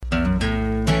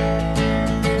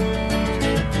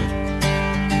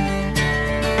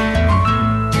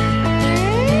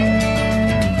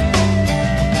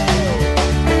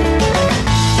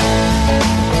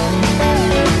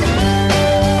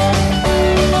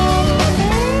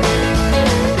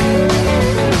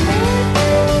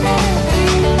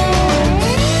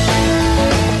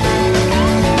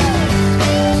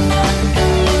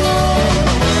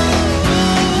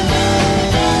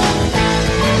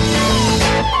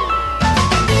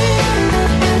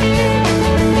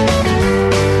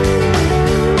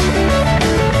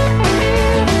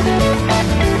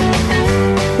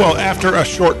after a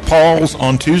short pause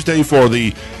on Tuesday for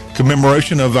the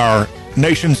commemoration of our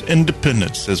nation's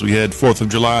independence as we had 4th of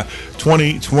July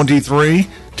 2023.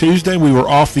 Tuesday, we were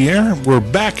off the air. We're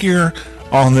back here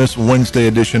on this Wednesday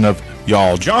edition of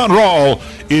Y'all. John Rawl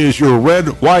is your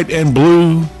red, white, and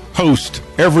blue host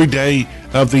every day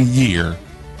of the year.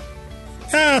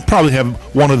 I probably have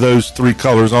one of those three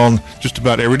colors on just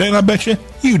about every day, and I bet you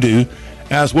do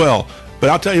as well.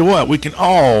 But I'll tell you what, we can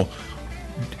all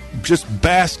just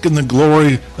bask in the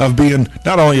glory of being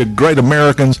not only great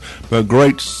Americans, but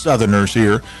great Southerners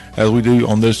here, as we do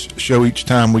on this show each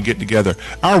time we get together.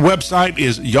 Our website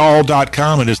is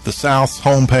y'all.com. It is the South's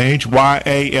homepage,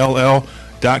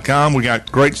 YALL.com. We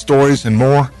got great stories and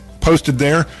more posted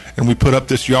there, and we put up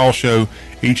this Y'all show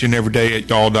each and every day at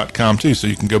y'all.com too, so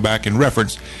you can go back and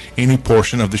reference any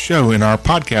portion of the show in our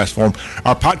podcast form.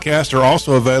 Our podcasts are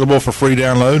also available for free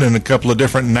download in a couple of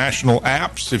different national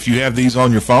apps. If you have these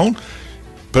on your phone,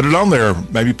 put it on there.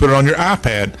 Maybe put it on your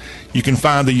iPad. You can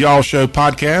find the Y'all Show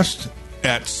podcast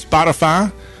at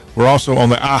Spotify. We're also on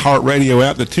the iHeartRadio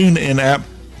app, the TuneIn app,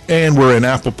 and we're in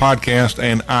Apple Podcast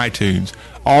and iTunes.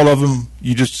 All of them,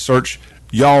 you just search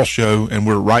Y'all Show, and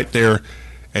we're right there,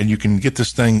 and you can get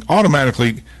this thing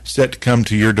automatically set to come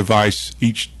to your device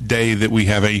each day that we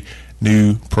have a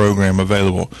new program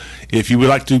available. If you would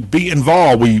like to be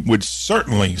involved, we would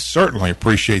certainly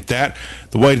appreciate that.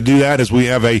 The way to do that is we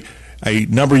have a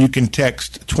number you can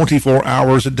text 24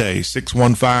 hours a day,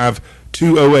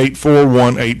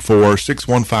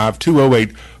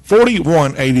 615-208-4184,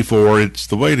 615-208-4184. It's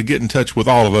the way to get in touch with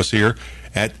all of us here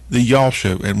at the Y'all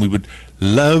Show, and we would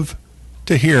love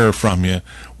to hear from you.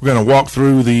 We're going to walk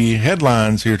through the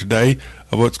headlines here today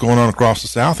of what's going on across the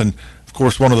South. And, of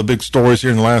course, one of the big stories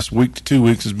here in the last week to 2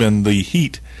 weeks has been the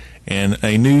heat. And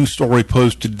a new story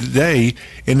posted today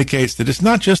indicates that it's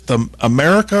not just the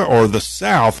America or the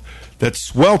South that's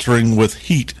sweltering with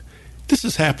heat. This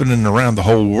is happening around the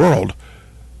whole world.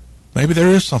 Maybe there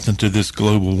is something to this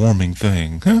global warming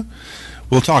thing. Huh?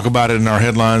 We'll talk about it in our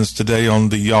headlines today on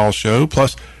the Y'all Show.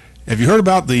 Plus, have you heard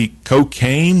about the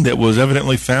cocaine that was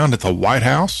evidently found at the White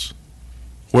House?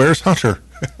 Where's Hunter?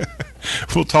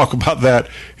 We'll talk about that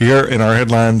here in our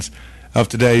headlines of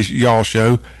today's Y'all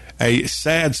Show. A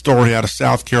sad story out of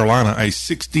South Carolina. A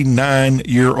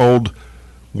 69-year-old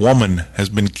woman has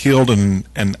been killed in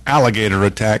an alligator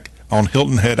attack on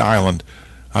Hilton Head Island.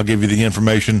 I'll give you the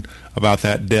information about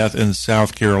that death in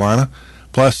South Carolina.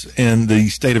 Plus, in the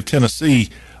state of Tennessee,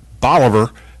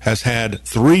 Bolivar has had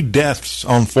 3 deaths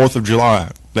on 4th of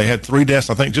July. They had 3 deaths,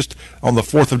 I think, just on the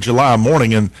 4th of July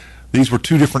morning, and these were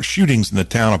 2 different shootings in the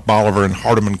town of Bolivar in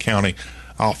Hardeman County.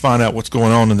 I'll find out what's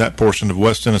going on in that portion of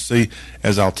West Tennessee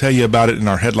as I'll tell you about it in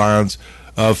our headlines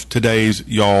of today's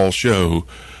Y'all Show.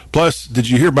 Plus, did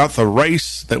you hear about the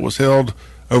race that was held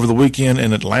over the weekend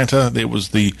in Atlanta? It was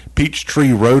the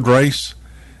Peachtree Road Race,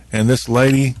 and this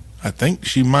lady, I think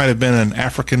she might have been an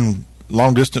African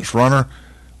long-distance runner,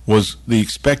 was the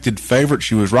expected favorite.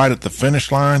 She was right at the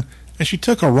finish line, and she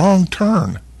took a wrong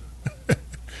turn.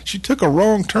 She took a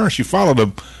wrong turn. She followed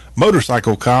a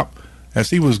motorcycle cop as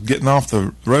he was getting off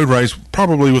the road race,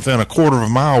 probably within a quarter of a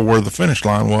mile where the finish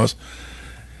line was.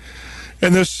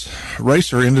 And this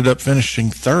racer ended up finishing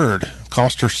 3rd.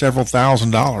 Cost her several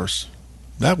 $1,000s.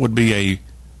 That would be a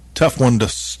tough one to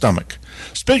stomach.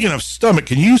 Speaking of stomach,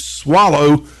 can you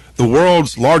swallow the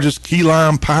world's largest key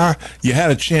lime pie? You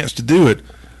had a chance to do it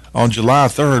on July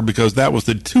 3rd because that was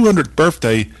the 200th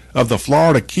birthday of the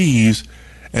Florida Keys,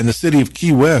 and the city of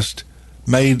Key West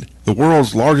made the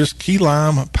world's largest key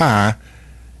lime pie.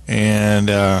 And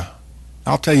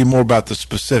I'll tell you more about the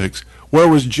specifics. Where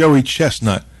was Joey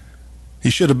Chestnut? He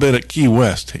should have been at Key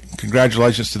West.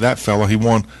 Congratulations to that fellow. He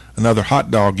won another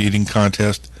hot dog eating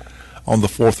contest on the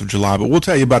 4th of July. But we'll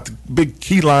tell you about the big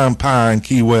key lime pie in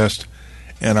Key West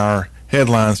in our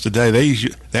headlines today. They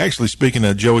actually, speaking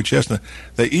of Joey Chestnut,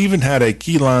 they even had a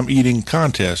key lime eating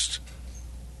contest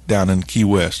down in Key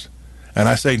West. And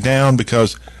I say down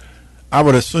because I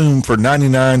would assume for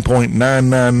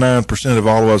 99.999% of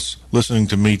all of us listening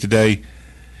to me today,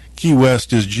 Key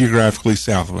West is geographically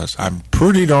south of us. I'm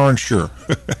pretty darn sure.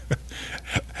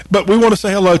 But we want to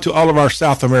say hello to all of our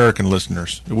South American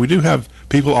listeners. We do have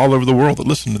people all over the world that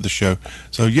listen to the show.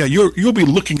 So, yeah, you'll be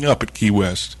looking up at Key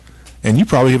West. And you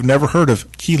probably have never heard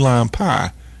of key lime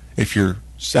pie if you're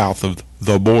south of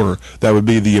the border. That would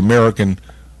be the American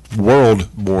world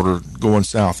border going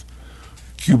south.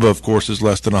 Cuba, of course, is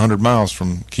less than 100 miles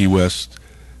from Key West.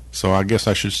 So I guess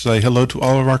I should say hello to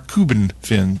all of our Cuban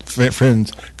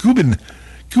friends. Cuban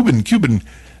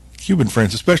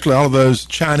friends, especially all of those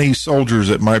Chinese soldiers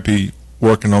that might be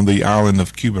working on the island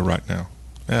of Cuba right now.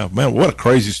 Yeah, man, what a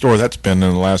crazy story that's been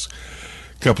in the last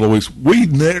couple of weeks. We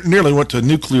nearly went to a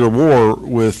nuclear war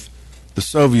with the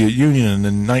Soviet Union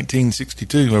in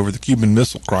 1962 over the Cuban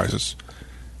Missile Crisis.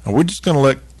 Are we just going to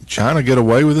let China get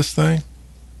away with this thing?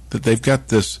 That they've got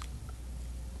this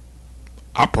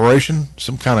operation,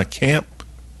 some kind of camp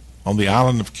on the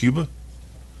island of Cuba?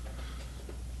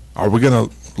 Are we going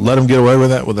to let them get away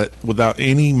with that without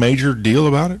any major deal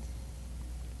about it?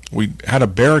 We had a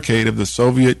barricade of the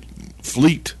Soviet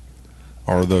fleet,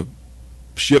 or the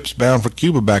ships bound for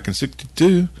Cuba back in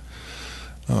 '62.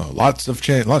 Lots of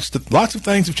change. Lots of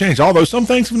things have changed. Although some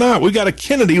things have not. We got a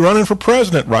Kennedy running for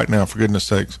president right now. For goodness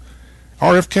sakes,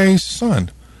 RFK's son.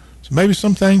 So maybe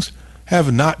some things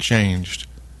have not changed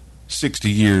 60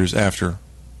 years after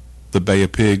the Bay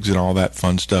of Pigs and all that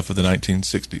fun stuff of the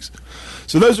 1960s.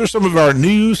 So those are some of our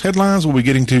news headlines we'll be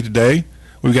getting to today.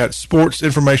 We've got sports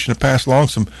information to pass along,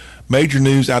 some major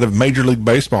news out of Major League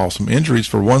Baseball, some injuries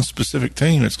for one specific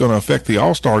team that's going to affect the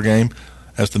All-Star game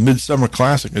as the Midsummer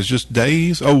Classic is just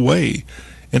days away.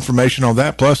 Information on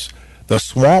that, plus the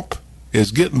swamp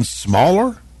is getting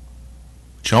smaller.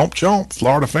 Chomp, chomp,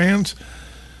 Florida fans.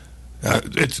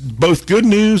 It's both good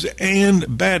news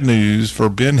and bad news for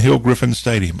Ben Hill Griffin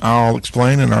Stadium. I'll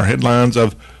explain in our headlines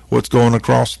of what's going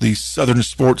across the southern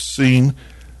sports scene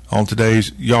on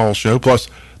today's Y'all Show, plus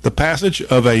the passage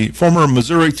of a former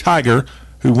Missouri Tiger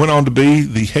who went on to be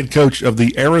the head coach of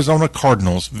the Arizona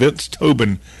Cardinals. Vince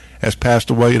Tobin has passed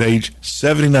away at age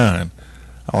 79.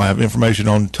 I'll have information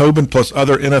on Tobin plus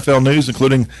other NFL news,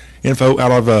 including info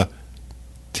out of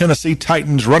Tennessee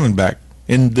Titans running back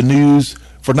in the news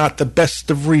for not the best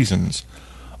of reasons.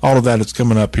 All of that is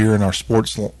coming up here in our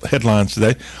sports headlines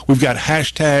today. We've got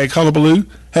hashtag Hullabaloo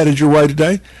headed your way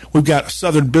today. We've got a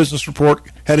Southern Business Report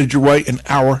headed your way in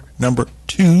hour number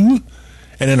 2.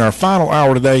 And in our final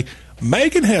hour today,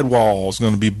 Megan Hedwall is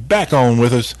going to be back on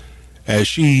with us as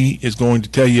she is going to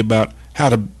tell you about how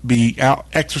to be out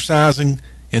exercising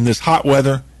in this hot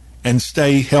weather and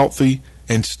stay healthy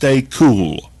and stay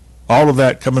cool. All of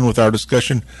that coming with our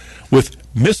discussion with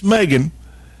Miss Megan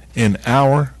in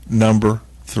hour number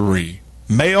 3.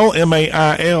 Mail,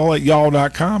 M-A-I-L, at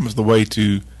y'all.com is the way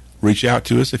to reach out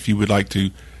to us. If you would like to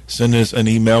send us an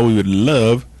email, we would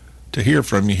love to hear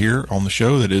from you here on the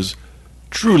show that is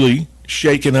truly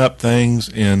shaking up things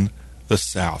in the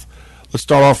South. Let's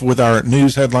start off with our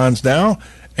news headlines now.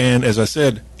 And as I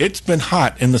said, it's been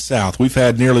hot in the South. We've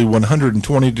had nearly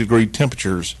 120-degree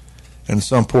temperatures in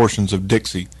some portions of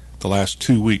Dixie the last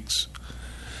 2 weeks.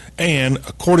 And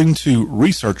according to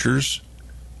researchers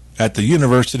at the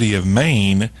University of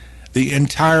Maine, the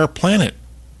entire planet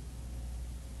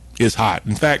is hot.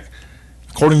 In fact,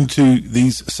 according to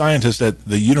these scientists at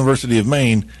the University of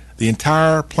Maine, the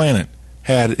entire planet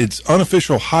had its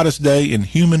unofficial hottest day in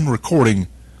human recording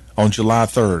on July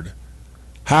 3rd.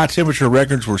 High temperature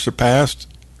records were surpassed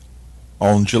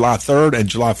on July 3rd and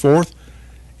July 4th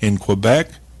in Quebec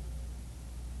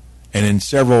and in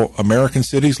several American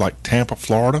cities like Tampa,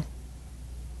 Florida,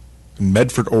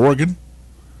 Medford, Oregon.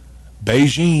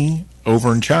 Beijing,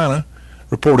 over in China,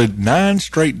 reported 9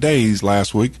 straight days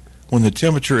last week when the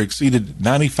temperature exceeded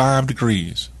 95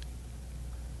 degrees.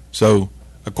 So,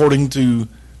 according to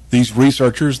these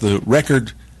researchers, the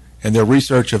record and their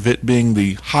research of it being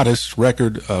the hottest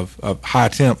record of high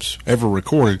temps ever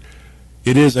recorded,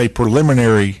 it is a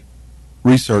preliminary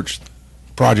research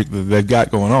project that they've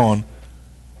got going on,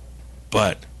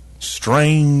 but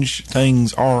strange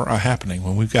things are happening.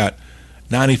 When we've got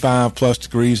 95 plus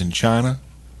degrees in China,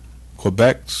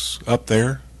 Quebec's up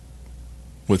there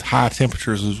with high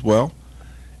temperatures as well,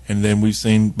 and then we've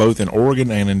seen both in Oregon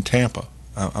and in Tampa.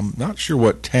 I'm not sure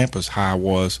what Tampa's high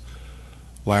was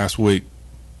last week,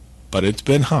 but it's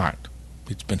been hot.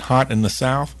 It's been hot in the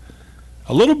South.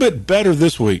 A little bit better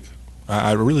this week.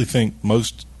 I really think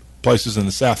most places in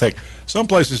the South, heck, some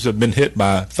places have been hit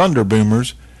by thunder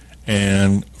boomers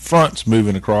and fronts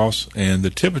moving across, and the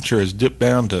temperature has dipped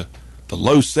down to the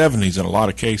low 70s in a lot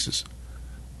of cases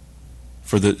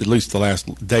for at least the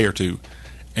last day or two.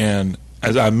 And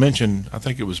as I mentioned, I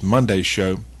think it was Monday's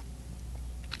show,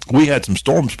 we had some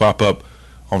storms pop up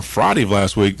on Friday of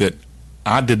last week that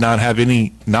I did not have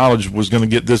any knowledge was going to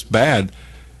get this bad.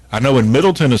 I know in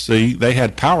Middle Tennessee, they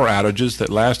had power outages that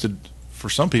lasted for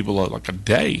some people like a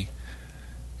day.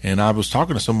 And I was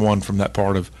talking to someone from that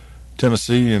part of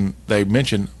Tennessee, and they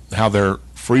mentioned how their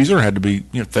freezer had to be,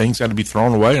 things had to be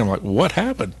thrown away. And I'm like, what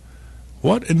happened?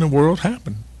 What in the world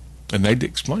happened? And they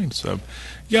explained. So,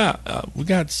 yeah, we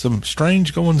got some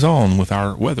strange goings on with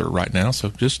our weather right now. So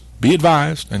just be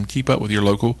advised and keep up with your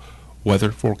local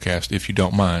weather forecast if you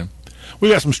don't mind. We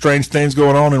got some strange things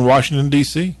going on in Washington,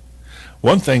 D.C.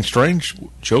 One thing strange,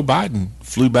 Joe Biden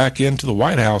flew back into the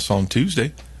White House on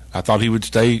Tuesday. I thought he would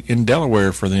stay in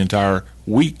Delaware for the entire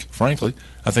week, frankly.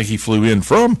 I think he flew in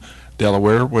from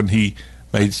Delaware when he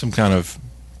made some kind of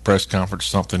press conference,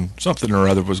 something or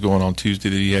other was going on Tuesday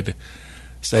that he had to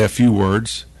say a few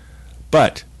words.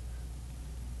 But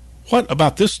what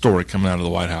about this story coming out of the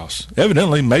White House?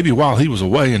 Evidently, maybe while he was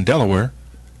away in Delaware,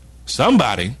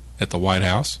 somebody at the White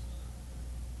House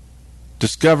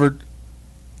discovered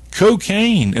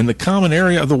cocaine in the common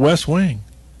area of the West Wing.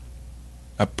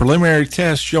 A preliminary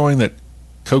test showing that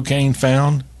cocaine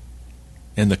found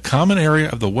in the common area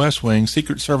of the West Wing.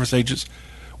 Secret Service agents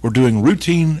were doing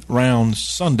routine rounds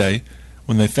Sunday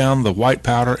when they found the white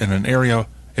powder in an area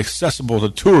accessible to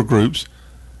tour groups.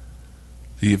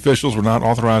 The officials were not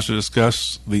authorized to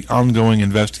discuss the ongoing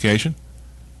investigation.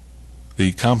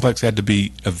 The complex had to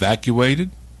be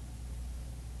evacuated,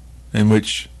 in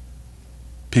which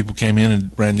people came in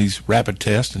and ran these rapid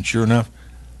tests, and sure enough,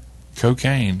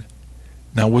 cocaine.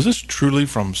 Now, was this truly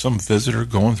from some visitor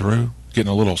going through,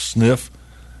 getting a little sniff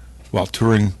while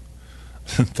touring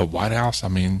the White House? I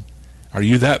mean, are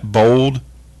you that bold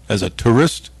as a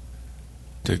tourist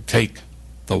to take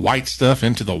the white stuff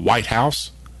into the White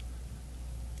House?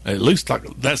 At least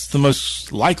that's the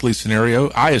most likely scenario.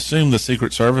 I assume the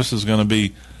Secret Service is going to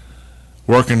be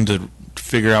working to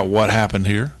figure out what happened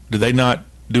here. Did they not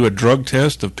do a drug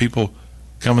test of people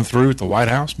coming through at the White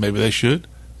House? Maybe they should.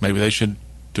 Maybe they should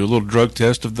do a little drug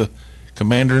test of the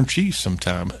commander-in-chief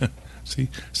sometime.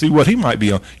 see what he might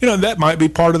be on. That might be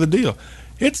part of the deal.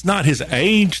 It's not his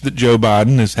age that Joe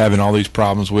Biden is having all these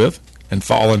problems with and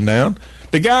falling down.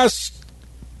 The guy's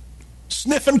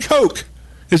sniffing coke.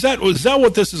 Is that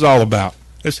what this is all about?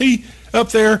 Is he up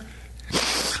there?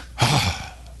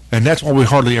 And that's why we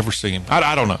hardly ever see him.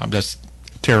 I don't know. I'm just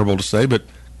terrible to say, but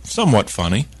somewhat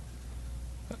funny.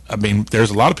 I mean,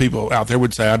 there's a lot of people out there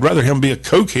would say, I'd rather him be a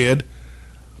cokehead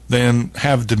than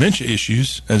have dementia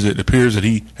issues, as it appears that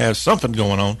he has something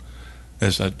going on.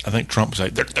 As I think Trump would say,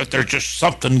 there's just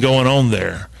something going on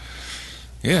there.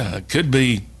 Yeah, it could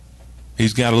be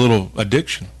he's got a little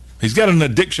addiction. He's got an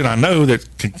addiction, I know, that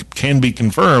can be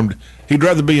confirmed. He'd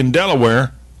rather be in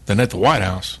Delaware than at the White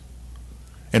House.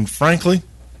 And frankly,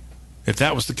 if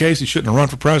that was the case, he shouldn't have run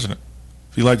for president.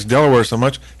 If he likes Delaware so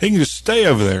much, he can just stay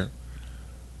over there,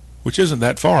 which isn't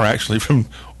that far, actually, from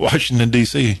Washington,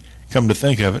 D.C., come to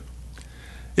think of it.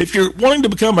 If you're wanting to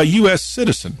become a U.S.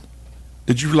 citizen,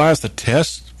 did you realize the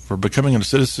test for becoming a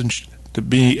citizen, to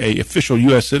be an official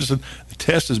U.S. citizen, the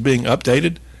test is being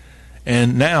updated?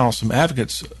 And now some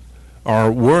advocates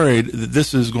are worried that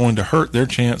this is going to hurt their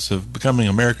chance of becoming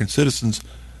American citizens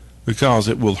because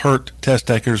it will hurt test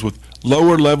takers with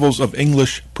lower levels of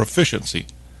English proficiency.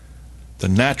 The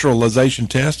naturalization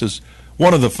test is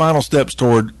one of the final steps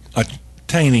toward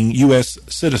attaining U.S.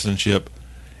 citizenship.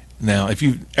 Now, if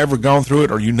you've ever gone through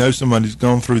it or you know somebody who's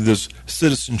gone through this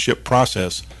citizenship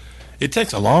process, it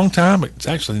takes a long time. It's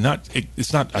actually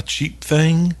it's not a cheap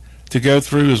thing to go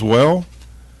through as well.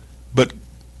 But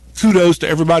kudos to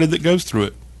everybody that goes through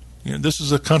it. This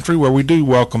is a country where we do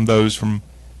welcome those from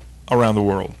around the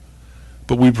world.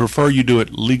 But we prefer you do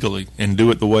it legally and do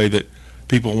it the way that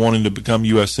people wanting to become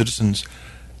U.S. citizens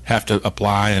have to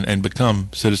apply and become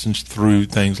citizens through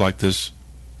things like this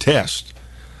test.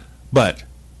 But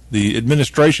the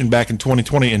administration back in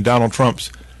 2020 in Donald Trump's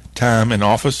time in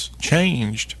office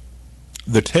changed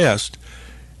the test,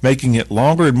 making it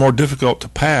longer and more difficult to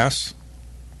pass.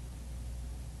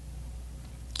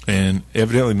 And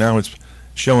evidently now it's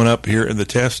showing up here in the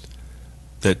test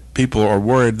that people are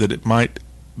worried that it might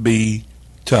be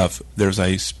tough. There's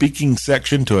a speaking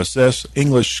section to assess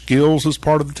English skills as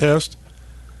part of the test.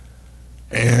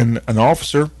 And an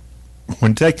officer,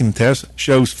 when taking the test,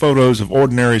 shows photos of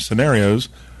ordinary scenarios,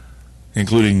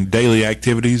 including daily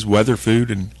activities, weather,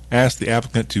 food, and asks the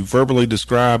applicant to verbally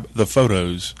describe the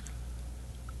photos.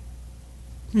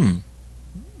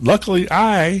 Luckily,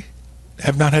 I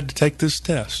have not had to take this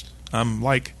test. I'm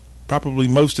like probably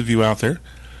most of you out there,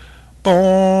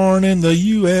 born in the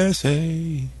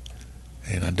USA,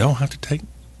 and I don't have to take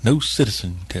no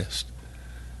citizen test.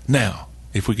 Now,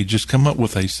 if we could just come up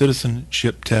with a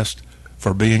citizenship test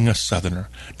for being a Southerner.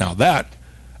 Now that,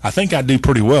 I think I'd do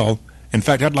pretty well. In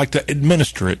fact, I'd like to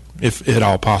administer it, if at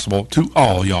all possible, to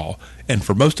all y'all. And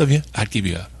for most of you, I'd give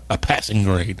you a passing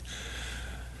grade.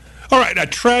 All right, a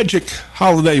tragic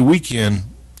holiday weekend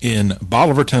in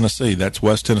Bolivar, Tennessee. That's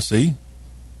West Tennessee,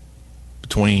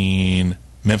 between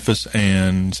Memphis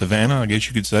and Savannah, I guess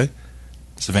you could say.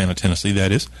 Savannah, Tennessee,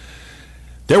 that is.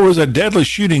 There was a deadly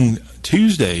shooting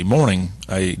Tuesday morning,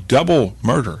 a double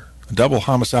murder, a double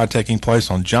homicide taking place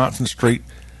on Johnson Street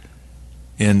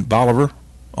in Bolivar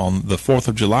on the 4th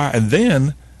of July. And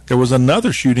then there was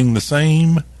another shooting the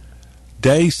same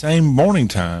day, same morning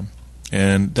time.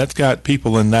 And that's got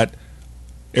people in that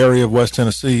area of West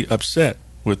Tennessee upset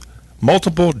with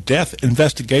multiple death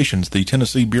investigations. The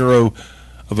Tennessee Bureau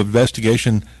of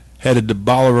Investigation headed to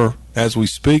Bolivar as we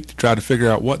speak to try to figure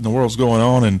out what in the world's going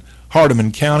on in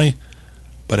Hardeman County.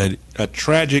 But a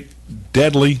tragic,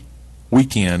 deadly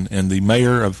weekend, and the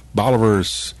mayor of Bolivar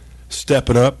is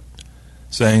stepping up,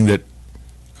 saying that,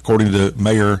 according to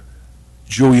Mayor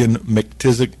Julian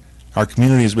McTizick, our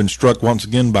community has been struck once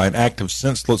again by an act of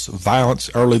senseless violence.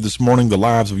 Early this morning, the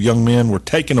lives of young men were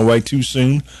taken away too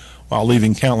soon while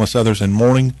leaving countless others in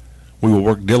mourning. We will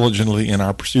work diligently in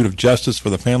our pursuit of justice for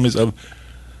the families of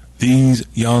these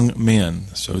young men.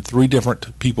 So 3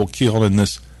 different people killed in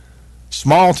this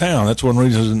small town. That's one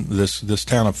reason this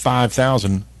town of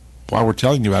 5,000, why we're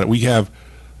telling you about it. We have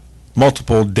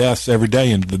multiple deaths every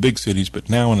day in the big cities, but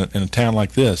now in a town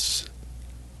like this,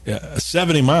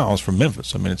 70 miles from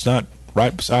Memphis. I mean, it's not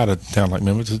right beside a town like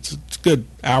Memphis. It's a good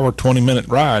hour, 20-minute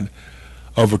ride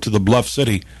over to the Bluff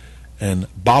City and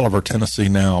Bolivar, Tennessee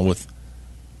now, with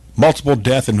multiple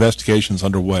death investigations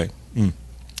underway.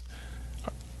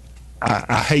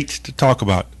 I hate to talk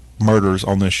about murders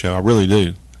on this show. I really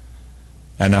do.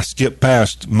 And I skip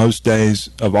past most days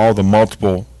of all the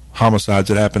multiple homicides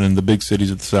that happen in the big cities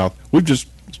of the South. It's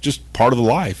just part of the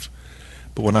life.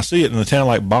 But when I see it in a town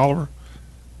like Bolivar,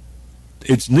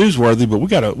 it's newsworthy, but we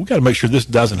gotta make sure this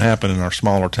doesn't happen in our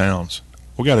smaller towns.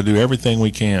 We got to do everything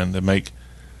we can to make,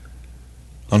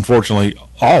 unfortunately,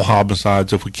 all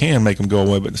homicides, if we can, make them go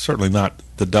away, but certainly not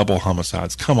the double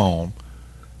homicides. Come on.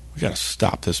 We got to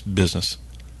stop this business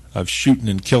of shooting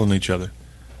and killing each other.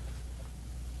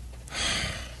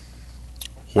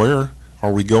 Where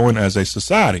are we going as a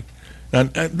society? Now,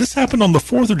 this happened on the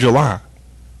 4th of July.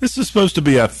 This is supposed to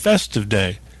be a festive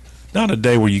day, not a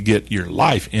day where you get your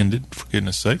life ended, for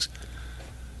goodness sakes.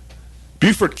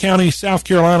 Beaufort County, South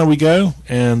Carolina we go,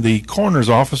 and the coroner's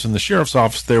office and the sheriff's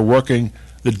office, they're working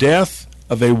the death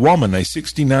of a woman. A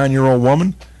 69-year-old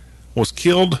woman was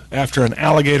killed after an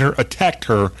alligator attacked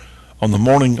her on the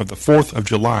morning of the 4th of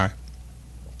July.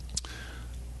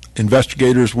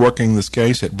 Investigators working this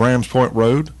case at Brams Point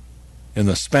Road in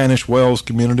the Spanish Wells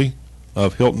community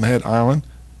of Hilton Head Island.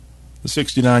 The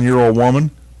 69-year-old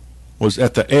woman was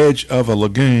at the edge of a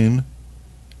lagoon,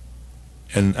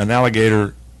 and an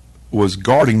alligator was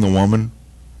guarding the woman.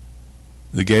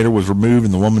 The gator was removed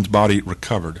and the woman's body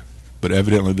recovered. But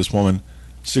evidently this woman,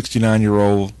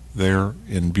 69-year-old there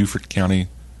in Beaufort County,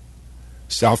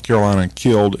 South Carolina,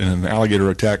 killed in an alligator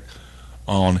attack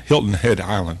on Hilton Head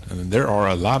Island. And there are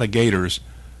a lot of gators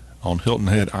on Hilton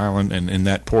Head Island and in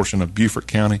that portion of Beaufort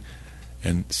County.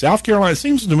 And South Carolina, it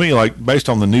seems to me like, based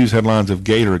on the news headlines of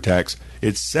gator attacks,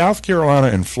 it's South Carolina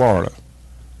and Florida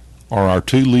are our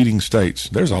 2 leading states.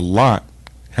 There's a lot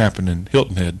happening in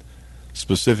Hilton Head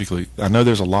specifically. I know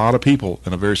there's a lot of people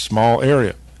in a very small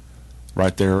area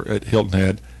right there at Hilton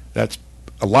Head. That's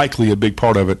likely a big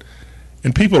part of it.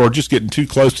 And people are just getting too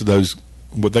close to those,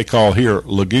 what they call here,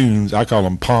 lagoons. I call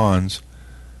them ponds.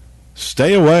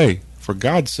 Stay away. For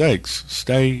God's sakes,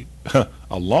 stay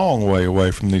a long way away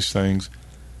from these things.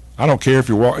 I don't care if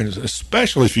you're walking,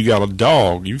 especially if you got a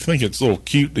dog. You think it's a little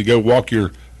cute to go walk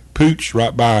your pooch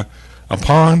right by a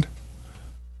pond?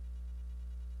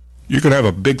 You're going to have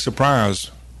a big surprise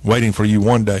waiting for you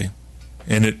one day,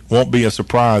 and it won't be a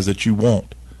surprise that you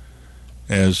want,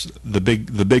 as the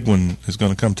big one is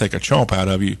going to come take a chomp out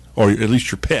of you, or at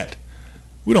least your pet.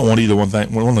 We don't want either one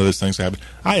of those things to happen.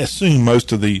 I assume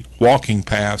most of the walking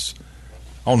paths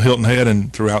on Hilton Head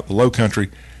and throughout the low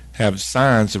country have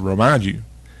signs to remind you.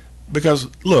 Because,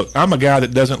 look, I'm a guy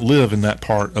that doesn't live in that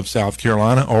part of South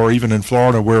Carolina or even in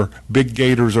Florida where big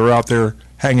gators are out there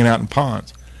hanging out in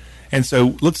ponds. And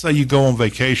so let's say you go on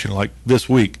vacation like this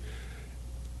week.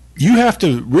 You have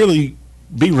to really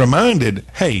be reminded,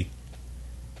 hey,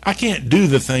 I can't do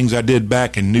the things I did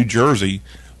back in New Jersey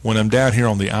when I'm down here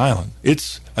on the island.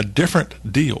 It's a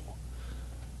different deal,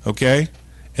 okay?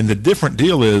 And the different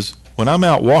deal is when I'm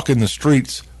out walking the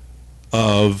streets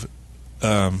of,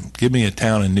 give me a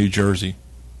town in New Jersey,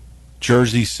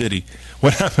 Jersey City.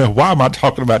 Why am I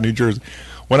talking about New Jersey?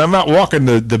 When I'm out walking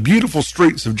the beautiful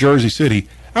streets of Jersey City,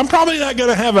 I'm probably not going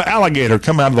to have an alligator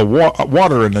come out of the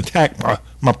water and attack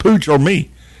my pooch or me.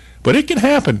 But it can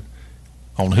happen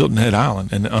on Hilton Head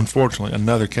Island. And unfortunately,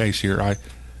 another case here.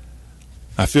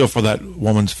 I feel for that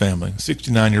woman's family.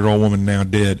 69-year-old woman now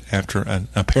dead after an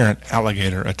apparent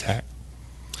alligator attack.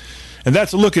 And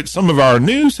that's a look at some of our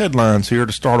news headlines here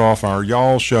to start off our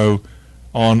Y'all Show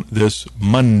on this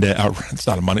Monday. It's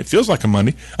not a Monday. It feels like a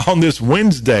Monday. On this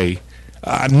Wednesday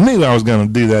I knew I was going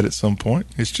to do that at some point.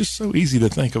 It's just so easy to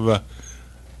think of a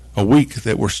week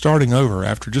that we're starting over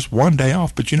after just one day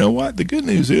off. But you know what? The good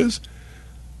news is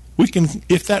we can,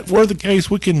 if that were the case,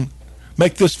 we can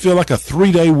make this feel like a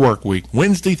 3-day work week.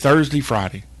 Wednesday, Thursday,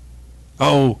 Friday.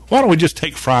 Oh, why don't we just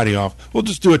take Friday off? We'll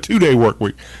just do a 2-day work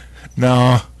week.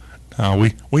 No,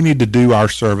 we need to do our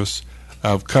service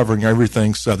of covering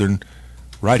everything Southern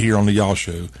right here on the Y'all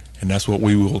Show, and that's what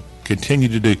we will continue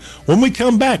to do. When we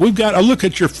come back, we've got a look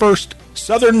at your first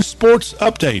Southern sports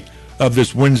update of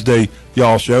this Wednesday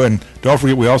Y'all Show, and don't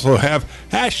forget we also have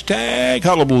hashtag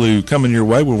Hullabaloo coming your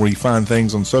way when we find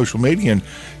things on social media and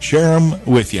share them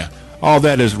with you. All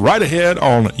that is right ahead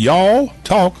on Y'all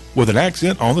Talk with an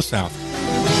accent on the South.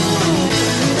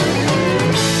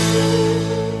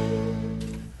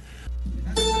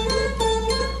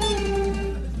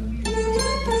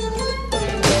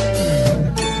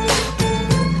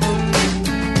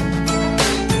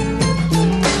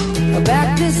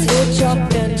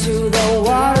 Jump into the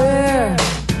water,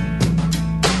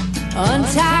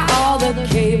 untie all the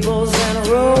cables and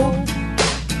rope,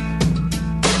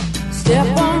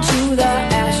 step onto the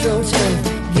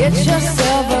AstroTurf, get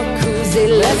yourself a koozie,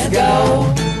 let's go.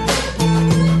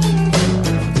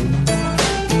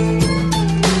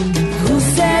 Who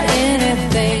said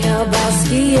anything about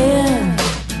skiing?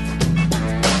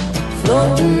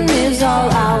 Floating is all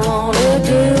I wanna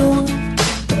do.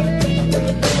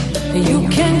 You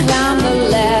can climb the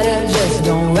ladder, just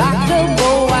don't rock the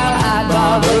boat while I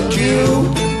barbecue.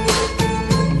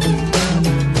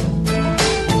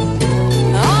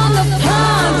 On the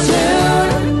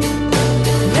pontoon,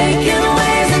 making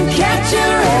waves and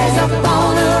catching rays up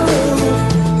on the roof.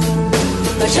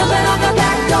 Jumping off the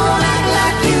back, don't act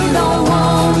like you don't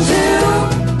want to.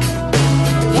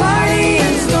 Party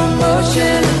in slow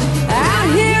motion, out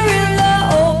here in the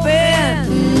open,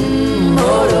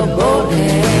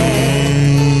 motorboating.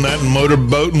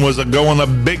 Motorboating was going a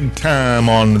big time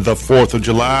on the 4th of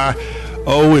July.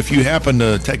 Oh, if you happen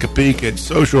to take a peek at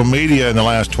social media in the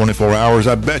last 24 hours,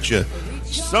 I bet you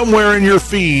somewhere in your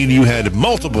feed you had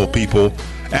multiple people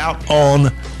out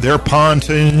on their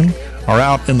pontoon or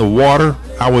out in the water.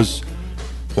 I was,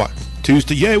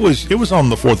 Tuesday? Yeah, it was on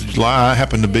the 4th of July. I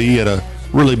happened to be at a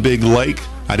really big lake.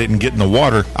 I didn't get in the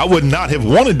water. I would not have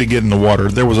wanted to get in the water.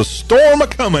 There was a storm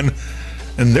a-coming,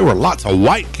 and there were lots of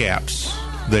whitecaps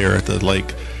there at the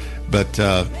lake, but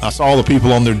I saw all the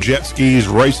people on their jet skis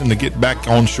racing to get back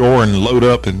on shore and load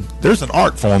up, and there's an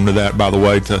art form to that, by the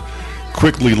way, to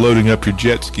quickly loading up your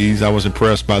jet skis. I was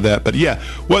impressed by that. But yeah,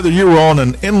 whether you were on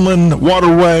an inland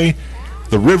waterway,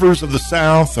 the rivers of the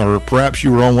South, or perhaps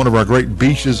you were on one of our great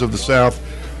beaches of the South,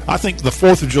 I think the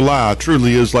 4th of July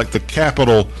truly is like the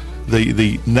capital,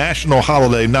 the national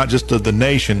holiday, not just of the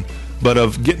nation, but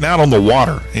of getting out on the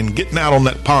water and getting out on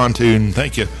that pontoon.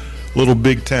 Thank you, Little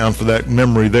Big Town, for that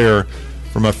memory there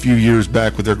from a few years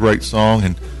back with their great song,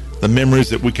 and the memories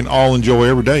that we can all enjoy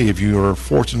every day if you are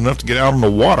fortunate enough to get out on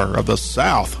the water of the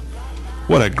South.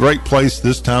 What a great place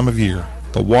this time of year,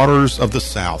 the waters of the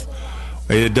South.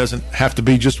 It doesn't have to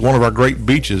be just one of our great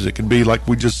beaches. It can be, like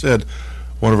we just said,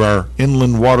 one of our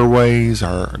inland waterways,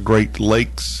 our great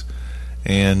lakes,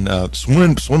 and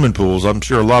swimming pools. I'm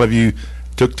sure a lot of you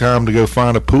took time to go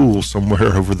find a pool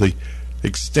somewhere over the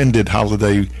extended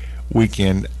holiday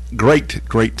weekend.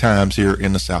 Great times here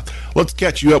in the South. Let's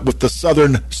catch you up with the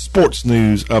Southern sports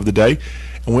news of the day.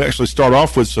 And we actually start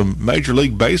off with some Major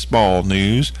League Baseball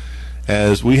news,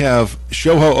 as we have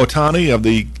Shohei Ohtani of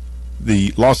the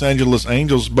Los Angeles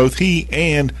Angels. Both he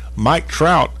and Mike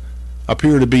Trout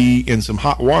appear to be in some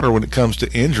hot water when it comes to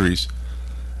injuries.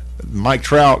 Mike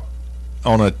Trout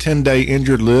on a 10-day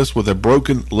injured list with a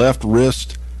broken left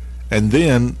wrist, and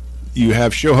then you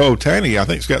have Shohei Ohtani. I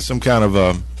think he's got some kind of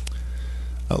a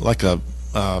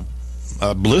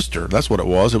blister. That's what it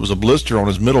was. It was a blister on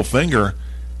his middle finger,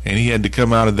 and he had to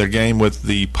come out of their game with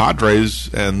the Padres,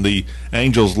 and the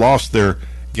Angels lost their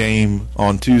game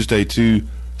on Tuesday to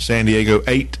San Diego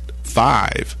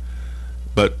 8-5.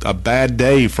 But a bad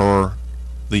day for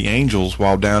the Angels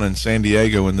while down in San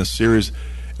Diego in this series.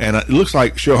 And it looks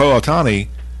like Shohei Ohtani,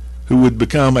 who would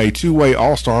become a two-way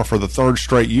All-Star for the third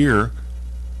straight year,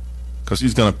 because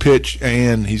he's going to pitch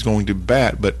and he's going to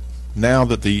bat. But now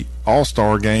that the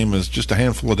All-Star game is just a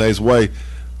handful of days away,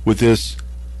 with this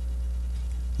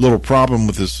little problem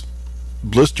with this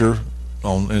blister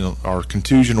on, or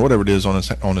contusion, whatever it is,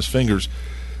 on his fingers,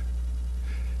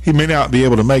 he may not be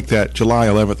able to make that July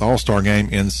 11th All-Star game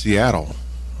in Seattle.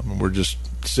 I mean, we're just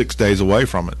 6 days away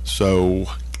from it, so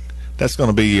that's going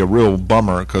to be a real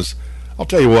bummer. Because I'll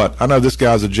tell you what, I know this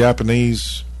guy's a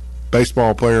Japanese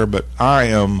baseball player, but I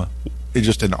am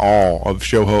just in awe of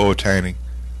Shohei Ohtani.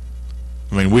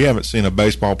 I mean, we haven't seen a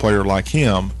baseball player like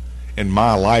him in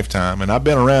my lifetime, and I've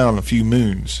been around a few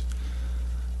moons.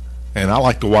 And I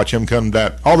like to watch him come to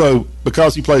that. Although,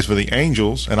 because he plays for the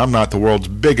Angels, and I'm not the world's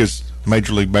biggest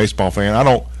Major League Baseball fan, I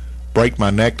don't break my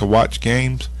neck to watch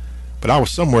games. But I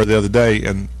was somewhere the other day,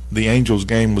 and the Angels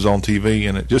game was on TV,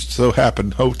 and it just so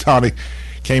happened Ohtani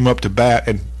came up to bat,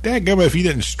 and dadgummit if he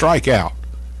didn't strike out.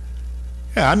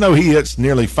 Yeah, I know he hits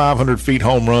nearly 500 feet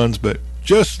home runs, but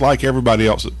just like everybody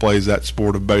else that plays that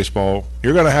sport of baseball,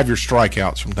 you're going to have your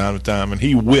strikeouts from time to time, and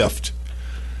he whiffed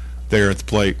there at the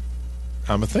plate.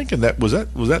 I'm thinking that was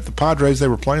that the Padres they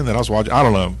were playing that I was watching. I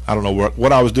don't know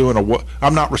what I was doing or what.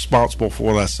 I'm not responsible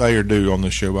for what I say or do on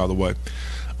this show, by the way.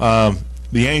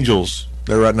 The Angels,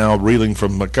 they're right now reeling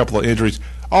from a couple of injuries.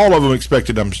 All of them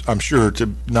expected, I'm sure,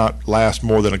 to not last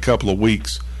more than a couple of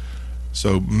weeks.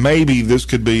 So maybe this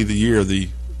could be the year the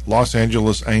Los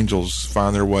Angeles Angels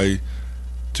find their way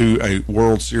to a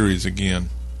World Series again.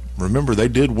 Remember, they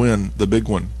did win the big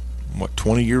one,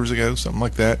 20 years ago, something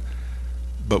like that.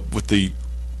 But with the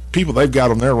people they've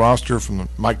got on their roster, from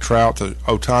Mike Trout to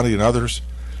Ohtani and others,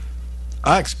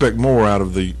 I expect more out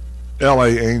of the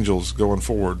L.A. Angels going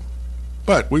forward.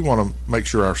 But we want to make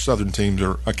sure our Southern teams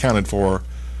are accounted for,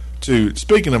 too.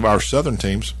 Speaking of our Southern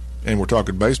teams, and we're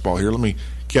talking baseball here, let me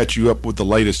catch you up with the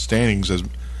latest standings, as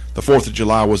the 4th of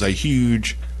July was a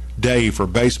huge day for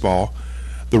baseball.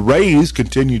 The Rays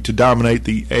continue to dominate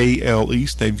the AL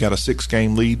East. They've got a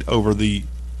 6-game lead over the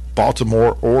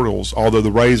Baltimore Orioles. Although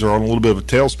the Rays are on a little bit of a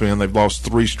tailspin, they've lost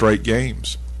 3 straight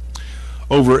games.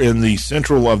 Over in the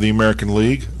Central of the American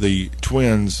League, the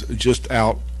Twins just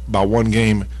out by 1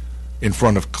 game in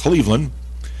front of Cleveland.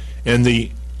 In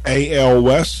the AL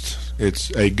West,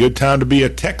 it's a good time to be a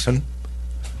Texan.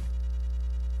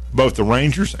 Both the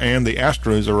Rangers and the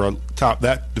Astros are atop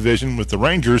that division, with the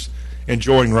Rangers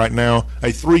enjoying right now a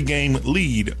 3-game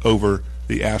lead over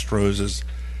the Astros, as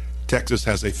Texas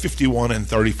has a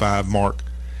 51-35 mark.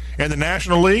 In the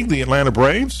National League, the Atlanta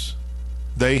Braves,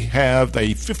 they have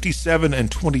a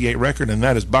 57-28 record, and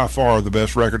that is by far the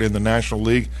best record in the National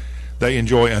League. They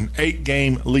enjoy an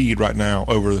 8-game lead right now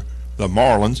over the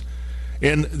Marlins.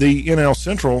 In the NL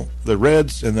Central, the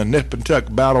Reds and the Nip and Tuck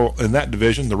battle in that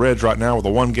division. The Reds right now with a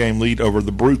 1-game lead over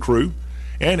the Brew Crew.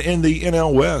 And in the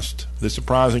NL West, the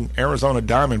surprising Arizona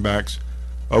Diamondbacks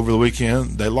over the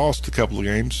weekend, they lost a couple of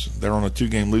games. They're on a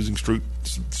 2-game losing streak,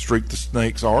 the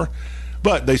Snakes are.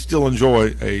 But they still enjoy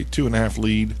a 2.5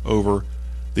 lead over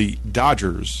the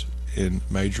Dodgers in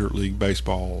Major League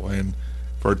Baseball. And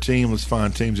for a team, let's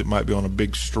find teams that might be on a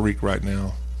big streak right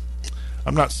now.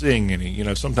 I'm not seeing any. You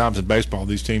know, sometimes in baseball,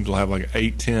 these teams will have like an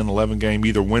 8, 10, 11 game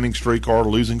either winning streak or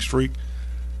losing streak.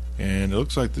 And it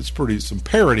looks like there's some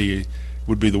parity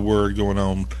would be the word going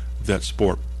on with that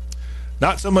sport.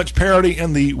 Not so much parity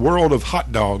in the world of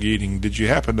hot dog eating. Did you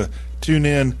happen to tune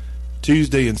in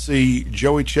Tuesday and see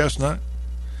Joey Chestnut,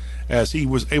 as he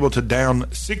was able to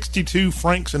down 62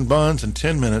 franks and buns in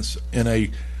 10 minutes in a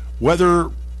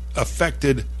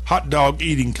weather-affected hot dog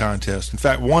eating contest? In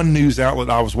fact, one news outlet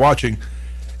I was watching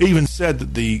even said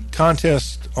that the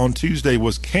contest on Tuesday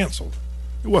was canceled.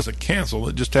 It wasn't canceled.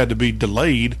 It just had to be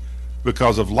delayed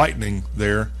because of lightning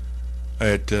there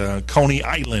at Coney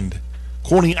Island.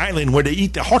 Coney Island, where they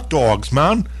eat the hot dogs,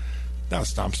 man. Now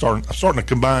I'm starting to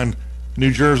combine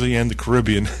New Jersey and the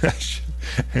Caribbean.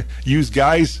 Use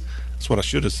guys. That's what I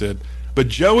should have said. But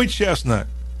Joey Chestnut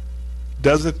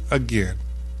does it again.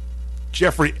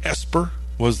 Jeffrey Esper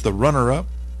was the runner-up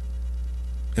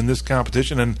in this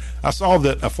competition, and I saw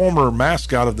that a former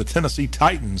mascot of the Tennessee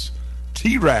Titans,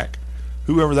 T-Rack,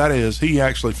 whoever that is, he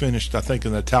actually finished, I think,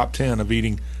 in the top 10 of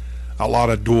eating a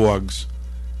lot of dogs.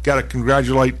 Got to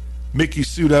congratulate Mickey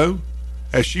Sudo,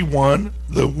 as she won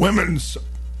the women's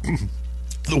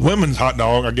hot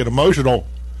dog. I get emotional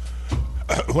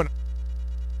when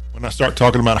I start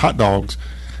talking about hot dogs.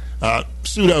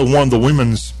 Sudo won the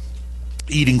women's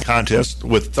eating contest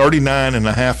with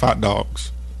 39.5 hot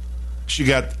dogs. She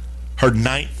got her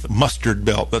 9th mustard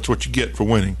belt. That's what you get for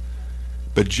winning.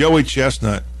 But Joey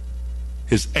Chestnut,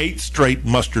 his 8th straight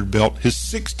mustard belt, his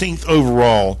 16th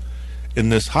overall in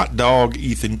this hot dog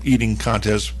eating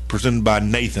contest presented by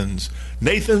Nathan's.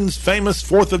 Nathan's famous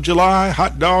 4th of July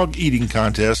hot dog eating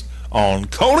contest on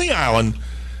Coney Island.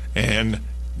 And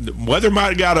the weather might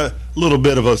have got a little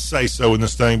bit of a say-so in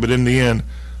this thing, but in the end,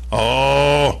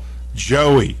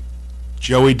 Joey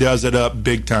does it up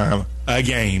big time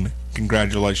again.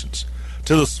 Congratulations.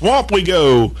 To the swamp we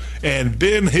go, and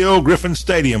Ben Hill Griffin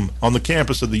Stadium on the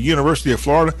campus of the University of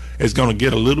Florida is going to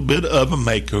get a little bit of a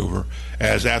makeover,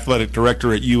 as athletic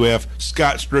director at UF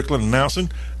Scott Strickland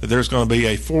announcing that there's going to be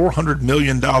a $400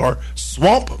 million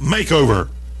swamp makeover.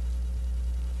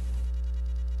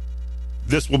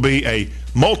 This will be a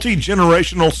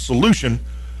multi-generational solution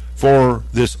for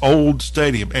this old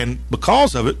stadium, and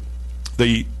because of it,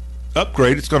 the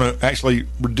upgrade, it's going to actually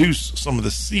reduce some of the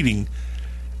seating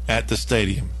at the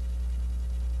stadium.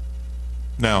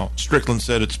 Now, Strickland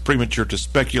said it's premature to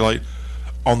speculate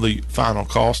on the final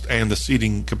cost and the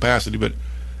seating capacity, but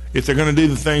if they're going to do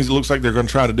the things it looks like they're going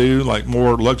to try to do, like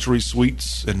more luxury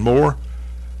suites and more,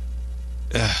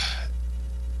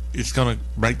 it's going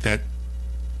to make that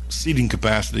seating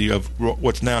capacity of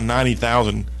what's now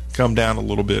 90,000 come down a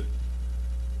little bit.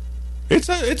 It's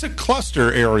a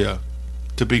cluster area,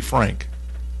 to be frank.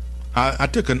 I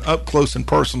took an up close and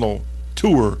personal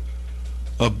tour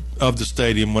of the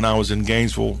stadium when I was in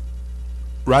Gainesville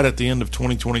right at the end of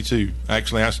 2022.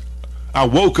 Actually, I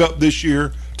woke up this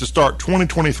year to start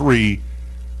 2023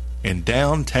 in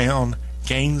downtown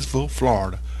Gainesville,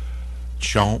 Florida.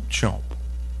 Chomp, chomp.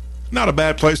 Not a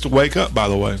bad place to wake up, by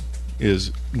the way,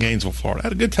 is Gainesville, Florida. I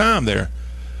had a good time there.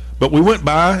 But we went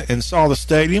by and saw the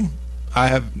stadium. I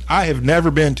have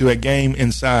never been to a game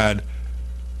inside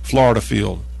Florida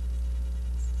Field.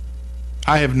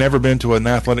 I have never been to an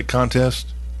athletic contest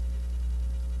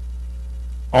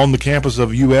on the campus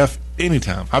of UF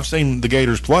anytime. I've seen the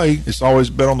Gators play. It's always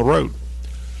been on the road.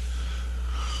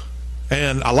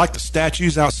 And I like the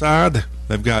statues outside.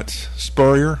 They've got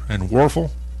Spurrier and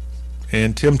Werfel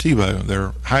and Tim Tebow. They're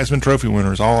Heisman Trophy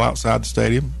winners all outside the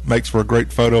stadium. Makes for a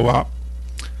great photo op.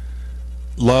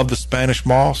 Love the Spanish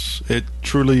moss. It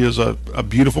truly is a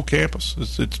beautiful campus.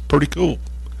 It's pretty cool.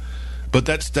 But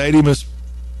that stadium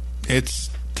it's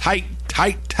tight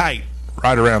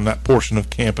right around that portion of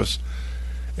campus.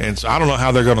 And so I don't know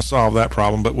how they're going to solve that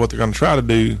problem, but what they're going to try to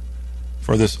do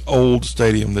for this old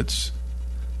stadium that's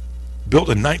built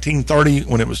in 1930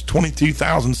 when it was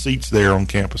 22,000 seats there on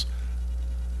campus,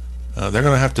 they're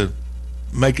going to have to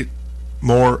make it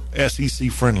more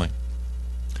SEC friendly.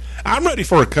 I'm ready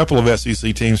for a couple of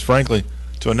SEC teams, frankly,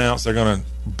 to announce they're going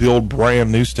to build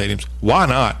brand new stadiums. Why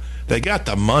not? They got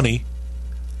the money.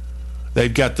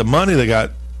 They've got the money. They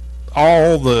got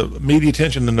all the media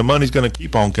attention, and the money's going to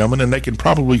keep on coming, and they can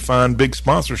probably find big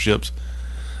sponsorships.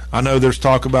 I know there's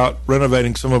talk about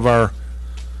renovating some of our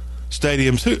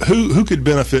stadiums. Who could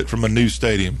benefit from a new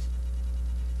stadium?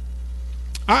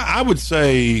 I would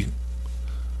say,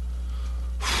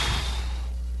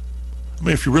 I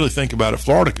mean, if you really think about it,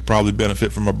 Florida could probably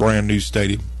benefit from a brand new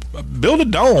stadium. Build a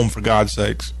dome, for God's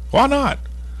sakes. Why not?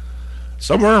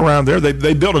 Somewhere around there.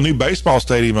 They built a new baseball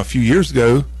stadium a few years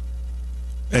ago,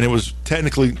 and it was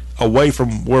technically away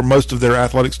from where most of their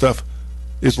athletic stuff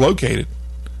is located,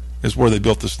 is where they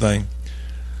built this thing.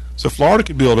 So Florida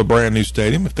could build a brand new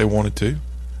stadium if they wanted to.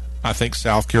 I think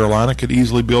South Carolina could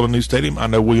easily build a new stadium. I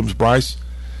know Williams-Brice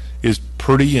is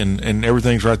pretty and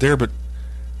everything's right there, but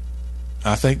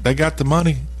I think they got the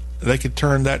money. They could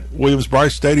turn that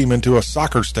Williams-Brice stadium into a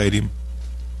soccer stadium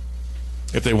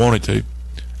if they wanted to,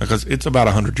 because it's about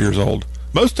 100 years old.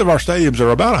 Most of our stadiums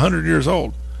are about 100 years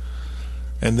old.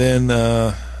 And then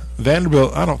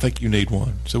Vanderbilt, I don't think you need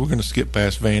one, so we're going to skip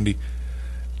past Vandy.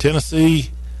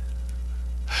 Tennessee,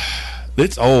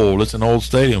 it's old. It's an old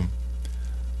stadium.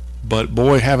 But,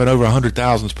 boy, having over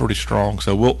 100,000 is pretty strong,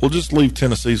 so we'll just leave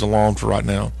Tennessee's alone for right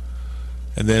now.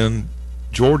 And then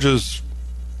Georgia's,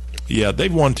 yeah,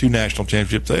 they've won 2 national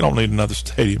championships. They don't need another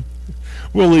stadium.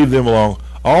 We'll leave them alone.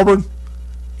 Auburn,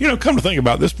 come to think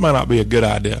about it, this might not be a good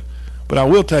idea. But I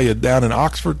will tell you, down in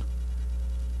Oxford,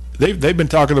 they've been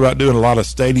talking about doing a lot of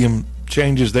stadium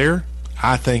changes there.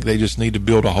 I think they just need to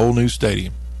build a whole new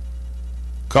stadium.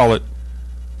 Call it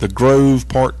the Grove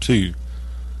Part 2.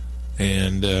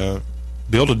 And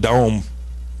build a dome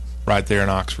right there in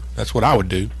Oxford. That's what I would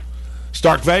do.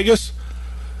 Stark Vegas,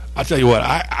 I tell you what,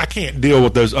 I can't deal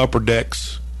with those upper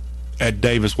decks at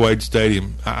Davis Wade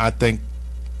Stadium. I think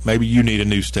maybe you need a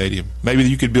new stadium. Maybe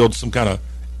you could build some kind of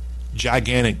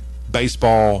gigantic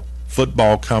baseball,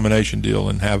 football combination deal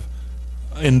and have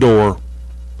an indoor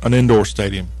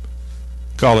stadium.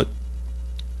 Call it,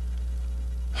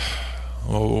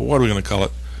 what are we going to call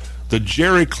it? The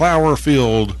Jerry Clower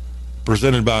Field,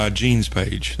 presented by Gene's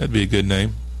Page. That'd be a good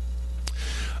name.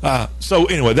 So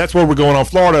anyway, that's where we're going on.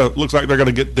 Florida looks like they're going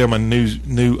to get them a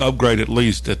new upgrade at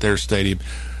least at their stadium.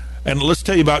 And let's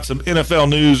tell you about some NFL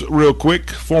news real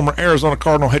quick. Former Arizona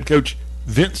Cardinal head coach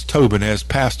Vince Tobin has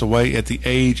passed away at the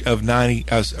age of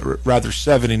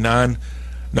 79.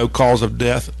 No cause of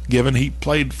death given. He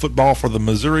played football for the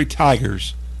Missouri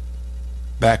Tigers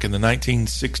back in the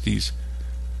 1960s.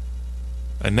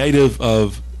 A native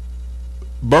of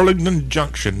Burlington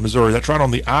Junction, Missouri. That's right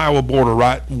on the Iowa border,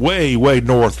 right way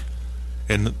north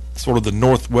in sort of the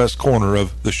northwest corner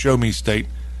of the Show Me State.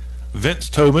 Vince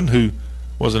Tobin, who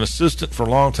was an assistant for a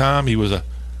long time. He was a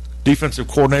defensive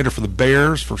coordinator for the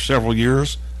Bears for several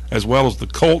years, as well as the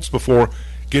Colts before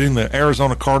getting the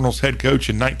Arizona Cardinals head coach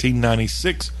in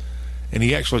 1996, and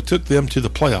he actually took them to the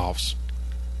playoffs.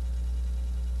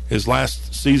 His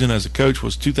last season as a coach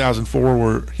was 2004,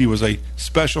 where he was a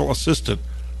special assistant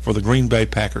for the Green Bay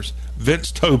Packers.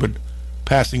 Vince Tobin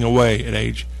passing away at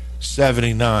age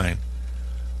 79.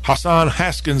 Hassan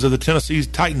Haskins of the Tennessee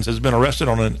Titans has been arrested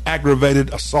on an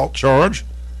aggravated assault charge.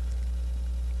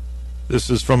 This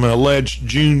is from an alleged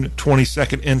June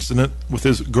 22nd incident with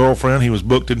his girlfriend. He was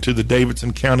booked into the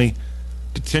Davidson County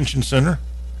Detention Center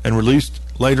and released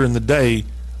later in the day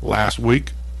last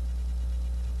week.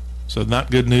 So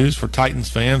not good news for Titans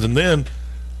fans. And then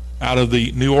out of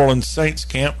the New Orleans Saints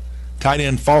camp, tight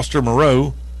end Foster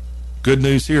Moreau. Good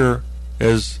news here,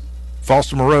 as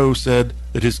Foster Moreau said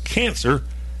that his cancer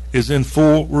is in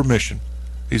full remission.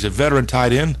 He's a veteran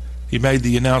tight end. He made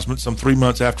the announcement some 3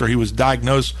 months after he was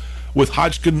diagnosed with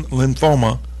Hodgkin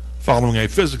lymphoma following a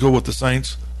physical with the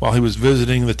Saints while he was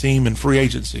visiting the team in free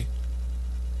agency.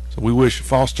 So we wish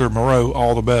Foster Moreau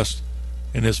all the best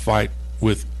in his fight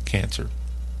with cancer.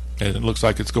 And it looks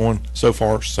like it's going so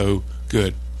far so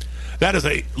good. That is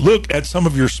a look at some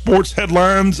of your sports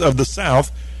headlines of the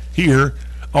South here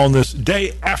on this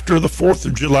day after the 4th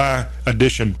of July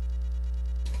edition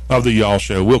of the Y'all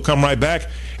Show. We'll come right back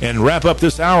and wrap up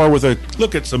this hour with a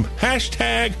look at some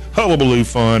hashtag hullabaloo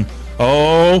fun.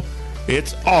 Oh,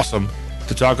 it's awesome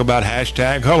to talk about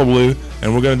hashtag hullabaloo,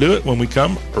 and we're going to do it when we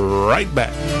come right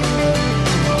back.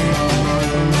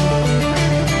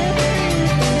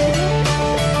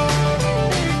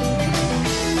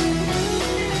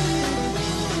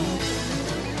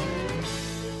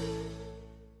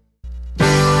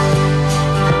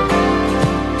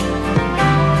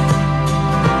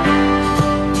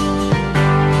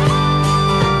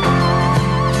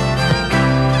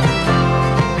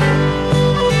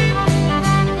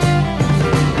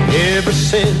 Ever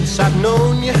since I've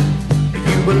known you,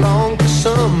 you belong to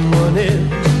someone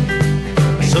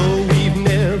else. So we've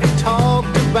never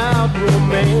talked about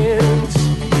romance.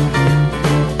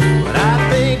 But I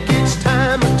think it's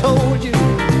time I told you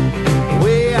the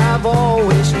way I've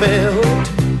always felt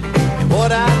and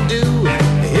what I'd do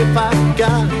if I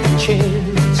got the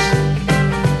chance.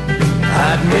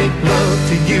 I'd make love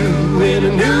to you in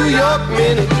a New York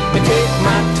minute and take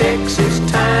my Texas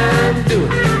time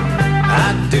doing it.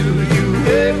 I'd do you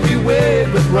every way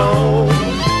but wrong.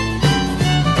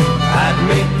 I'd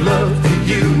make love to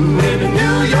you in a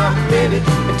New York minute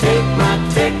and take my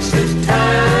Texas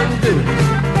time doing it.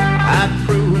 I'd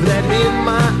prove that in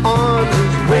my arms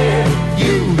is where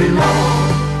you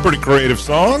belong. Pretty creative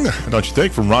song, don't you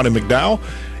think, from Ronnie McDowell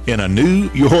in a New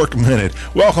York minute.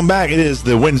 Welcome back. It is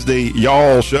the Wednesday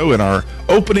Y'all Show in our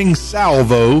opening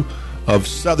salvo of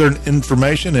Southern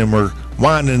information, and we're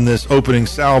winding this opening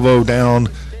salvo down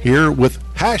here with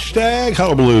hashtag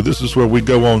hullabaloo. This is where we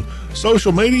go on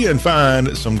social media and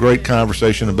find some great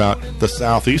conversation about the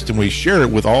Southeast, and we share it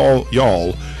with all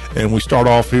y'all. And we start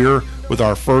off here with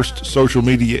our first social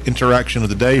media interaction of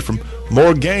the day from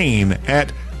Morgane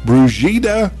at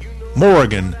Brugida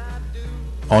Morgan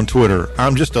on Twitter.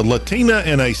 I'm just a Latina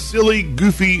in a silly,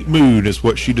 goofy mood is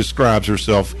what she describes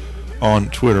herself on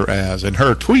Twitter as. And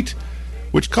her tweet,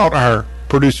 which caught our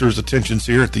producer's attentions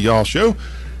here at the Y'all Show,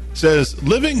 says,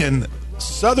 living in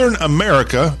Southern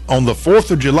America on the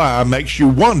 4th of July makes you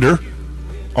wonder,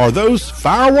 are those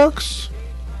fireworks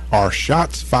or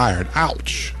shots fired?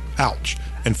 Ouch. Ouch.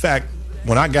 In fact,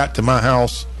 when I got to my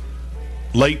house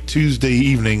late Tuesday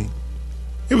evening,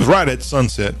 it was right at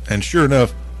sunset, and sure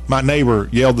enough, my neighbor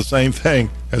yelled the same thing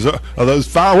as, are those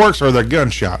fireworks or are they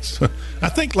gunshots? I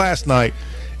think last night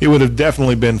it would have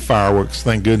definitely been fireworks,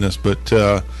 thank goodness, but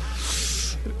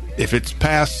if it's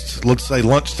past, let's say,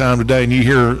 lunchtime today and you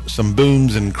hear some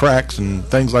booms and cracks and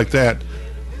things like that,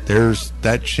 there's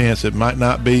that chance it might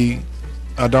not be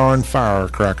a darn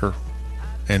firecracker,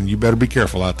 and you better be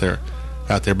careful out there.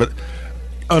 But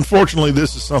unfortunately,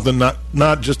 this is something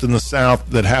not just in the South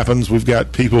that happens. We've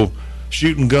got people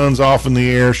shooting guns off in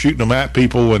the air, shooting them at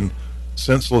people, and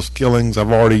senseless killings.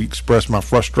 I've already expressed my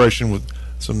frustration with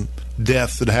some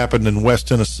deaths that happened in West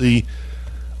Tennessee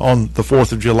on the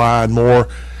 4th of July and more.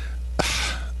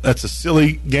 That's a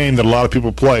silly game that a lot of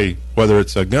people play, whether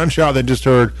it's a gunshot they just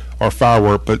heard or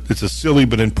firework, but it's a silly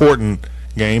but important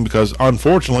game, because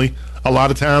unfortunately a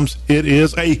lot of times it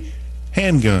is a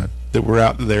handgun that we're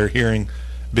out there hearing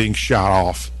being shot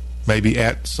off, maybe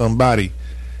at somebody.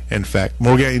 In fact,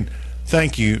 Morgan,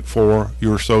 thank you for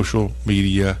your social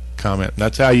media comment.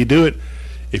 That's how you do it.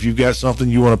 If you've got something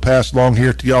you want to pass along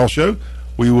here to y'all show,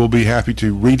 we will be happy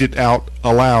to read it out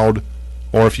aloud.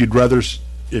 Or if you'd rather,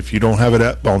 if you don't have it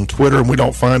up on Twitter and we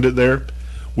don't find it there,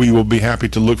 we will be happy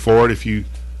to look for it. If you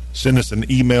send us an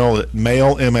email at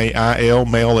mail, M-A-I-L,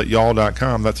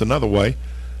 mail@y'all.com. That's another way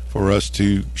for us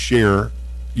to share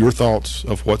your thoughts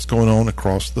of what's going on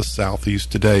across the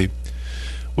Southeast today.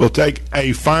 We'll take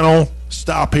a final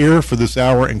stop here for this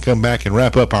hour and come back and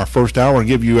wrap up our first hour and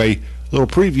give you a little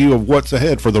preview of what's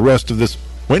ahead for the rest of this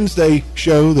Wednesday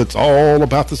show that's all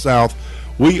about the South.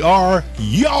 We are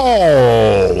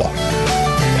y'all.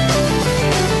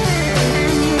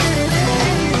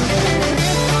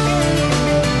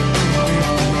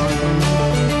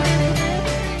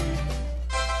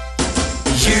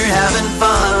 Having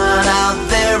fun out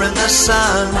there in the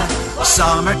sun.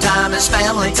 Summertime is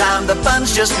family time, the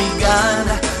fun's just begun.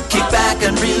 Kick back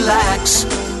and relax,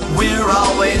 we're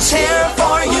always here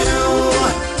for you.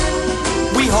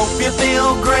 We hope you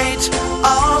feel great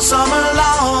all summer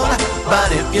long,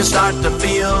 but if you start to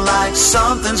feel like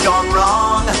something's gone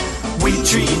wrong, we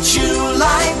treat you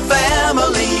like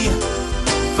family.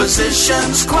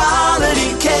 Physicians,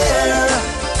 quality care.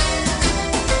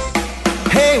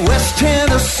 Hey, West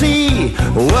Tennessee,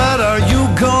 what are you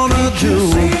gonna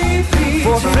do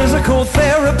for physical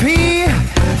therapy?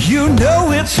 You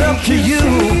know it's up to you.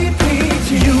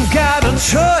 You've got a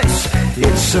choice,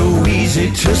 it's so easy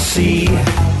to see.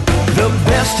 The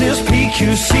best is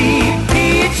PQC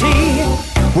PT.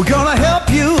 We're gonna help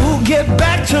you get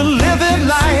back to living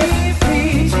life.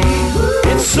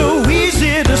 It's so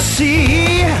easy to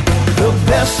see. The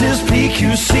best is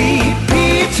PQC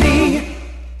PT.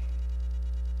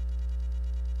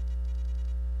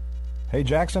 Hey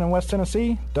Jackson and West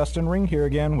Tennessee, Dustin Ring here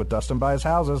again with Dustin Buys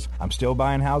Houses. I'm still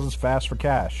buying houses fast for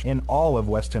cash in all of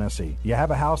West Tennessee. You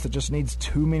have a house that just needs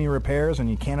too many repairs and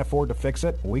you can't afford to fix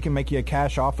it? We can make you a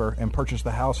cash offer and purchase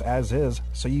the house as is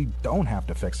so you don't have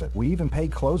to fix it. We even pay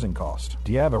closing costs.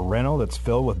 Do you have a rental that's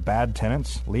filled with bad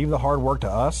tenants? Leave the hard work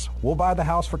to us. We'll buy the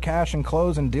house for cash and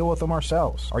close and deal with them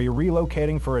ourselves. Are you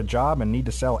relocating for a job and need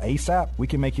to sell ASAP? We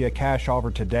can make you a cash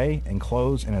offer today and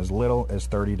close in as little as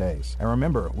 30 days. And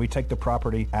remember, we take the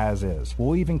property as is.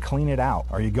 We'll even clean it out.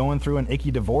 Are you going through an icky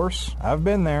divorce? I've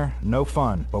been there. No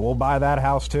fun. But we'll buy that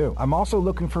house too. I'm also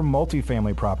looking for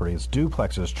multifamily properties,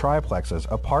 duplexes, triplexes,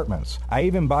 apartments. I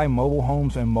even buy mobile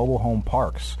homes and mobile home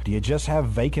parks. Do you just have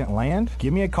vacant land?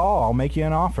 Give me a call. I'll make you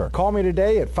an offer. Call me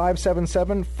today at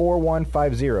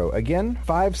 577-4150. Again,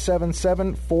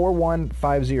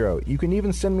 577-4150. You can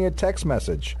even send me a text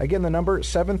message. Again, the number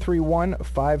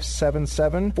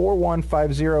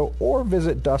 731-577-4150 or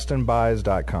visit DustinBuys.com.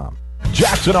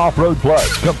 Jackson Off-Road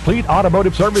Plus Complete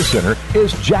Automotive Service Center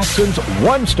is Jackson's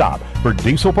one-stop for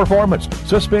diesel performance,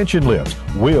 suspension lifts,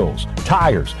 wheels,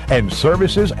 tires, and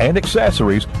services and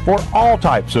accessories for all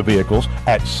types of vehicles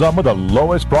at some of the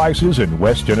lowest prices in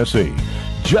West Tennessee.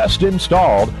 Just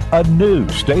installed a new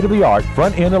state-of-the-art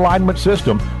front-end alignment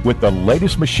system with the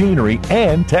latest machinery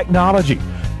and technology.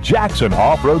 Jackson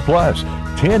Off-Road Plus,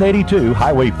 1082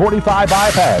 Highway 45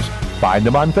 Bypass. Find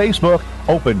them on Facebook,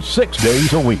 open 6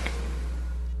 days a week.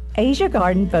 Asia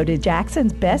Garden voted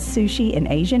Jackson's best sushi and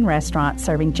Asian restaurant,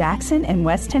 serving Jackson and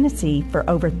West Tennessee for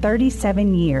over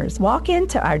 37 years. Walk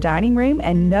into our dining room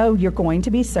and know you're going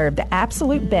to be served the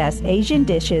absolute best Asian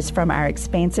dishes from our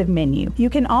expansive menu. You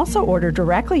can also order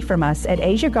directly from us at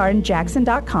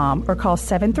AsiaGardenJackson.com or call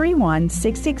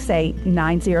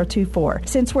 731-668-9024.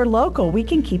 Since we're local, we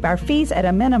can keep our fees at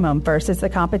a minimum versus the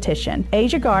competition.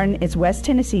 Asia Garden is West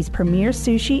Tennessee's premier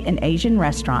sushi and Asian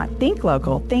restaurant. Think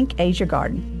local, think Asia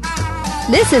Garden.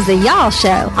 This is the Y'all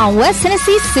Show on West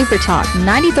Tennessee Super Talk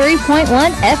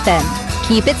 93.1 FM.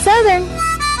 Keep it Southern.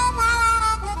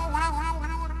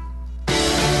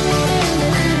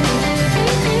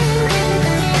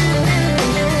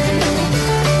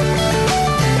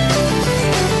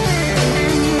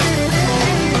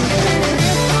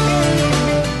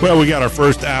 Well, we got our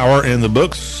first hour in the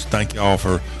books. Thank you all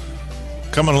for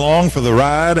coming along for the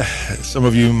ride. Some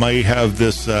of you may have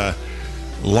this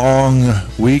long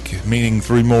week, meaning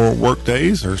 3 more work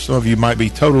days, or some of you might be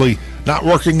totally not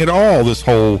working at all this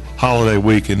whole holiday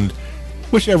week, and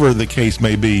whichever the case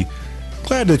may be,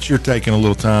 glad that you're taking a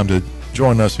little time to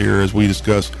join us here as we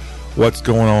discuss what's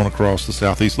going on across the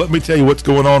Southeast. Let me tell you what's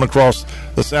going on across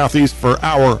the Southeast for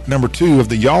hour number 2 of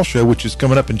the Y'all Show, which is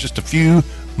coming up in just a few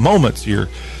moments here.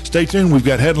 Stay tuned. We've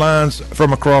got headlines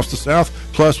from across the South,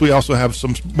 plus Plus, we also have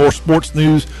some more sports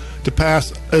news to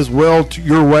pass as well to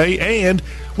your way. And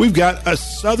we've got a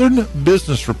Southern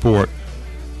Business Report.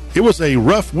 It was a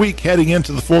rough week heading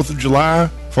into the 4th of July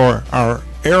for our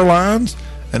airlines,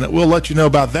 and we'll let you know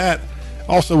about that.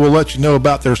 Also, we'll let you know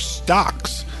about their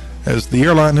stocks as the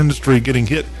airline industry getting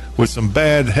hit with some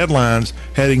bad headlines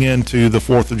heading into the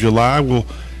 4th of July. We'll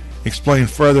explain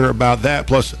further about that.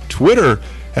 Plus, Twitter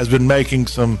has been making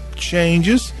some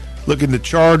changes, looking to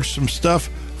charge some stuff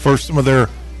for some of their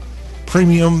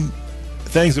premium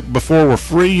things that before were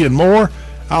free and more.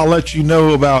 I'll let you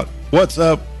know about what's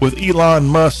up with Elon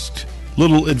Musk's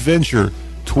little adventure,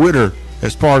 Twitter,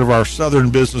 as part of our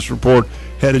Southern Business Report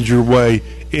headed your way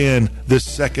in this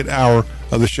second hour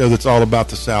of the show that's all about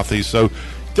the Southeast. So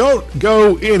don't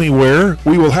go anywhere.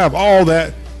 We will have all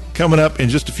that coming up in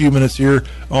just a few minutes here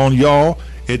on Y'all.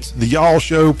 It's the Y'all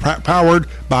Show, powered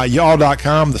by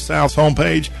y'all.com, the South's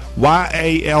homepage,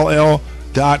 YALL.com.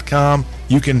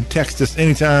 You can text us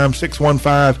anytime,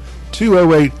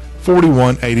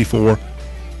 615-208-4184.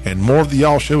 And more of the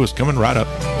Y'all Show is coming right up.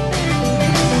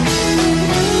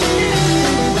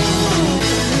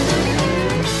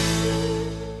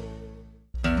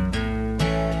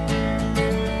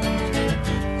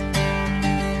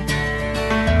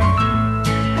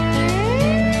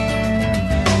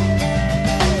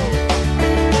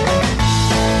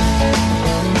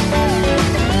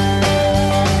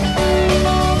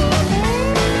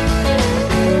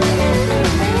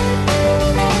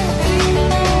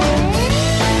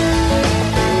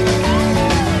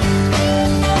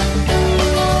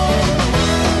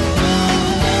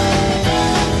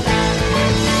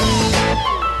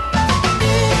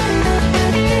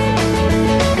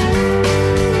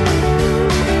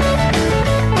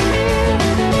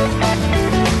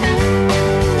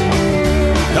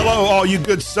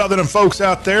 Good Southern folks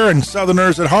out there and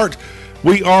Southerners at heart,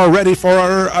 we are ready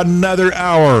for another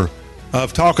hour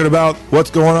of talking about what's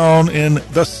going on in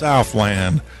the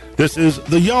Southland. This is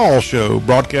the Y'all Show,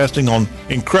 broadcasting on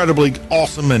incredibly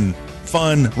awesome and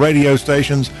fun radio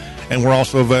stations, and we're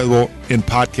also available in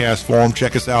podcast form.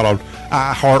 Check us out on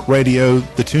iHeartRadio,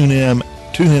 the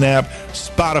TuneIn app,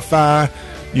 Spotify.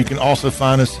 You can also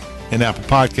find us in Apple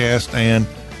Podcasts and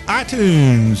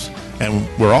iTunes. And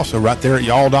we're also right there at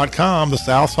y'all.com, the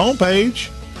South's homepage.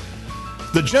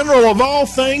 The general of all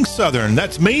things Southern.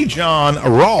 That's me, John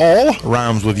Rawl,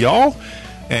 rhymes with y'all.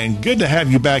 And good to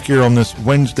have you back here on this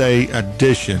Wednesday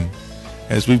edition,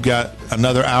 as we've got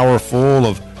another hour full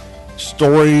of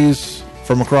stories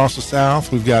from across the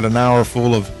South. We've got an hour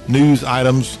full of news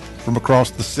items from across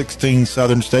the 16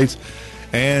 Southern states.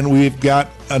 And we've got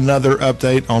another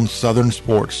update on Southern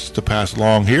sports to pass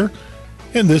along here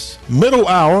in this middle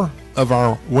hour of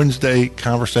our Wednesday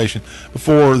conversation.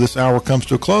 Before this hour comes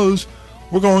to a close,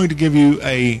 we're going to give you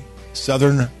a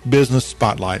Southern business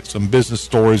spotlight, some business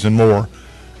stories and more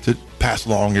to pass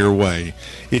along your way.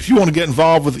 If you want to get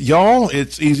involved with y'all,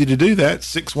 it's easy to do that.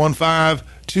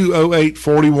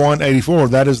 615-208-4184.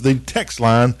 That is the text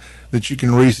line that you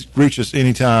can reach us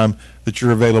anytime that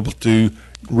you're available to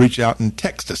reach out and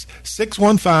text us.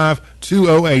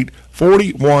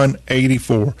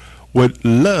 615-208-4184. Would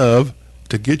love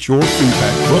to get your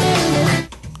feedback. Whoop.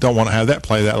 Don't want to have that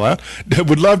play that loud.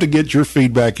 Would love to get your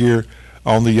feedback here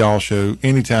on the Y'all Show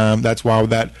anytime. That's why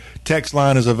that text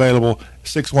line is available,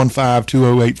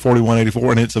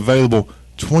 615-208-4184, and it's available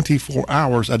 24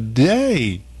 hours a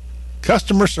day.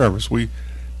 Customer service. We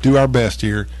do our best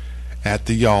here at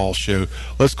the Y'all Show.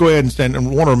 Let's go ahead and I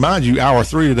want to remind you, hour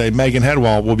 3 today, Megan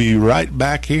Hedwall will be right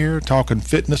back here talking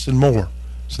fitness and more.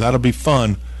 So that'll be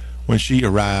fun when she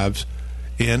arrives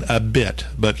in a bit.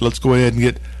 But let's go ahead and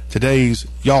get today's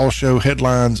Y'all Show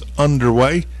headlines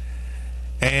underway.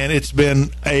 And it's been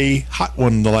a hot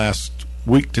one the last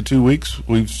week to 2 weeks.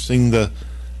 We've seen the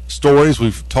stories.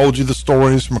 We've told you the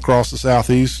stories from across the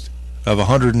Southeast of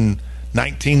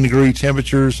 119-degree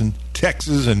temperatures in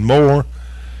Texas and more.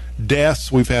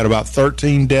 Deaths, we've had about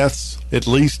 13 deaths, at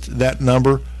least that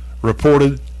number,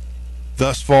 reported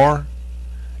thus far.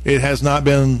 It has not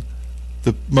been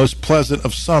the most pleasant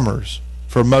of summers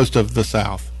for most of the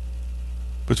South.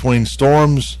 Between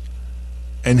storms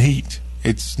and heat,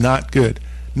 it's not good.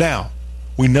 Now,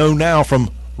 we know now from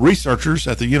researchers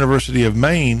at the University of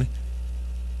Maine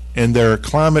and their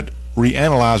climate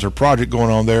reanalyzer project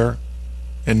going on there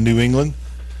in New England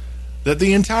that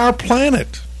the entire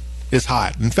planet is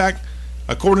hot. In fact,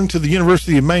 according to the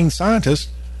University of Maine scientists,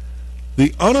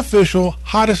 the unofficial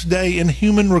hottest day in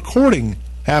human recording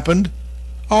happened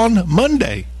on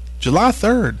Monday, July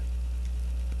 3rd.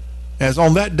 As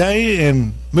on that day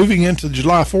and moving into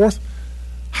July 4th,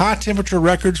 high temperature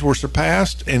records were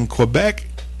surpassed in Quebec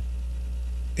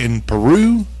in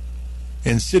Peru,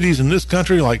 in cities in this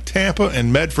country like Tampa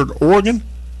and Medford, Oregon,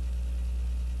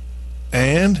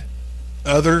 and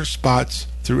other spots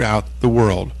throughout the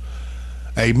world.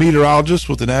 A meteorologist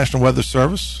with the National Weather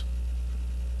Service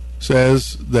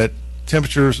says that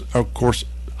temperatures are, of course,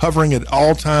 hovering at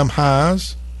all-time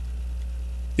highs.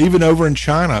 Even over in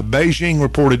China, Beijing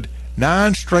reported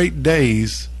 9 straight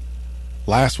days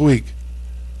last week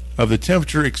of the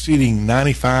temperature exceeding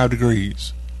 95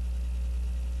 degrees.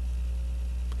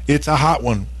 It's a hot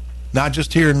one, not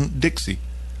just here in Dixie,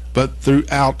 but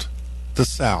throughout the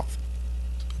South.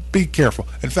 Be careful.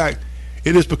 In fact,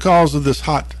 it is because of this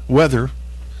hot weather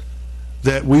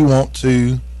that we want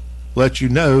to let you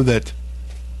know that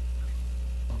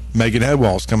Megan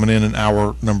Hedwall is coming in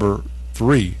hour number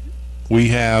 3. We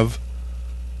have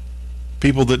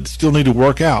people that still need to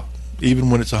work out, even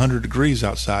when it's 100 degrees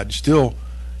outside. You still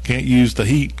can't use the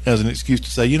heat as an excuse to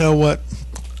say, you know what,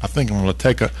 I think I'm going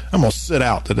to sit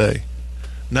out today.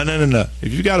 No.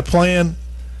 If you got a plan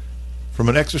from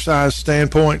an exercise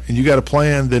standpoint and you got a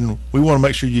plan, then we want to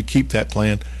make sure you keep that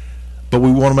plan. But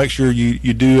we want to make sure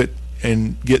you do it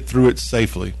and get through it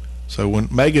safely. So when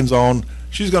Megan's on,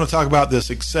 she's going to talk about this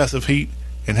excessive heat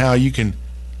and how you can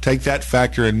take that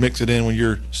factor and mix it in when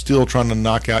you're still trying to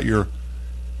knock out your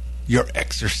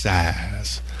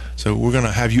exercise. So we're going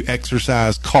to have you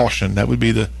exercise caution. That would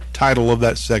be the title of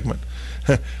that segment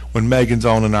when Megan's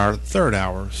on in our 3rd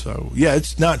hour. So, yeah,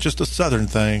 it's not just a southern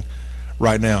thing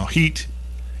right now. Heat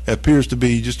appears to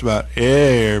be just about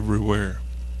everywhere.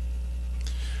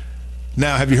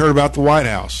 Now, have you heard about the White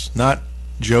House? Not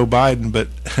Joe Biden, but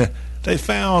they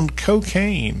found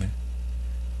cocaine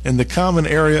in the common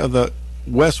area of the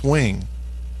West Wing.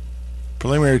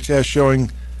 Preliminary tests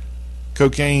showing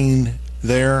cocaine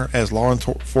there as law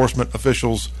enforcement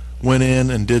officials went in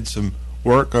and did some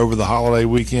work over the holiday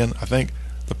weekend. I think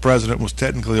the president was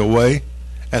technically away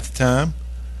at the time.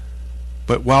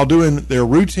 But while doing their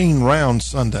routine round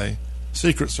Sunday,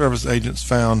 Secret Service agents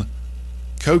found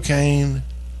cocaine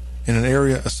in an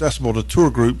area accessible to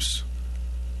tour groups.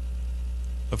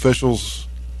 Officials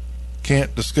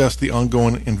can't discuss the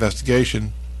ongoing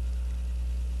investigation.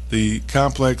 The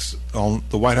complex on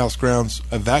the White House grounds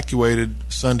evacuated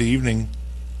Sunday evening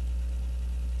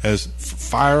as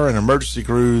fire and emergency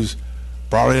crews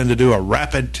brought in to do a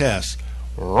rapid test.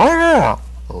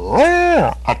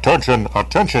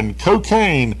 Attention,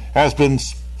 cocaine has been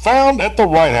found at the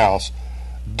White House.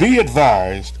 Be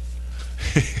advised.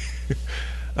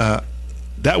 That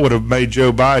would have made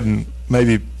Joe Biden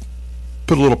maybe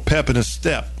put a little pep in his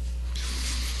step.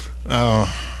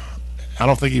 I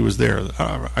don't think he was there.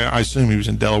 I assume he was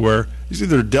in Delaware. He's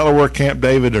either Delaware, Camp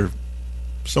David, or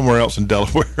somewhere else in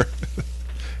Delaware.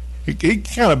 he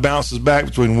kind of bounces back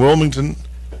between Wilmington,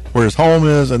 where his home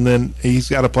is, and then he's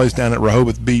got a place down at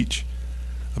Rehoboth Beach,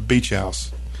 a beach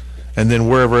house. And then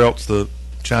wherever else the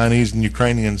Chinese and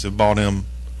Ukrainians have bought him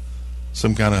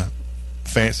some kind of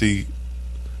fancy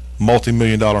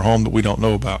multi-million-dollar home that we don't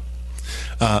know about.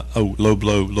 Low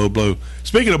blow.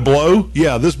 Speaking of blow,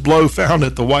 yeah, this blow found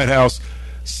at the White House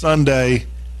Sunday.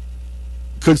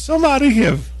 Could somebody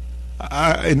have,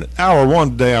 in hour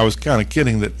 1 today, I was kind of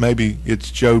kidding that maybe it's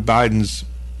Joe Biden's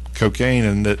cocaine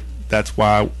and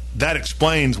that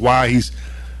explains why he's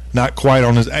not quite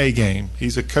on his A game.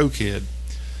 He's a cokehead.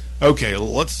 Okay,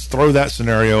 let's throw that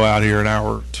scenario out here in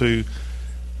hour 2.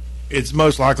 It's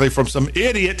most likely from some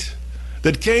idiot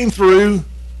that came through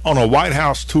on a White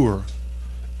House tour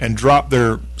and dropped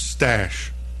their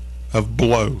stash of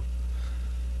blow.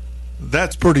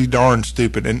 That's pretty darn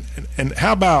stupid. And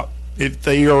how about if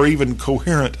they are even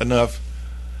coherent enough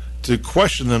to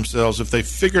question themselves if they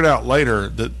figured out later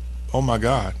that, oh my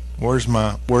God, where's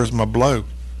my blow?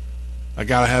 I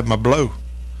gotta have my blow.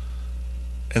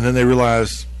 And then they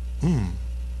realize,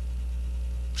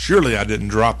 surely I didn't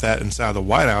drop that inside the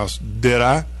White House, did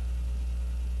I?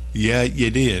 Yeah,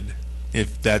 you did,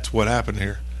 if that's what happened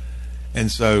here.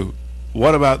 And so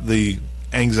what about the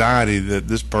anxiety that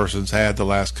this person's had the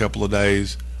last couple of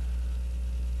days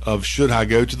of, should I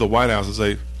go to the White House and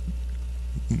say,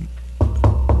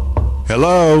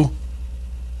 hello,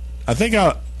 I think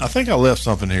I left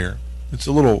something here. It's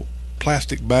a little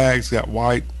plastic bag. It's got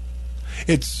white.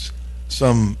 It's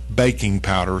some baking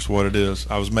powder is what it is.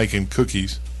 I was making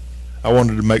cookies. I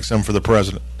wanted to make some for the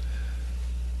president.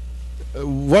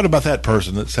 What about that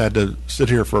person that's had to sit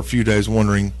here for a few days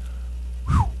wondering,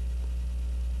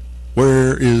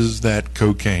 where is that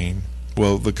cocaine?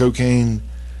 Well, the cocaine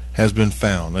has been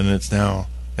found, and it's now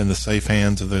in the safe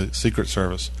hands of the Secret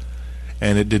Service.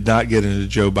 And it did not get into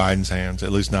Joe Biden's hands,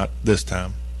 at least not this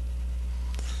time.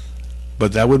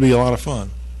 But that would be a lot of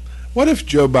fun. What if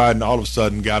Joe Biden all of a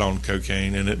sudden got on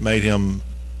cocaine and it made him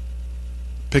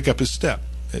pick up his step?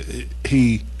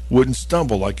 He wouldn't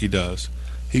stumble like he does.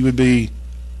 He would be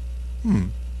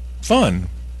fun,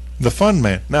 the fun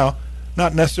man. Now,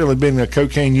 not necessarily being a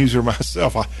cocaine user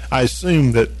myself, I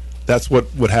assume that that's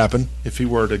what would happen if he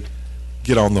were to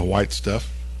get on the white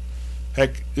stuff.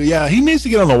 Heck, yeah, he needs to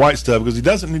get on the white stuff because he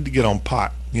doesn't need to get on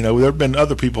pot. You know, there have been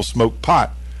other people smoke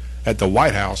pot at the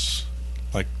White House,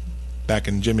 like back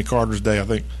in Jimmy Carter's day. I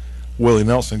think Willie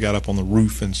Nelson got up on the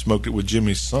roof and smoked it with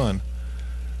Jimmy's son.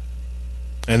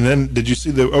 And then, did you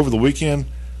see over the weekend,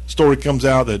 story comes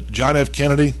out that John F.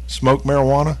 Kennedy smoked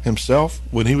marijuana himself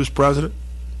when he was president?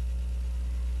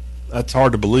 That's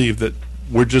hard to believe that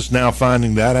we're just now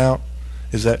finding that out.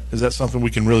 Is that something we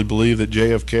can really believe, that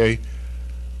JFK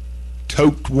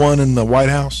toked one in the White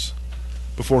House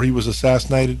before he was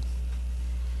assassinated?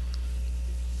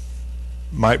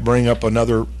 Might bring up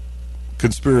another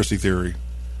conspiracy theory.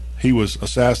 He was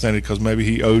assassinated because maybe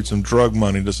he owed some drug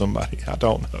money to somebody. I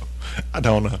don't know.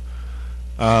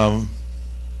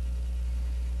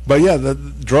 But yeah, the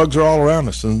drugs are all around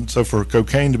us, and so for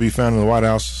cocaine to be found in the White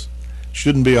House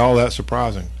shouldn't be all that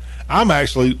surprising. I'm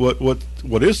actually,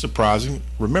 what is surprising,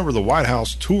 remember the White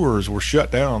House tours were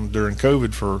shut down during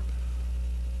COVID for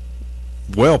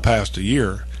well past a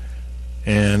year,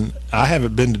 and I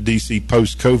haven't been to DC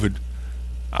post-COVID.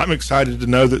 I'm excited to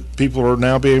know that people are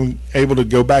now being able to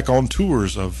go back on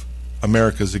tours of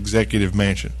America's executive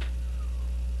mansion.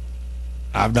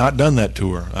 I've not done that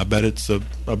tour. I bet it's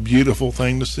a beautiful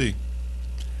thing to see.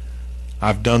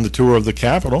 I've done the tour of the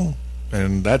Capitol,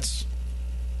 and that's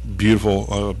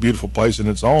beautiful, a beautiful place in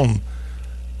its own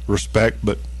respect.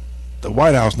 But the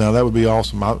White House now, that would be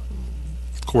awesome. I,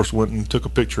 of course, went and took a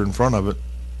picture in front of it,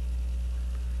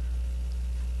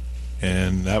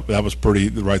 and that was pretty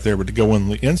right there. But to go in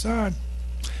the inside,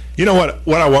 you know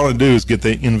what I want to do is get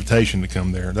the invitation to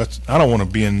come there. I don't want to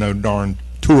be in no darn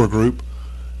tour group.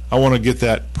 I want to get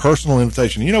that personal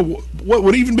invitation. You know what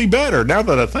would even be better, now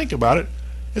that I think about it,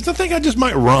 is I think I just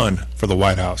might run for the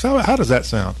White House. How does that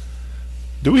sound?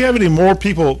 Do we have any more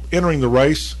people entering the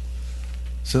race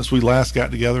since we last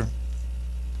got together?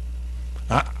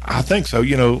 I think so.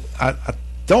 You know, I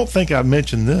don't think I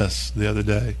mentioned this the other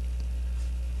day.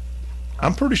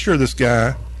 I'm pretty sure this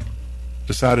guy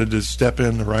decided to step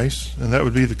in the race, and that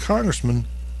would be the congressman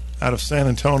out of San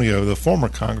Antonio, the former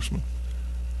congressman.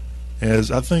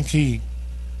 As I think he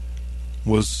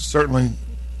was certainly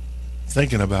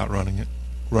thinking about running.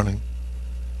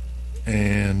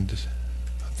 And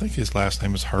I think his last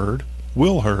name is Hurd.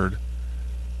 Will Hurd.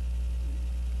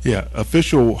 Yeah,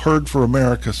 official Hurd for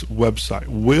America's website.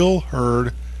 Will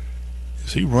Hurd.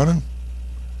 Is he running?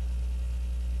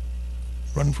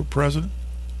 Running for president?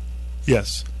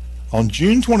 Yes. On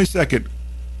June 22nd,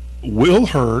 Will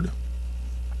Hurd,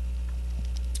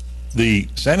 the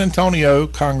San Antonio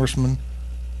congressman,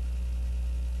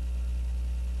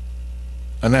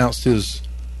 announced his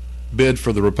bid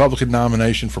for the Republican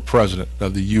nomination for president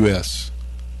of the U.S.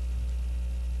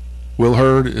 Will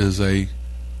Hurd is a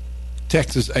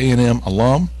Texas A&M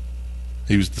alum.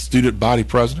 He was the student body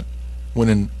president,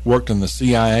 went and worked in the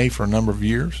CIA for a number of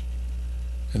years,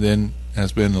 and then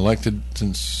has been elected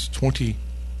since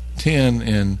 2010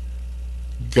 in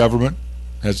government,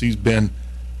 as he's been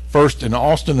first in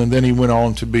Austin, and then he went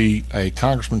on to be a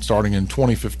congressman starting in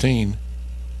 2015.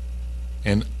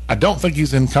 And I don't think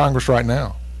he's in Congress right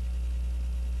now.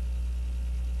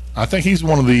 I think he's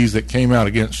one of these that came out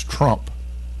against Trump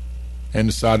and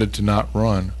decided to not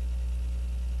run.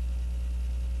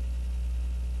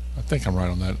 I think I'm right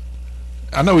on that.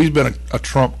 I know he's been a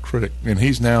Trump critic, and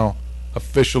he's now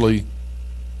officially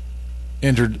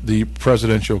entered the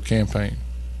presidential campaign.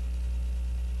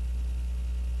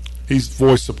 He's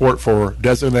voiced support for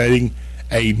designating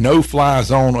a no-fly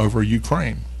zone over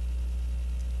Ukraine.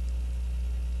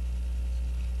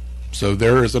 So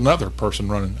there is another person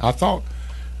running. I thought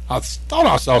I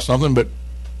saw something, but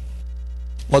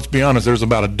let's be honest, there's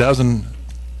about a dozen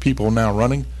people now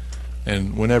running,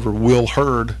 and whenever Will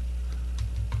Hurd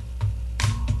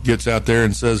gets out there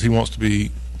and says he wants to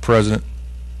be president,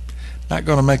 not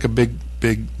going to make a big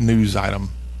news item.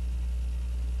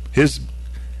 His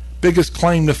biggest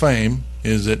claim to fame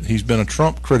is that he's been a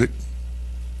Trump critic,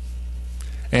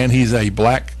 and he's a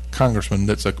black congressman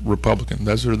that's a Republican.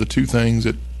 Those are the two things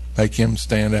that make him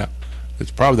stand out.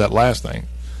 It's probably that last thing.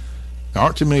 There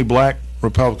aren't too many black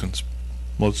Republicans.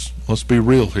 Let's be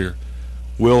real here.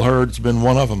 Will Hurd's been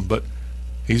one of them, but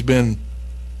he's been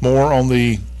more on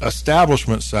the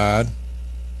establishment side.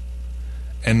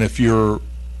 And if you're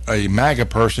a MAGA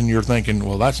person, you're thinking,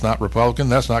 well, that's not Republican,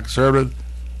 that's not conservative.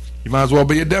 You might as well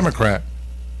be a Democrat.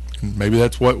 And maybe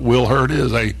that's what Will Hurt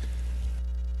is, a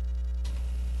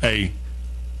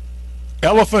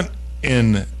elephant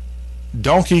in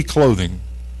donkey clothing,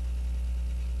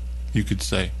 you could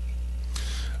say.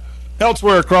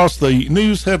 Elsewhere across the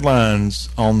news headlines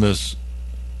on this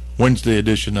Wednesday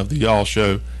edition of the Y'all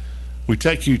Show, we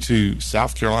take you to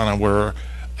South Carolina, where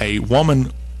a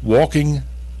woman walking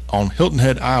on Hilton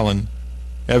Head Island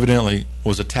evidently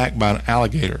was attacked by an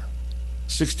alligator.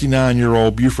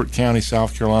 69-year-old Beaufort County,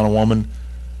 South Carolina woman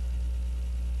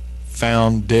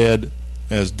found dead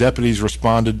as deputies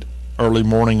responded early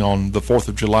morning on the 4th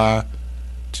of July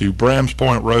to Brams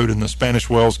Point Road in the Spanish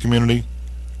Wells community,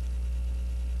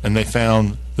 and they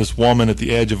found this woman at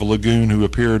the edge of a lagoon who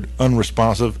appeared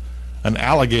unresponsive. An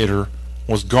alligator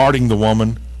was guarding the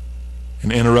woman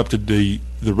and interrupted the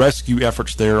rescue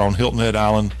efforts there on Hilton Head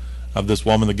Island of this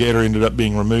woman. The gator ended up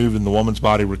being removed and the woman's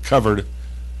body recovered.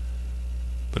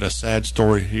 But a sad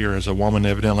story here, as a woman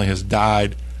evidently has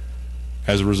died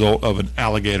as a result of an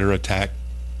alligator attack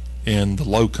in the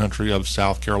low country of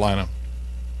South Carolina.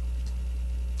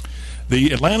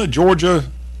 The Atlanta, Georgia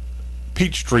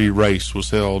Peachtree Race was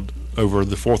held over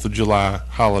the 4th of July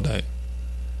holiday.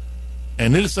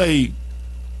 And it is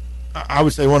I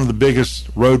would say, one of the biggest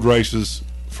road races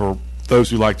for those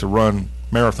who like to run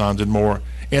marathons and more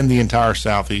in the entire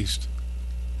Southeast.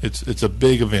 It's a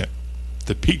big event,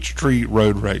 the Peachtree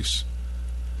Road Race.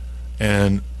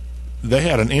 And they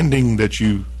had an ending that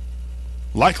you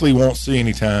likely won't see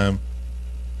anytime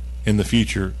in the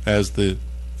future, as the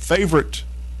favorite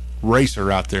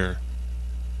racer out there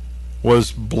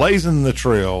was blazing the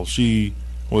trail. She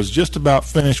was just about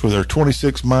finished with her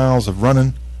 26 miles of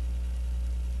running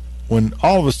when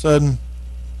all of a sudden,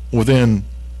 within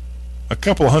a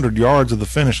couple of hundred yards of the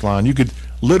finish line, you could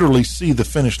literally see the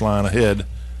finish line ahead.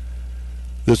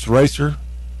 This racer,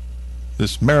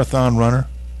 this marathon runner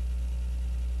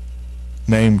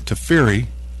named Tafiri,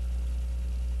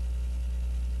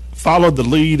 followed the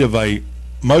lead of a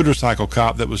motorcycle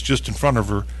cop that was just in front of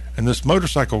her, and this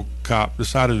motorcycle cop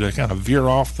decided to kind of veer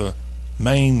off the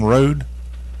main road,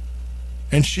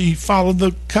 and she followed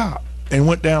the cop and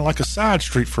went down like a side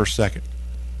street for a second.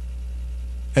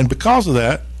 And because of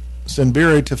that,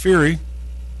 Senbiri Tafiri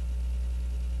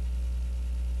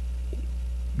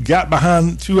got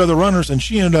behind two other runners, and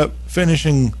she ended up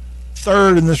finishing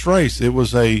third in this race. It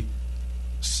was a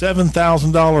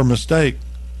 $7,000 mistake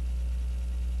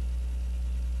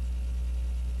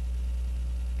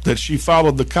that she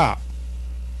followed the cop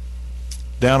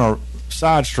down a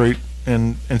side street,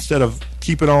 and instead of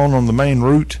keeping on the main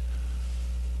route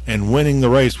and winning the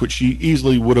race, which she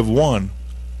easily would have won,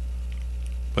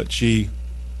 but she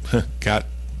got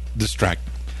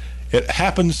distracted. It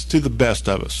happens to the best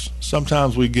of us.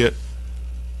 Sometimes we get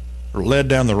led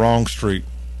down the wrong street,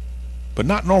 but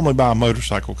not normally by a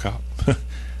motorcycle cop.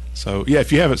 So yeah,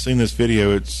 if you haven't seen this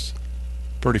video, it's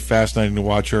pretty fascinating to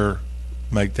watch her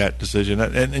make that decision,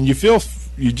 and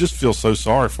you just feel so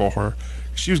sorry for her.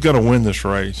 She was going to win this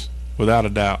race without a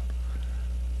doubt,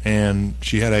 and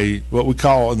she had what we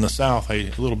call in the South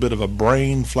a little bit of a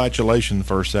brain flatulation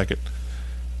for a second,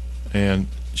 and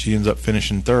she ends up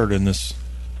finishing third in this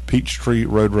Peachtree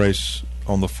Road Race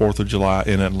on the 4th of July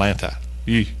in Atlanta.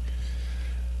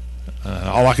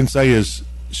 All I can say is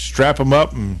strap them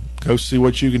up and go see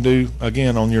what you can do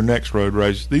again on your next road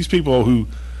race. These people who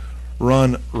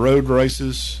run road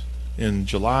races in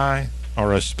July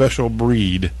are a special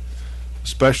breed,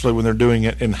 especially when they're doing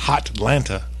it in hot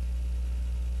Atlanta.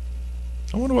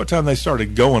 I wonder what time they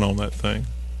started going on that thing.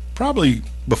 Probably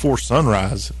before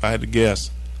sunrise, if I had to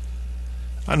guess.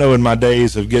 I know in my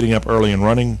days of getting up early and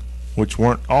running, which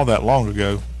weren't all that long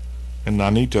ago, and I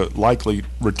need to likely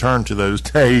return to those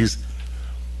days,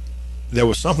 there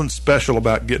was something special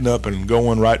about getting up and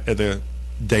going right at the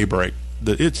daybreak.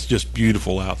 It's just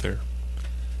beautiful out there.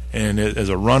 And as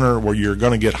a runner where you're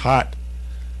going to get hot,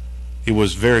 it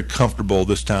was very comfortable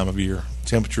this time of year.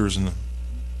 Temperatures in the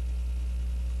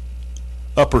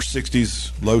upper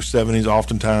 60s, low 70s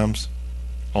oftentimes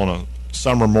on a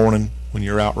summer morning when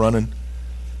you're out running.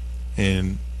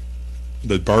 And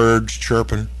the birds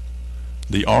chirping,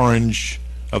 the orange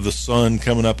of the sun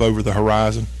coming up over the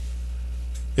horizon.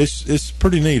 It's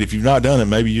pretty neat. If you've not done it,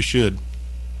 maybe you should.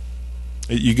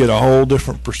 You get a whole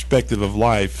different perspective of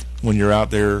life when you're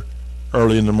out there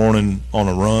early in the morning on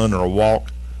a run or a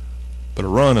walk, but a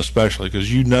run especially,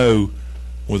 because you know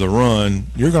with a run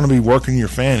you're going to be working your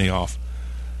fanny off.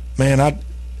 Man,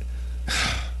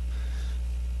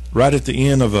 right at the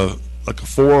end of a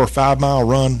 4 or 5 mile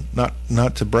run,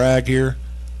 not to brag here,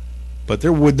 but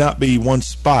there would not be one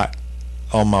spot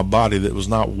on my body that was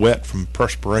not wet from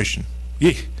perspiration.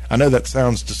 Yeah, I know that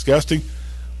sounds disgusting,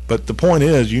 But the point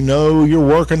is, you're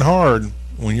working hard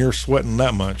when you're sweating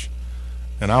that much.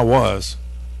 And I was.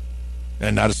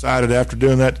 And I decided after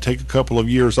doing that to take a couple of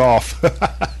years off.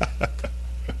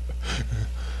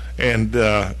 And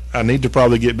I need to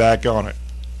probably get back on it,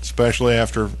 especially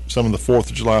after some of the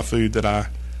 4th of July food that I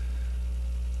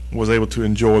was able to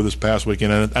enjoy this past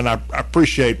weekend. And I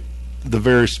appreciate the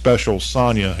very special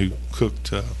Sonia who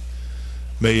cooked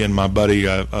me and my buddy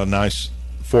a nice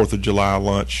 4th of July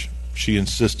lunch. She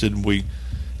insisted we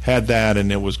had that,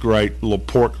 and it was great. A little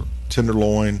pork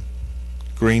tenderloin,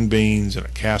 green beans, and a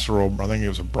casserole. I think it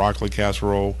was a broccoli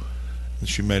casserole. And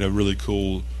she made a really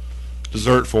cool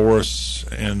dessert for us,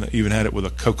 and even had it with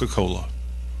a Coca-Cola.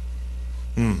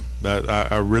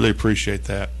 I really appreciate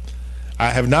that. I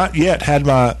have not yet had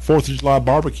my 4th of July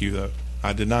barbecue, though.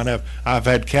 I did not have. I've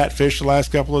had catfish the last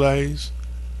couple of days.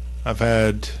 I've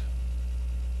had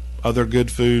other good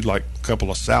food, like a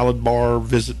couple of salad bar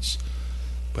visits,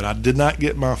 but I did not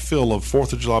get my fill of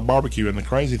 4th of July barbecue. And the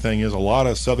crazy thing is, a lot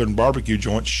of southern barbecue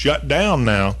joints shut down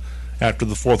now after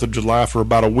the 4th of July for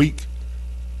about a week.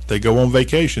 They go on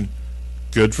vacation.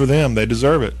 Good for them. They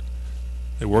deserve it.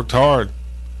 They worked hard.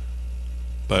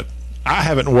 But I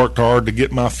haven't worked hard to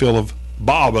get my fill of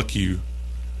barbecue.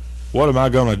 What am I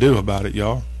going to do about it,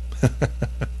 y'all?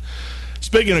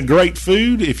 Speaking of great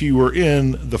food, if you were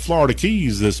in the Florida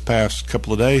Keys this past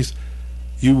couple of days,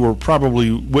 you were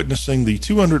probably witnessing the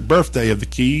 200th birthday of the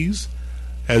Keys,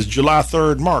 as July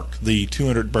 3rd marked the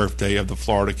 200th birthday of the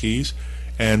Florida Keys.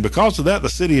 And because of that, the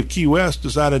city of Key West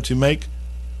decided to make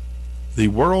the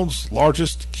world's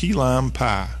largest key lime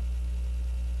pie.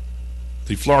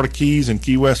 The Florida Keys and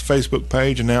Key West Facebook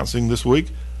page announcing this week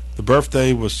the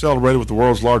birthday was celebrated with the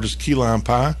world's largest key lime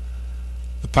pie.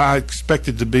 The pie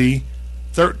expected to be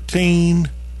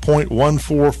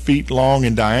 13.14 feet long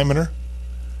in diameter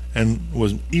and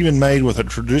was even made with a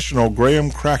traditional graham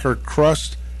cracker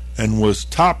crust and was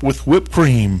topped with whipped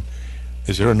cream.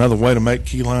 Is there another way to make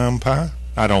key lime pie?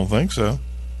 I don't think so.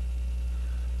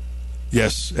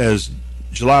 Yes, as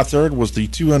July 3rd was the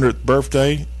 200th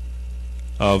birthday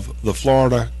of the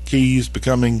Florida Keys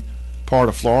becoming part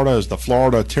of Florida, as the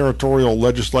Florida Territorial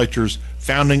Legislature's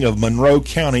founding of Monroe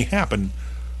County happened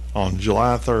on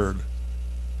July 3rd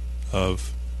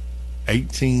of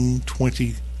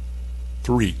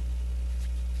 1823.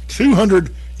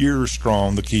 200 years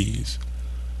strong, the Keys.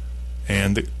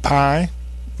 And the pie,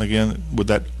 again, with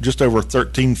that just over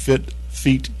 13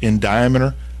 feet in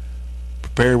diameter,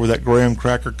 prepared with that graham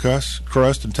cracker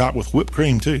crust and topped with whipped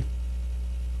cream, too.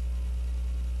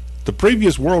 The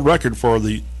previous world record for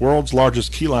the world's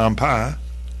largest key lime pie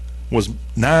was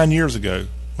 9 years ago,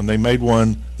 when they made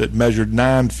one that measured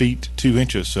 9 feet 2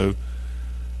 inches. So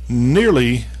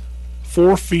nearly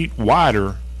 4 feet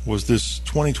wider was this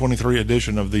 2023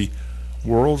 edition of the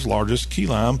world's largest key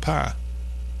lime pie.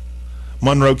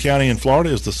 Monroe County in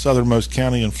Florida is the southernmost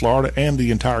county in Florida and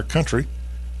the entire country.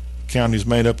 The county is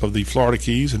made up of the Florida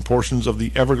Keys and portions of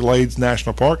the Everglades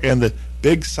National Park and the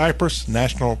Big Cypress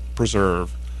National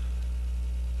Preserve.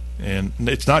 And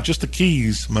it's not just the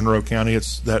Keys, Monroe County,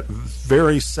 it's that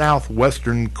very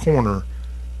southwestern corner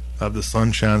of the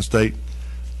Sunshine State,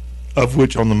 of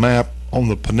which on the map, on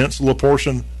the peninsula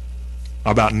portion,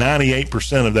 about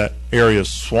 98% of that area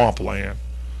is swampland.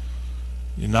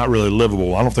 Not really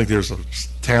livable. I don't think there's a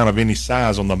town of any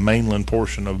size on the mainland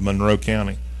portion of Monroe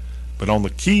County. But on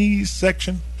the Keys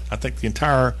section, I think the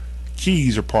entire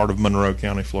Keys are part of Monroe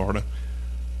County, Florida.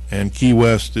 And Key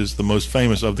West is the most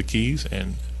famous of the Keys,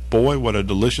 and boy, what a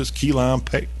delicious key lime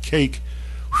cake.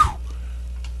 Whew.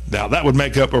 Now, that would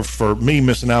make up for me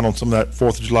missing out on some of that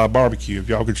 4th of July barbecue. If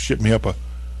y'all could ship me up a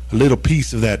little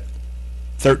piece of that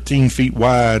 13 feet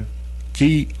wide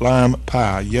key lime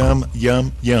pie. Yum,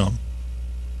 yum, yum.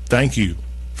 Thank you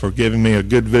for giving me a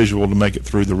good visual to make it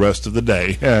through the rest of the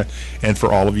day, and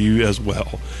for all of you as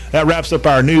well. That wraps up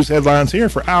our news headlines here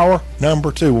for hour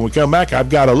number 2. When we come back, I've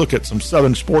got to look at some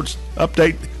Southern sports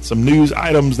update, some news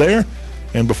items there.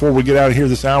 And before we get out of here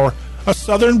this hour, a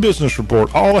Southern business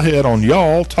report all ahead on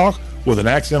Y'all Talk with an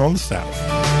Accent on the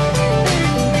South.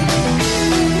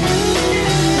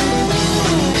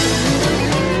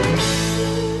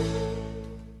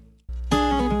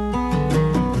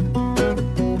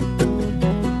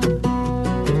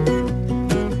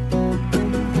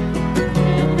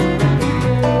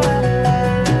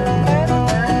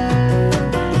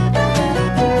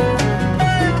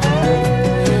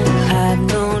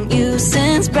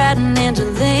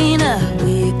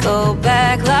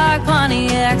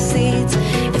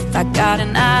 Got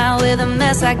an eye with a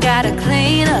mess I gotta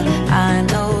clean up. I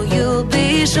know you'll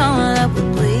be showing up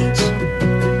with bleach.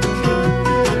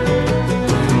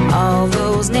 All all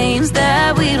those names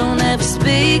that we don't ever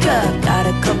speak of. Got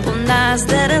a couple nights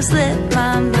that have slipped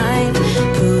my mind.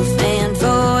 Proof and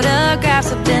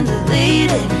photographs have been deleted.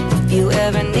 If you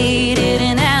ever needed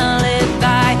an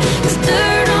alibi, it's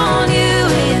dirt on you,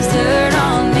 it's dirt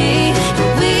on me.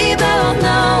 We both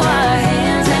know our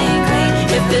hands ain't clean.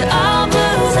 If it all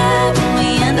blows up and we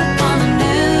end up on the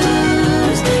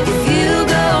news, if you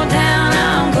go down,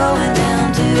 I'm going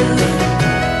down too.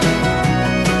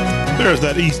 There's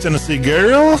that East Tennessee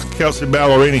girl, Kelsey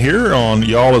Ballerina here on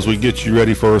Y'all as we get you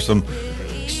ready for some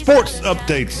sports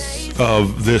updates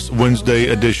of this Wednesday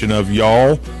edition of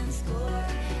Y'all.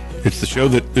 It's the show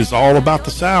that is all about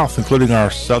the South, including our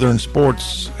Southern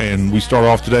sports. And we start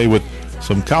off today with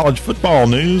some college football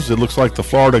news. It looks like the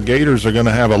Florida Gators are going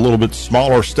to have a little bit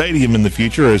smaller stadium in the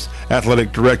future, as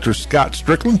athletic director Scott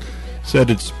Strickland said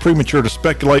it's premature to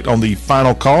speculate on the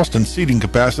final cost and seating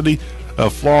capacity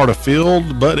of Florida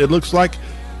Field, but it looks like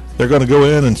they're going to go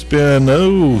in and spend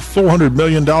 $400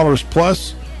 million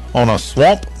plus on a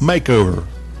swamp makeover.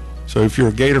 So if you're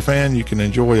a Gator fan, you can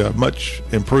enjoy a much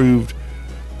improved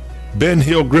Ben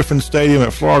Hill Griffin Stadium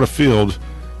at Florida Field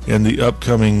in the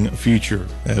upcoming future,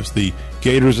 as the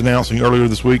Gators announcing earlier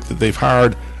this week that they've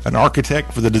hired an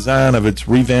architect for the design of its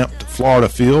revamped Florida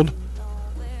Field,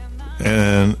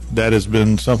 and that has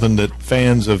been something that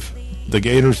fans of the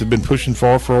Gators have been pushing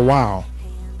for a while.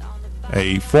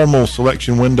 A formal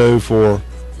selection window for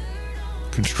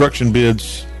construction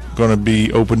bids going to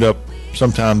be opened up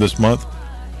sometime this month.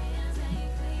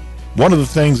 One of the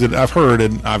things that I've heard,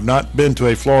 and I've not been to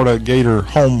a Florida Gator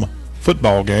home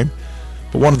football game,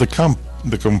 but one of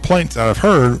the complaints I've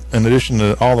heard, in addition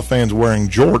to all the fans wearing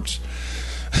jorts,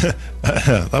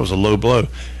 that was a low blow,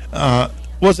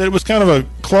 was that it was kind of a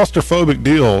claustrophobic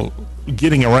deal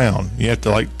getting around. You have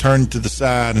to like turn to the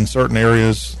side in certain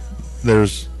areas.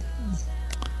 There's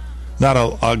not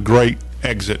a great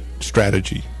exit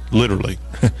strategy, literally,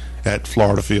 at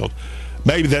Florida Field.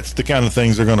 Maybe that's the kind of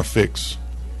things they're going to fix.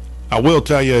 I will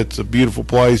tell you, it's a beautiful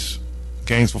place,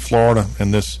 Gainesville, Florida,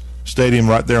 and this stadium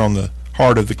right there on the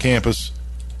heart of the campus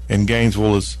in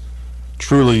Gainesville is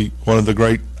truly one of the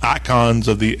great icons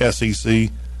of the SEC.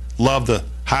 Love the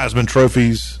Heisman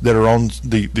trophies that are on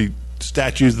the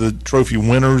statues of the trophy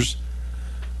winners.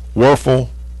 Werfel,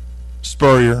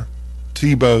 Spurrier,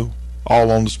 Tebow,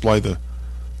 all on display. The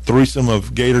threesome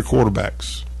of Gator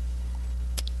quarterbacks.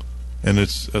 And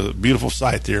it's a beautiful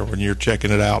sight there when you're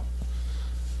checking it out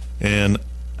in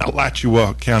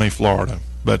Alachua County, Florida.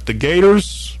 But the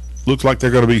Gators looks like they're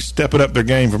going to be stepping up their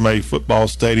game from a football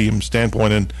stadium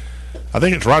standpoint, and I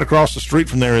think it's right across the street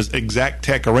from there is Exact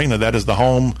Tech Arena. That is the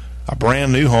home, a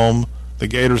brand new home the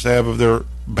Gators have of their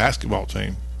basketball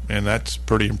team, and that's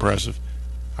pretty impressive.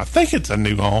 I think it's a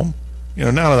new home. You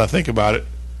know, now that I think about it,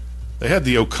 they had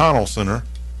the O'Connell Center,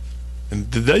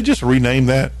 and did they just rename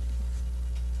that?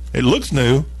 It looks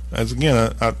new. As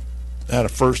again, I had a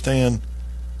first-hand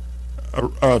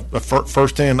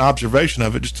observation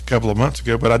of it just a couple of months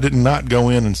ago, but I did not go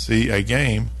in and see a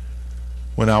game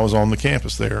when I was on the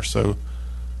campus there. So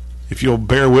if you'll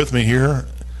bear with me here,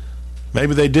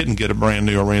 maybe they didn't get a brand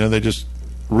new arena. They just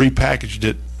repackaged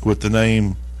it with the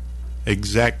name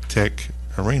Exact Tech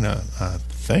Arena. I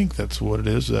think that's what it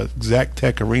is. Exact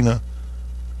Tech Arena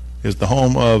is the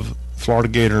home of Florida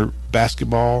Gator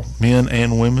basketball, men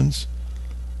and women's.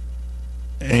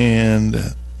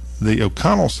 And the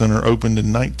O'Connell Center opened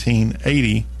in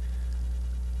 1980,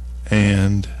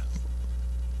 and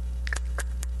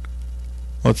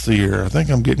let's see here. I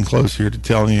think I'm getting close here to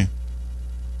telling you.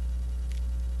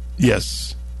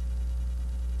 Yes.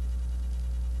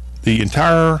 The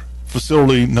entire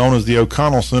facility known as the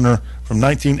O'Connell Center from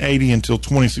 1980 until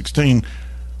 2016,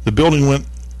 the building went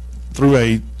through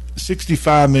a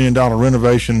 $65 million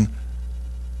renovation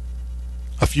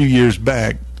a few years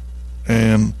back,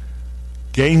 and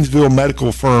Gainesville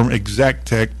medical firm Exact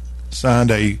Tech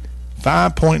signed a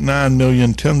 $5.9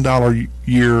 million, $10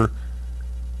 year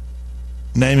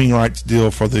naming rights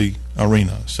deal for the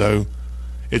arena. So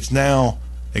it's now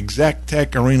Exact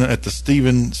Tech Arena at the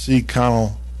Stephen C.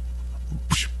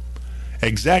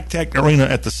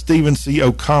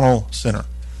 O'Connell Center.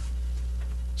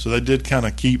 So they did kind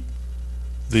of keep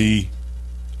the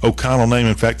O'Connell name.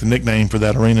 In fact, the nickname for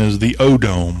that arena is the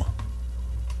O-Dome.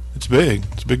 It's big.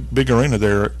 It's a big arena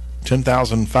there,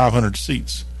 10,500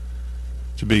 seats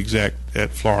to be exact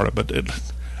at Florida. But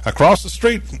across the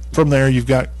street from there, you've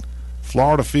got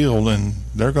Florida Field, and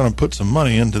they're going to put some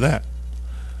money into that.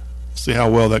 See how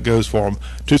well that goes for them.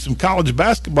 To some college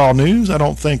basketball news, I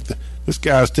don't think this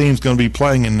guy's team's going to be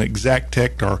playing in Exact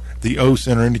Tech or the O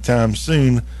Center anytime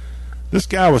soon. This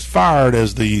guy was fired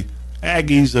as the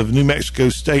Aggies of New Mexico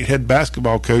State head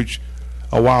basketball coach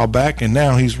a while back, and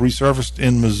now he's resurfaced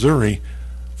in Missouri.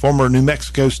 Former New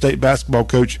Mexico State basketball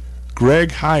coach Greg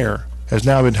Heyer has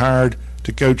now been hired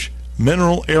to coach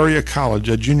Mineral Area College,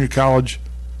 a junior college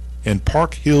in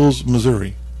Park Hills,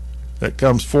 Missouri. That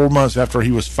comes 4 months after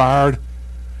he was fired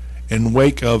in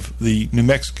wake of the New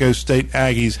Mexico State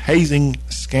Aggies hazing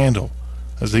scandal,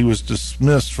 as he was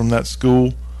dismissed from that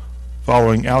school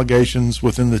following allegations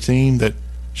within the team that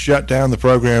shut down the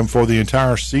program for the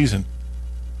entire season.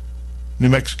 New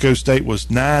Mexico State was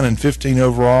 9-15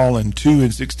 overall and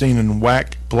 2-16 in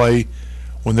WAC play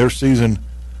when their season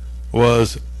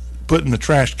was put in the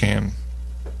trash can.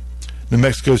 New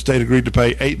Mexico State agreed to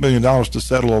pay $8 million to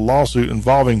settle a lawsuit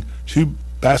involving two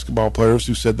basketball players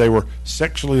who said they were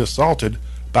sexually assaulted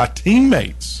by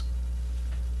teammates.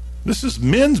 This is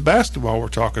men's basketball we're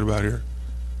talking about here.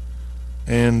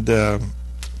 And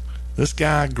this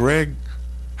guy, Greg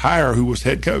Heyer, who was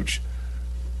head coach,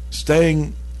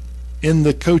 staying in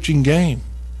the coaching game.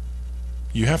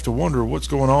 You have to wonder what's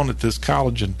going on at this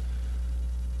college in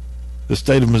the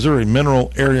state of Missouri,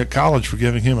 Mineral Area College, for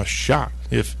giving him a shot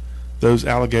if those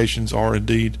allegations are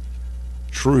indeed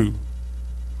true.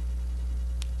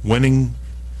 Winning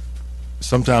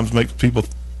sometimes makes people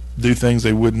do things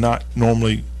they would not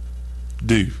normally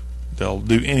do. They'll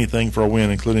do anything for a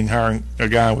win, including hiring a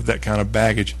guy with that kind of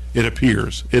baggage. It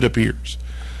appears.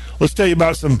 Let's tell you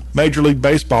about some Major League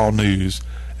Baseball news,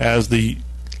 as the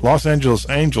Los Angeles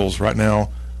Angels right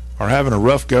now are having a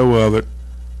rough go of it.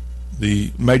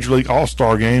 The Major League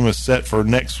All-Star game is set for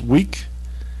next week,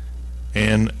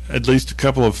 and at least a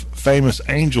couple of famous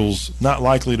Angels not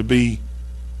likely to be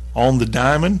on the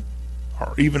diamond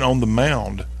or even on the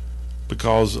mound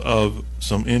because of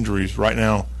some injuries. Right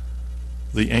now,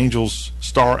 the Angels'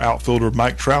 star outfielder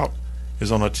Mike Trout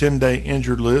is on a 10-day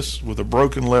injured list with a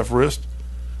broken left wrist.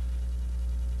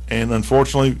 And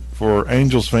unfortunately for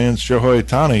Angels fans, Shohei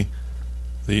Ohtani,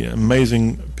 the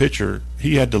amazing pitcher,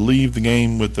 he had to leave the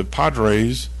game with the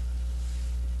Padres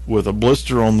with a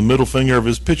blister on the middle finger of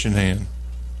his pitching hand.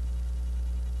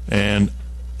 And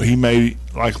he may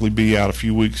likely be out a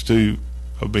few weeks, too,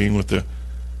 of being with the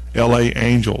L.A.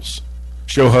 Angels.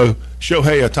 Shohei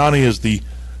Ohtani is the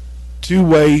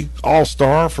two-way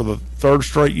all-star for the third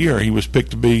straight year. He was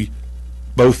picked to be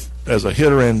both as a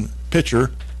hitter and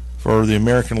pitcher for the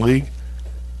American League,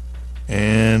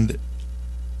 and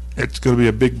it's going to be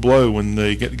a big blow when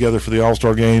they get together for the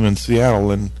All-Star game in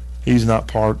Seattle, and he's not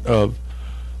part of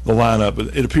the lineup.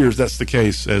 But it appears that's the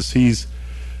case, as he's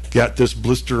got this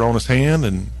blister on his hand,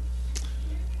 and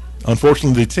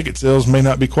unfortunately the ticket sales may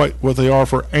not be quite what they are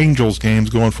for Angels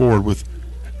games going forward, with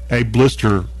a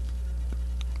blister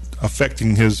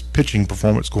affecting his pitching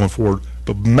performance going forward.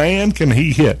 But man, can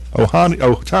he hit.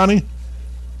 Ohtani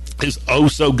is oh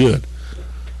so good.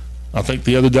 I think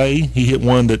the other day he hit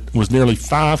one that was nearly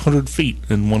 500 feet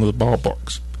in one of the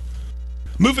ballparks.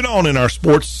 Moving on in our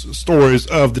sports stories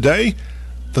of the day,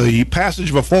 the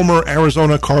passage of a former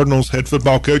Arizona Cardinals head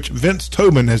football coach, Vince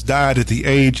Tobin, has died at the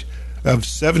age of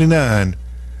 79.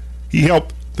 He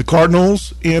helped the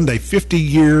Cardinals end a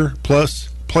 50-year-plus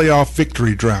playoff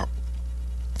victory drought.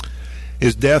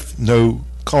 His death, no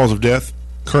cause of death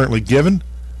currently given.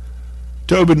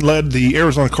 Tobin led the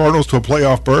Arizona Cardinals to a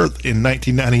playoff berth in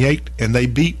 1998, and they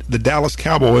beat the Dallas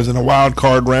Cowboys in a wild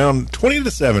card round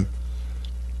 20-7.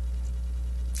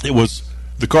 It was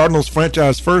the Cardinals'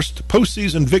 franchise first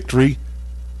postseason victory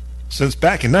since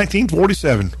back in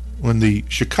 1947, when the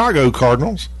Chicago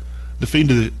Cardinals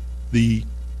defeated the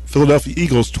Philadelphia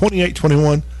Eagles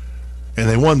 28-21, and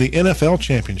they won the NFL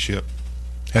championship.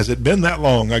 Has it been that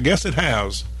long? I guess it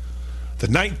has. The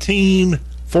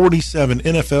 1947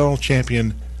 NFL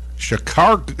champion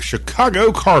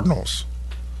Chicago Cardinals.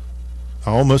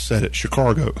 I almost said it,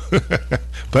 Chicago.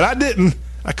 But I didn't.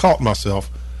 I caught myself.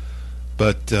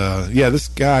 But, this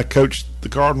guy coached the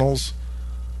Cardinals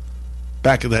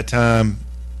back at that time,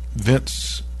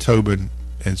 Vince Tobin,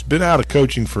 and has been out of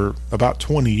coaching for about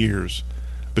 20 years.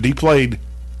 But he played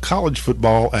college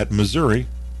football at Missouri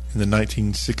in the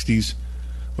 1960s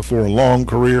before a long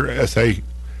career as a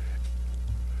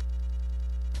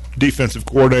defensive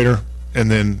coordinator, and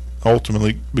then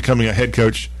ultimately becoming a head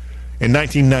coach in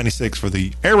 1996 for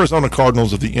the Arizona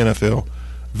Cardinals of the NFL.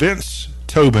 Vince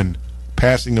Tobin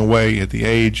passing away at the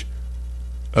age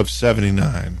of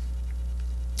 79.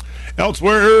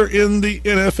 Elsewhere in the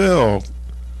NFL,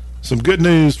 some good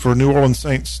news for New Orleans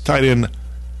Saints tight end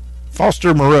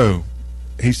Foster Moreau.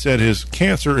 He said his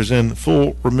cancer is in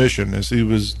full remission, as he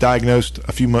was diagnosed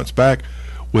a few months back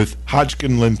with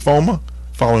Hodgkin lymphoma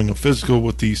following a physical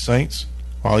with the Saints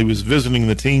while he was visiting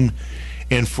the team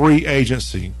in free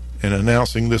agency. and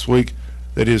announcing this week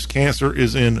that his cancer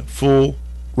is in full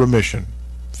remission.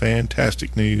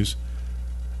 Fantastic news.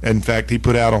 In fact, he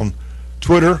put out on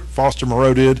Twitter, Foster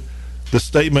Moreau did, the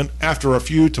statement, "After a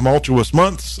few tumultuous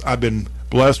months, I've been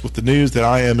blessed with the news that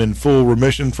I am in full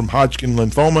remission from Hodgkin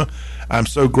lymphoma. I'm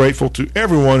so grateful to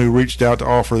everyone who reached out to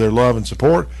offer their love and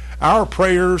support. Our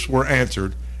prayers were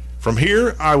answered. From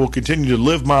here, I will continue to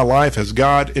live my life as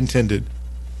God intended."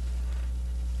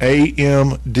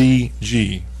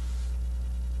 AMDG.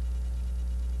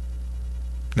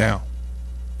 Now,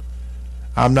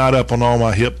 I'm not up on all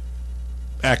my hip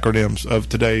acronyms of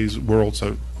today's world,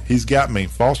 so he's got me.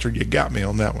 Foster, you got me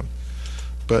on that one.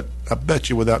 But I bet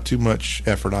you without too much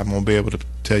effort, I'm going to be able to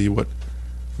tell you what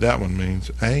that one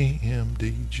means.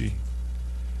 AMDG.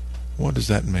 What does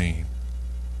that mean?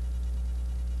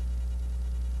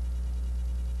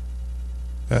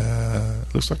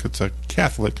 Looks like it's a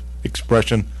Catholic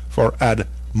expression for ad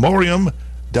morium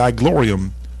di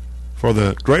gloriam, for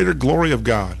the greater glory of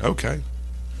God. Okay.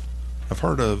 I've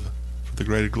heard of for the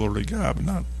greater glory of God, but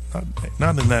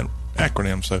not in that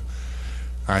acronym. So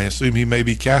I assume he may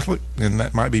be Catholic, and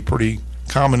that might be pretty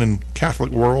common in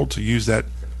Catholic world to use that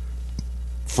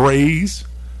phrase.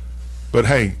 But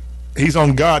hey, he's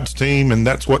on God's team, and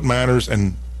that's what matters,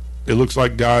 and it looks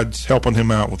like God's helping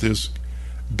him out with his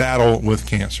battle with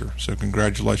cancer. So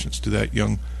congratulations to that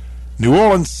young New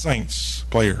Orleans Saints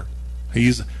player.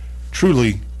 He's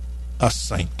truly a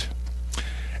saint.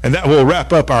 And that will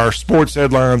wrap up our sports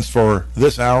headlines for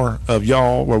this hour of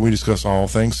Y'all, where we discuss all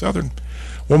things Southern.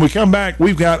 When we come back,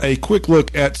 we've got a quick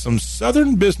look at some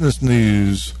Southern business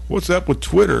news. What's up with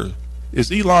Twitter?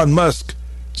 Is Elon Musk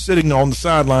sitting on the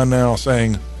sideline now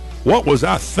saying, "What was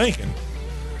I thinking?"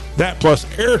 That plus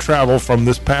air travel from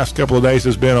this past couple of days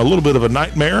has been a little bit of a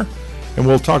nightmare, and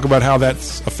we'll talk about how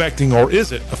that's affecting, or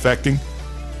is it affecting,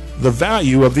 the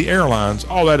value of the airlines.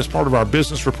 All that is part of our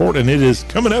business report, and it is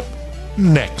coming up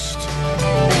next.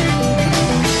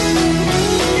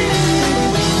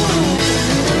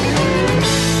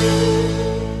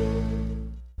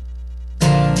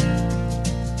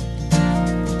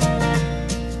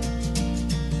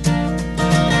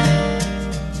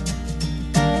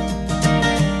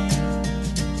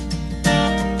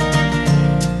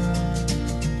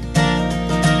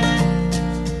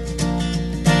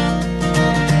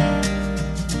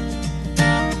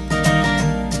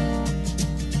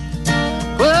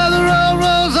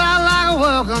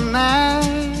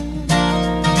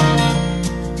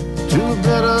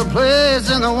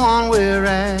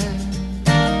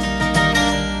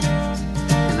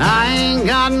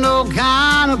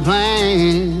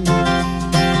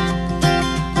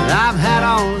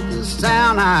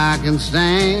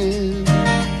 Stand. And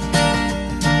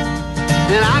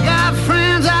I got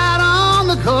friends out on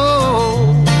the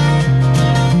coast.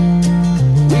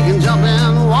 We can jump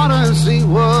in the water and see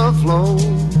what flows.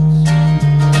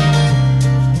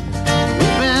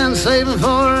 We've been saving for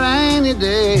a rainy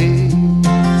day.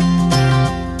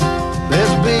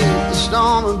 Let's beat the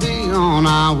storm and be on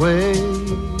our way.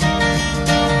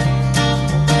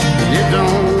 And it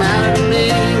don't matter to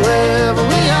me wherever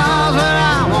we are, where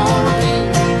I wanna be.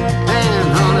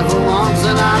 And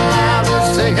our lives,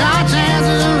 let's take our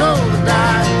chances and roll the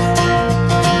dice.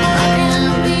 I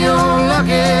can be your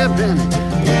lucky penny,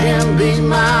 you can be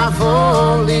my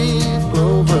four-leaf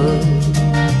clover,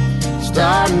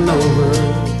 starting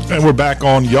over. And we're back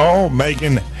on Y'all.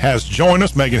 Megan has joined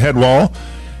us, Megan Hedwall,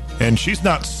 and she's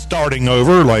not starting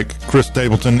over like Chris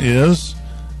Stapleton is.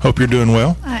 Hope you're doing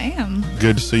well. I am.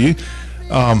 Good to see you.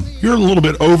 You're a little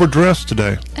bit overdressed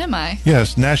today. Am I?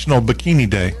 Yes, National Bikini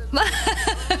Day.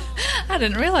 I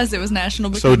didn't realize it was National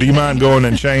Bikini Day. So do you mind going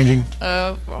and changing?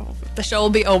 Well, the show will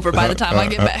be over by the time I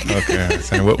get back. Okay,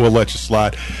 so we'll let you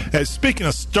slide. Speaking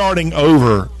of starting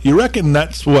over, you reckon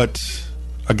that's what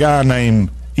a guy named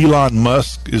Elon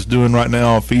Musk is doing right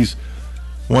now if he's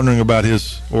wondering about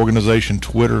his organization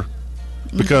Twitter?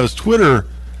 Because Twitter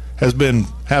has been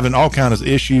having all kinds of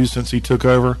issues since he took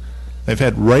over. They've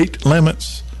had rate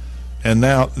limits, and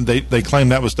now they claim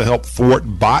that was to help thwart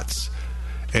bots.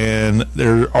 And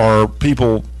there are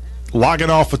people logging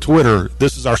off of Twitter.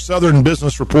 This is our Southern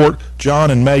Business Report. John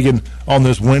and Megan on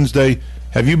this Wednesday.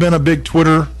 Have you been a big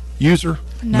Twitter user?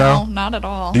 No, not at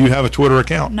all. Do you have a Twitter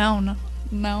account? No.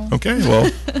 Okay, well,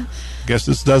 I guess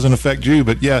this doesn't affect you.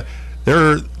 But, yeah,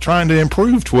 they're trying to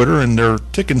improve Twitter, and they're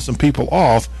ticking some people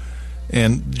off.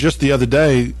 And just the other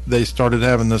day, they started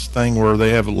having this thing where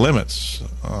they have limits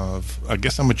of, I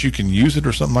guess, how much you can use it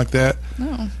or something like that.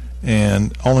 Oh.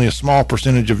 And only a small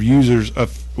percentage of users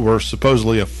were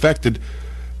supposedly affected.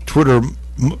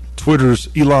 Twitter's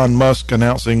Elon Musk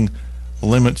announcing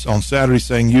limits on Saturday,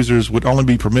 saying users would only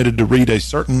be permitted to read a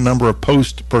certain number of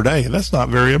posts per day. That's not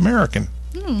very American.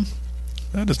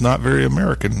 That is not very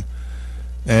American.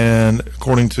 And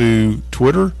according to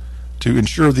Twitter, to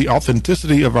ensure the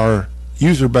authenticity of our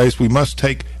user base, we must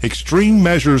take extreme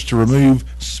measures to remove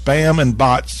spam and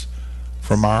bots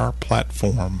from our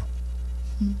platform.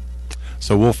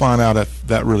 So we'll find out if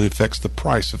that really affects the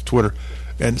price of Twitter.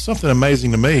 And something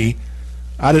amazing to me,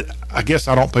 I guess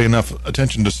I don't pay enough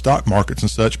attention to stock markets and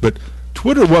such, but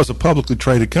Twitter was a publicly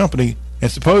traded company,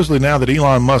 and supposedly now that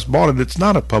Elon Musk bought it, it's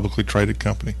not a publicly traded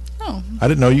company. Oh. I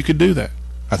didn't know you could do that.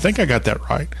 I think I got that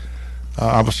right.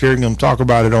 I was hearing them talk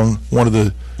about it on one of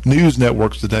the news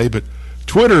networks today, but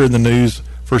Twitter in the news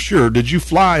for sure. Did you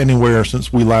fly anywhere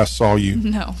since we last saw you?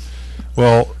 No.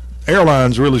 Well,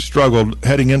 airlines really struggled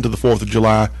heading into the 4th of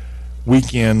July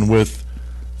weekend with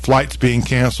flights being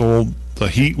canceled. The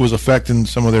heat was affecting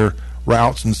some of their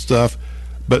routes and stuff.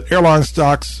 But airline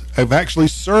stocks have actually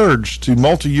surged to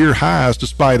multi-year highs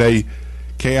despite a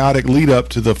chaotic lead-up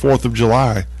to the 4th of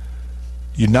July.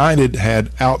 United had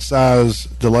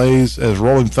outsized delays as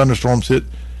rolling thunderstorms hit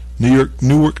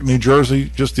Newark, New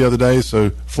Jersey just the other day, so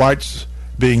flights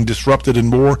being disrupted and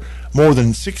more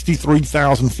than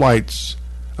 63,000 flights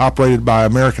operated by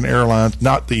American Airlines,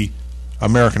 not the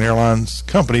American Airlines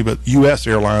company, but U.S.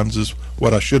 Airlines is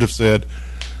what I should have said.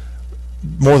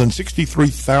 More than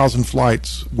 63,000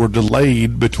 flights were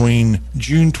delayed between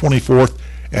June 24th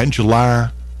and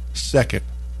July 2nd,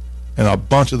 and a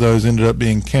bunch of those ended up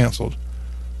being canceled.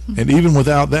 And even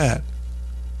without that,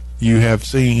 you have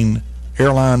seen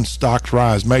airline stocks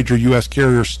rise. Major U.S.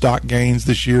 carrier stock gains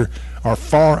this year are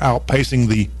far outpacing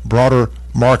the broader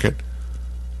market.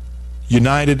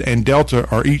 United and Delta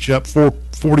are each up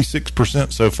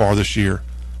 46% so far this year,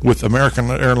 with American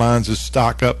Airlines'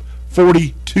 stock up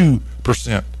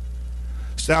 42%.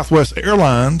 Southwest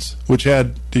Airlines, which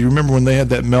had, do you remember when they had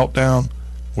that meltdown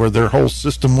where their whole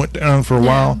system went down for a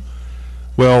while?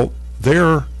 Well,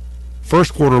 their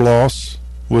first quarter loss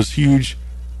was huge,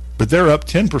 but they're up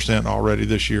 10% already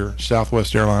this year,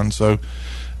 Southwest Airlines. So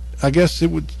I guess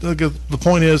it would. The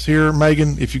point is here,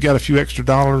 Megan, if you got a few extra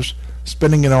dollars,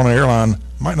 spending it on an airline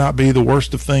might not be the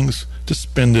worst of things to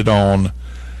spend it on.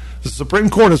 The Supreme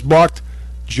Court has blocked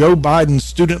Joe Biden's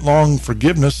student loan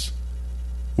forgiveness,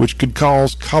 which could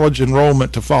cause college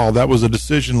enrollment to fall. That was a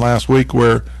decision last week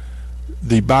where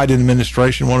the Biden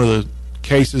administration, one of the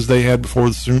cases they had before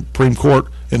the Supreme Court,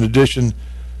 in addition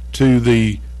to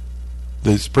the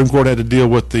Supreme Court had to deal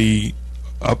with the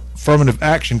affirmative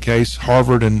action case,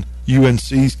 Harvard and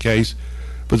UNC's case,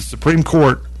 but the Supreme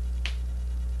Court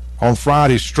on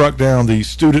Friday struck down the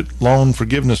student loan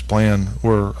forgiveness plan,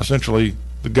 where essentially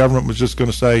the government was just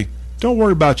going to say, don't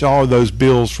worry about all of those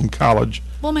bills from college.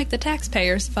 We'll make the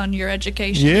taxpayers fund your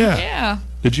education. Yeah.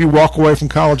 Did you walk away from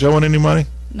college owing any money?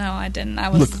 No, I didn't. I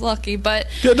was lucky, but...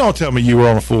 Don't tell me you were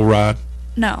on a full ride.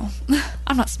 No.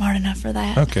 I'm not smart enough for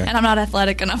that. Okay. And I'm not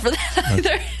athletic enough for that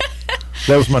either.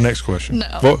 That was my next question.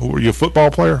 No. Were you a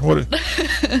football player? What?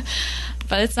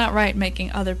 But it's not right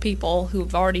making other people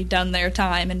who've already done their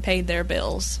time and paid their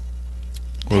bills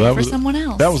pay for someone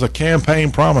else. That was a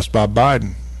campaign promise by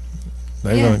Biden.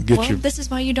 They're going to get you. This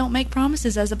is why you don't make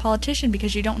promises as a politician,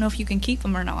 because you don't know if you can keep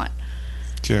them or not.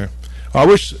 Sure. I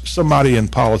wish somebody in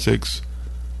politics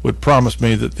would promise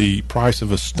me that the price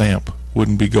of a stamp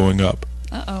wouldn't be going up.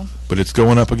 Uh-oh. But it's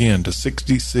going up again to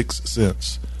 66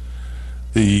 cents.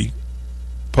 The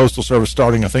Postal Service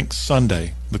starting, I think,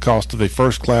 Sunday, the cost of a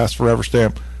first-class forever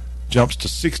stamp jumps to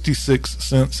 66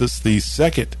 cents. It's the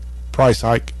second price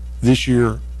hike this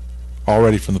year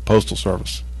already from the Postal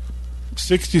Service.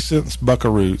 60 cents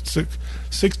buckaroo.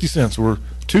 60 cents. We're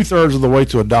two-thirds of the way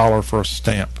to $1 for a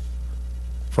stamp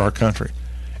for our country.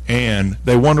 And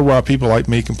they wonder why people like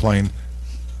me complain.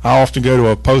 I often go to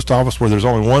a post office where there's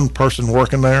only one person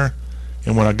working there,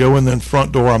 and when I go in the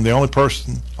front door, I'm the only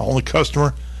person, only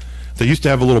customer. They used to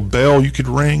have a little bell you could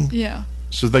ring,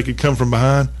 so they could come from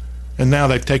behind, and now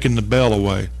they've taken the bell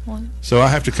away. So I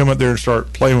have to come up there and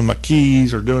start playing with my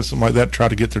keys or doing something like that to try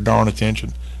to get their darn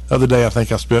attention. The other day, I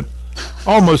think I spent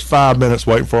almost 5 minutes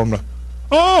waiting for them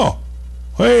to,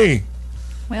 hey.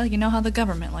 Well, you know how the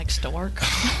government likes to work.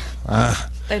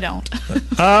 They don't.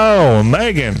 Oh,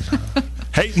 Megan.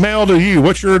 Hate mail to you.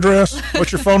 What's your address?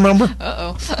 What's your phone number?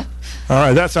 Uh-oh. All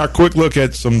right, that's our quick look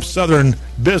at some Southern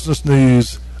business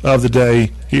news of the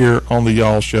day here on the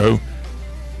Y'all Show.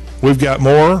 We've got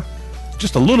more,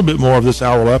 just a little bit more of this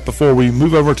hour left before we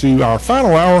move over to our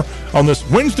final hour on this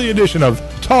Wednesday edition of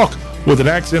Talk with an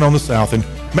Accent on the South. And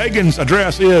Megan's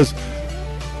address is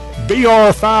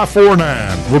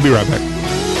BR549. We'll be right back.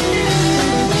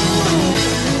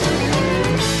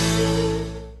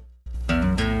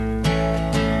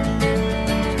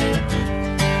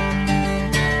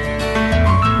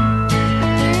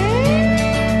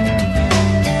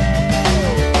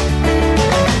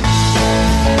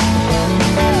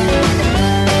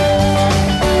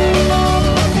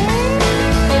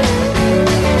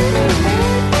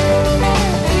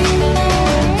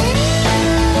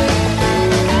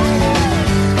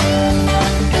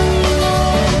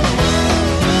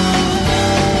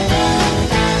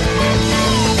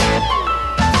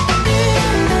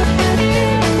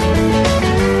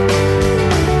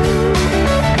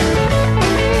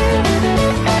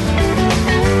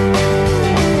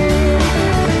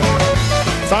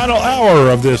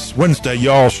 hour of this Wednesday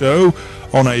Y'all Show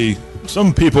on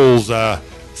some people's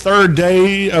third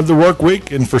day of the work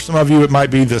week, and for some of you it might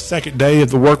be the second day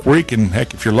of the work week, and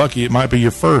heck, if you're lucky, it might be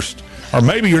your first. Or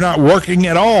maybe you're not working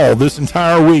at all this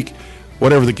entire week.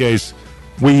 Whatever the case,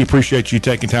 we appreciate you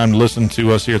taking time to listen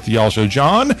to us here at the Y'all Show.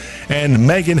 John and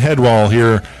Megan Hedwall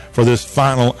here for this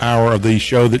final hour of the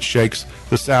show that shakes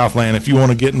the Southland. If you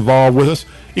want to get involved with us,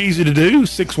 easy to do.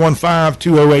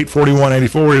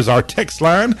 615-208-4184 is our text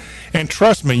line. And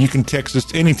trust me, you can text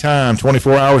us anytime,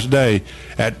 24 hours a day,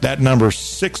 at that number,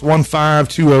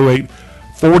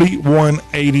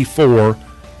 615-208-4184.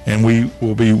 And we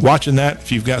will be watching that.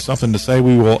 If you've got something to say,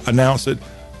 we will announce it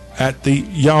at the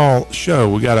Y'all Show.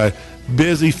 We got a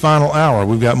busy final hour.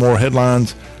 We've got more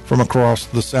headlines from across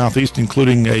the Southeast,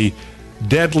 including a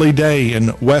deadly day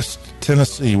in West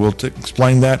Tennessee. We'll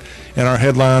explain that in our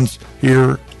headlines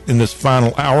here in this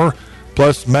final hour.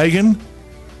 Plus, Megan,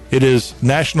 it is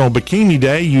National Bikini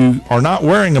Day. You are not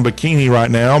wearing a bikini right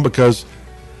now because,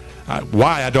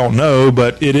 why, I don't know,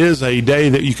 but it is a day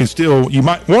that you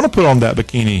might want to put on that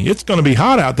bikini. It's going to be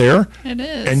hot out there. It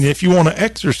is. And if you want to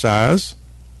exercise,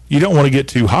 you don't want to get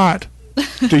too hot.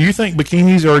 Do you think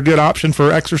bikinis are a good option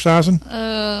for exercising?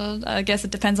 I guess it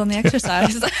depends on the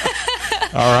exercise.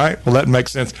 All right. Well, that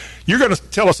makes sense. You're going to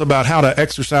tell us about how to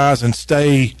exercise and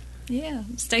stay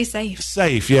safe.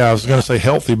 Safe, yeah. I was going to say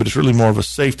healthy, but it's really more of a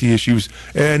safety issue.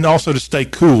 And also to stay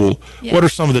cool. Yeah. What are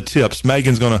some of the tips?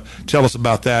 Megan's going to tell us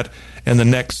about that in the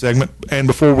next segment. And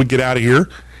before we get out of here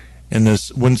in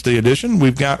this Wednesday edition,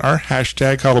 we've got our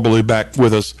hashtag Hullabaloo back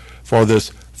with us for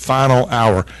this final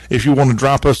hour. If you want to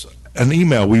drop us an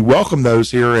email, we welcome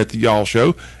those here at the Y'all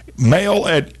Show. Mail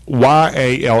at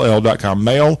YALL.com.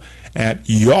 Mail at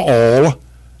y'all.com.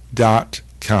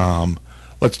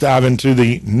 Let's dive into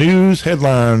the news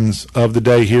headlines of the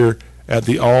day here at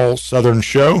the All Southern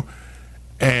Show.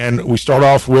 And we start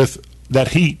off with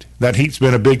that heat. That heat's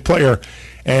been a big player.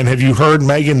 And have you heard,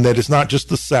 Megan, that it's not just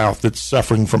the South that's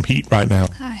suffering from heat right now?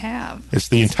 I have. It's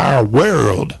the entire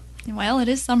world. Well, it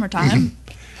is summertime.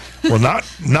 Well, not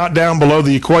down below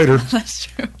the equator. That's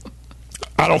true.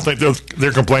 I don't think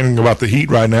they're complaining about the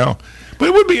heat right now. But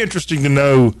it would be interesting to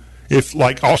know if,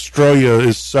 like, Australia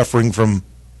is suffering from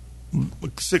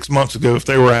 6 months ago, if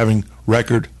they were having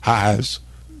record highs.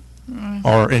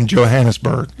 Or in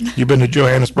Johannesburg. You been to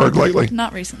Johannesburg lately?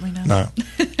 Not recently, no. No.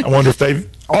 I wonder if they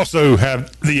also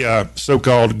have the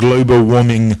so-called global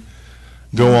warming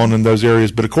go on in those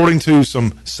areas. But according to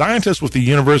some scientists with the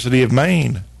University of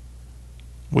Maine,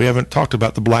 we haven't talked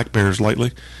about the black bears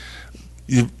lately.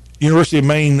 University of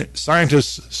Maine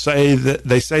scientists say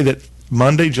that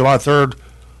Monday, July 3rd,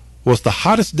 was the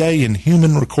hottest day in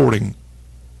human recording.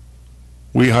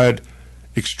 We had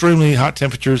extremely hot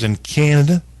temperatures in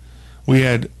Canada. We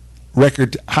had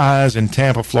record highs in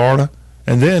Tampa, Florida.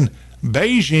 And then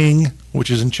Beijing, which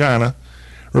is in China,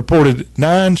 reported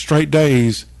 9 straight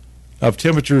days of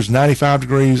temperatures 95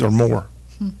 degrees or more.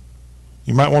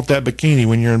 You might want that bikini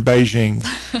when you're in Beijing.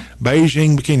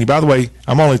 Beijing bikini. By the way,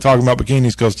 I'm only talking about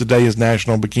bikinis because today is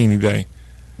National Bikini Day.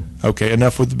 Okay,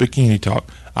 enough with the bikini talk.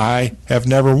 I have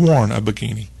never worn a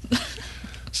bikini.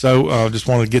 So just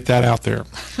want to get that out there.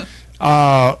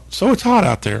 So it's hot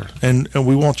out there, and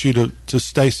we want you to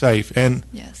stay safe. And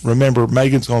yes. Remember,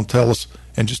 Megan's going to tell us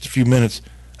in just a few minutes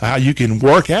how you can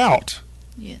work out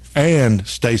and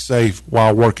stay safe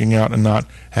while working out and not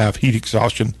have heat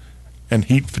exhaustion and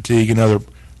heat fatigue and other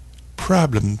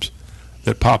problems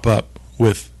that pop up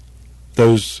with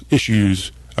those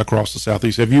issues across the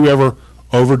Southeast. Have you ever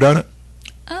overdone it?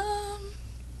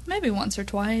 Maybe once or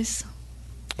twice.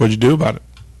 What'd you do about it?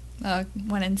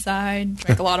 Went inside,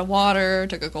 drank a lot of water,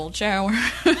 took a cold shower.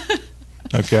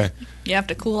 Okay. You have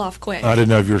to cool off quick. I didn't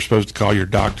know if you were supposed to call your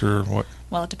doctor or what.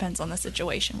 Well, it depends on the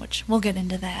situation, which we'll get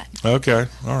into that. Okay.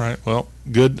 All right. Well,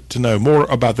 good to know. More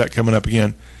about that coming up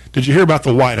again. Did you hear about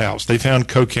the White House? They found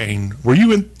cocaine. Were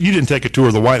you in? You didn't take a tour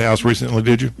of the White House recently,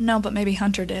 did you? No, but maybe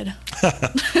Hunter did.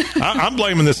 I'm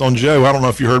blaming this on Joe. I don't know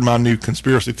if you heard my new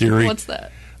conspiracy theory. What's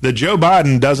that? That Joe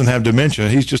Biden doesn't have dementia.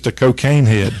 He's just a cocaine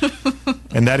head.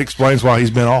 And that explains why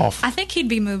he's been off. I think he'd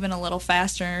be moving a little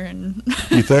faster. And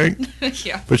you think?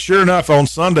 Yeah. But sure enough, on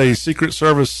Sunday, Secret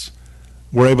Service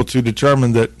were able to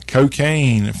determine that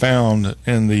cocaine found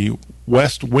in the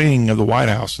west wing of the White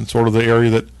House, and sort of the area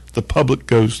that the public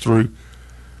goes through.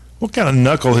 What kind of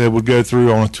knucklehead would go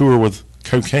through on a tour with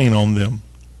cocaine on them?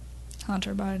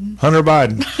 Hunter Biden. Hunter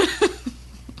Biden.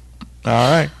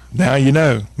 All right. Now you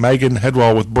know. Megan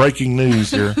Hedwall with breaking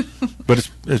news here.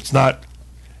 But it's not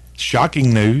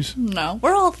shocking news. No,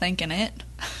 we're all thinking it.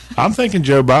 I'm thinking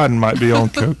Joe Biden might be on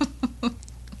coke.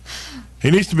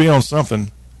 He needs to be on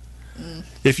something.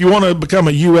 If you want to become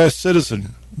a U.S.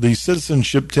 citizen, the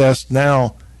citizenship test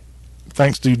now,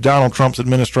 thanks to Donald Trump's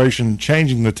administration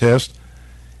changing the test,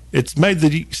 it's made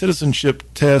the citizenship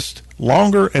test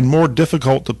longer and more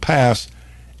difficult to pass,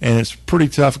 and it's pretty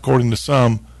tough, according to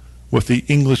some, with the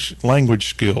English language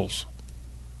skills.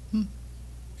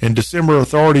 In December,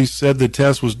 authorities said the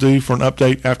test was due for an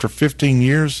update after 15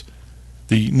 years.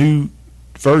 The new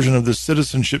version of the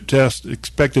citizenship test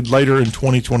expected later in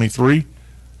 2023.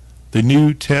 The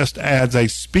new test adds a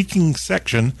speaking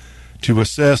section to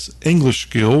assess English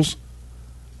skills.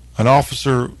 An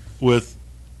officer with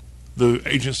the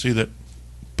agency that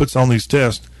puts on these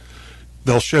tests,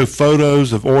 they'll show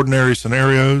photos of ordinary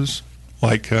scenarios,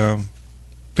 like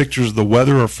pictures of the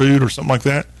weather or food or something like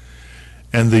that,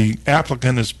 and the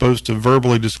applicant is supposed to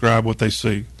verbally describe what they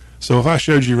see. So if I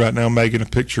showed you right now, Megan, a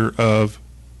picture of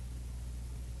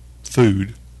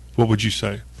food, what would you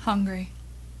say? Hungry.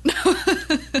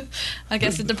 I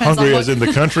guess it depends hungry on as in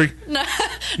the country?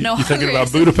 No, you thinking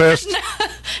about Budapest?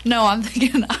 No, I'm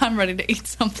thinking I'm ready to eat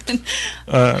something.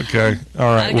 Okay,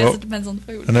 all right. I guess it depends on the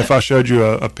food. And if I showed you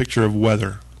a picture of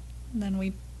weather? Then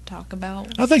we talk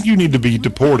about... I think you need to be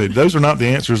deported. Those are not the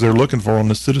answers they're looking for on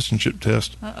the citizenship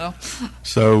test. Uh-oh.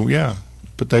 So, yeah,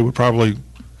 but they'd probably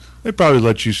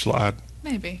let you slide.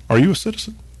 Maybe. Are you a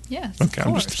citizen? Yes, okay, of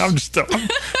course. I'm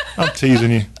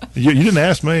teasing you. You didn't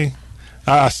ask me.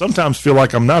 I sometimes feel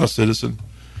like I'm not a citizen,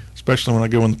 especially when I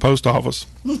go in the post office.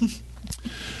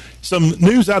 Some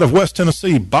news out of West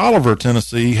Tennessee. Bolivar,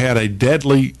 Tennessee had a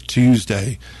deadly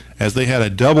Tuesday as they had a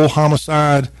double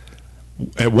homicide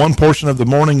at one portion of the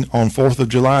morning on 4th of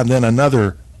July and then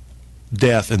another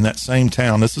death in that same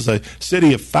town. This is a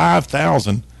city of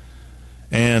 5,000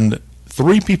 and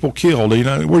 3 people killed. You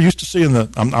know, we're used to seeing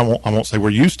I won't say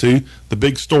we're used to, the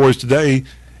big stories today.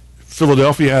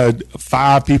 Philadelphia had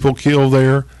 5 people killed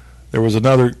there. There was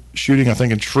another shooting, I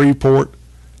think, in Shreveport.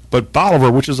 But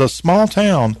Bolivar, which is a small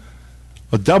town,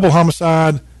 a double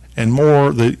homicide and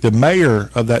more. The mayor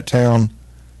of that town,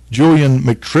 Julian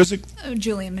McTizzick. Oh,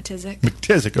 Julian McTizzick.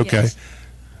 McTizzick, okay. Yes.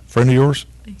 Friend of yours?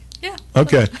 Yeah.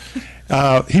 Okay.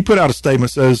 He put out a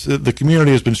statement, says the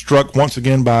community has been struck once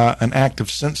again by an act of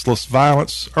senseless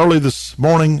violence. Early this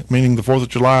morning, meaning the 4th of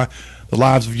July, the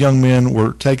lives of young men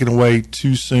were taken away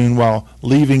too soon while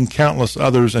leaving countless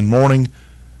others in mourning.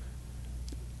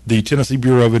 The Tennessee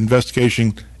Bureau of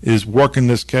Investigation is working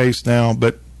this case now,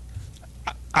 but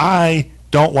I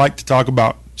don't like to talk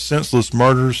about senseless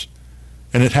murders,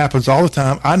 and it happens all the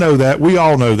time. I know that. We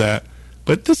all know that.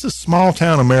 But this is small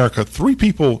town America. 3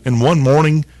 people in one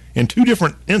morning in 2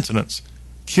 different incidents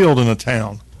killed in a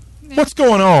town. Yeah. What's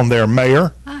going on there,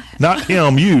 Mayor? Not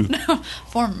him, you. No,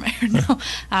 former mayor. No,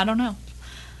 I don't know.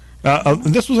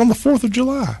 This was on the 4th of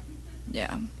July.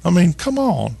 Yeah. I mean, come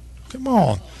on.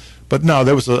 But no,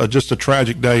 there was just a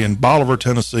tragic day in Bolivar,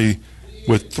 Tennessee,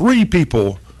 with 3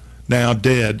 people now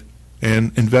dead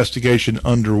and investigation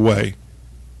underway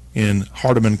in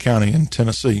Hardeman County in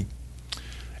Tennessee.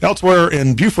 Elsewhere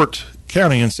in Beaufort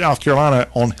County in South Carolina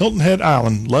on Hilton Head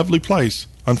Island, lovely place.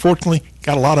 Unfortunately,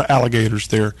 got a lot of alligators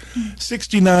there.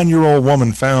 69-year-old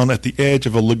woman found at the edge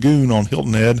of a lagoon on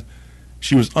Hilton Head.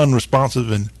 She was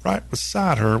unresponsive, and right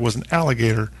beside her was an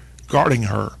alligator guarding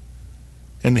her.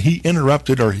 And he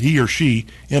or she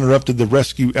interrupted the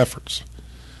rescue efforts.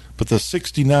 But the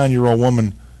 69-year-old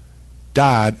woman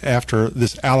died after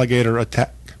this alligator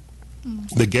attack.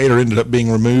 The gator ended up being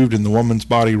removed and the woman's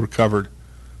body recovered.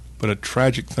 But a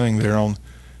tragic thing there on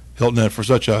Hilton Head for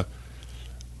such a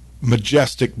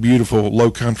majestic, beautiful, low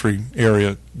country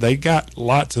area. They got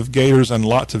lots of gators and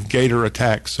lots of gator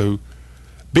attacks. So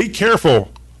be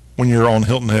careful when you're on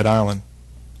Hilton Head Island.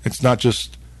 It's not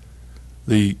just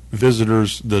the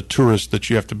visitors, the tourists that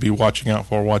you have to be watching out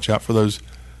for. Watch out for those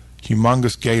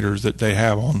humongous gators that they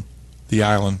have on the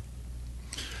island.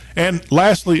 And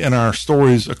lastly, in our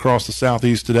stories across the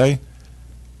Southeast today,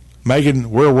 Megan,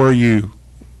 where were you?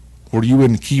 Were you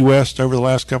in Key West over the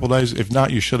last couple of days? If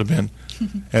not, you should have been.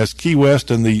 As Key West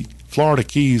and the Florida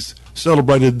Keys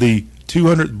celebrated the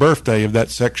 200th birthday of that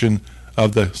section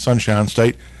of the Sunshine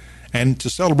State. And to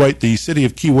celebrate, the city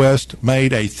of Key West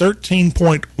made a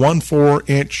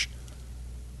 13.14-inch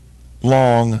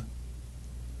long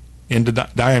in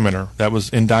diameter. That was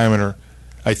in diameter.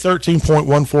 A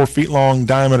 13.14 feet long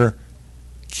diameter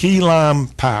key lime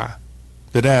pie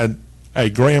that had a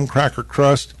graham cracker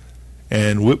crust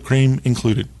and whipped cream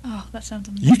included. Oh, that sounds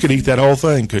amazing. You could eat that whole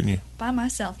thing, couldn't you? By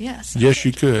myself, yes. Yes,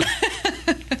 you could.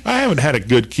 I haven't had a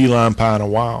good key lime pie in a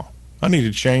while. I need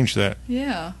to change that.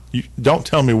 Yeah. You, don't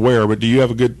tell me where, but do you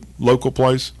have a good local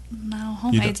place? No,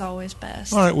 homemade's always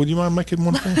best. All right, would you mind making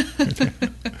one for me?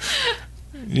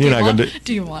 You're not going to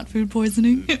Do you want food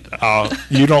poisoning?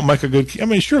 you don't make a good, I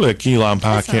mean, surely a key lime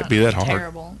pie That's can't not be that hard.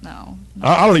 Terrible, no.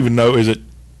 I don't even know, is it,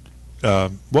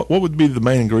 what would be the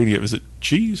main ingredient? Is it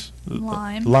cheese?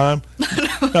 Lime. Lime?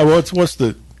 No, what is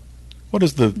the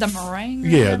meringue?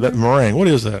 Yeah, that meringue. What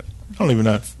is that? I don't even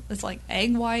know. It's like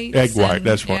egg white. Egg white,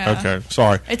 that's right. Yeah. Okay,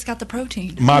 sorry. It's got the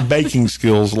protein. My baking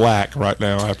skills lack right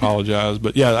now. I apologize.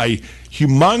 But yeah, a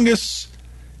humongous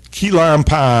key lime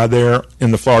pie there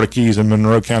in the Florida Keys in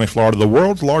Monroe County, Florida, the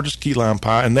world's largest key lime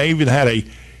pie. And they even had a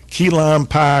key lime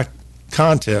pie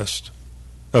contest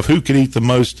of who could eat the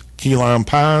most key lime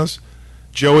pies.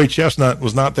 Joey Chestnut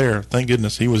was not there. Thank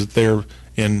goodness. He was there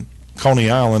in Coney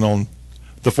Island on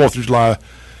the 4th of July,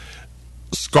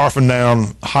 scarfing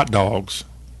down hot dogs.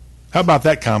 How about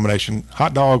that combination?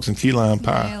 Hot dogs and key lime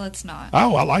pie. Yeah, let's not.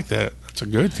 Oh, I like that. That's a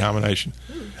good combination.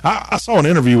 I saw an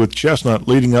interview with Chestnut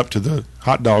leading up to the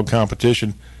hot dog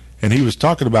competition, and he was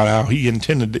talking about how he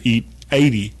intended to eat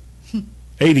 80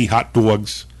 hot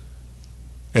dogs.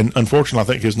 And unfortunately, I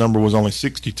think his number was only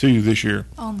 62 this year.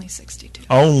 Only 62.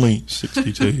 Only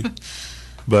 62.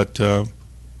 But,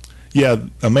 yeah,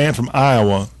 a man from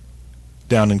Iowa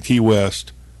down in Key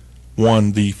West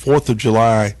won the 4th of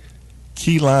July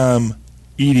Key Lime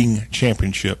Eating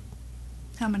Championship.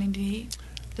 How many did he eat?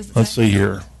 Let's see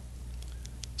here.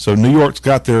 So New York's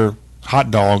got their hot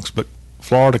dogs, but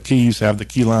Florida Keys have the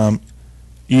Key Lime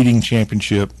Eating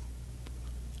Championship.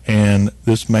 And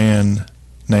this man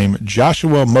named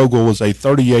Joshua Mogul is a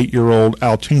 38-year-old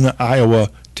Altoona, Iowa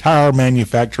tire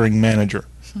manufacturing manager.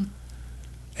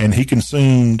 And he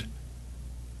consumed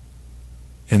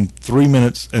in 3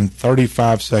 minutes and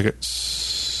 35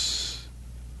 seconds.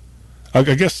 I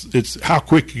guess it's how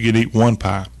quick you can eat one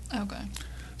pie. Okay.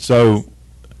 So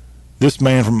this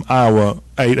man from Iowa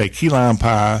ate a key lime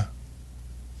pie,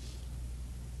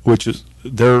 which is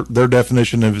their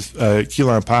definition of key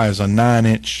lime pie is a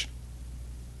 9-inch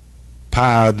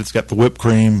pie that's got the whipped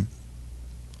cream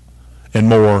and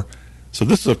more. So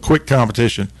this is a quick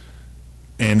competition,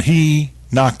 and he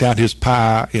knocked out his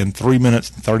pie in 3 minutes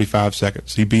and 35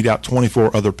 seconds. He beat out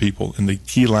 24 other people in the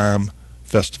Key Lime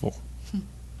Festival.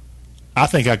 I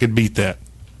think I could beat that.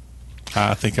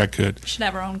 I think I could. We should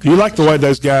have our own. Do you like the way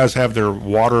those guys have their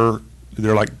water?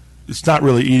 They're like, it's not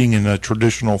really eating in a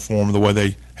traditional form the way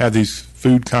they have these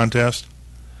food contests.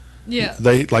 Yeah.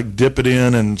 They like dip it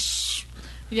in and slide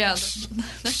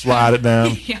it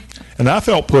down. Yeah. And I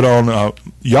felt put on,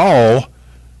 y'all,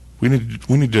 we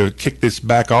need to kick this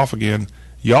back off again.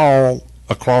 Y'all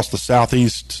across the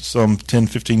Southeast some 10,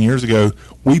 15 years ago,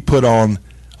 we put on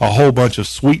a whole bunch of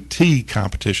sweet tea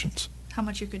competitions. How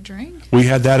much you could drink? We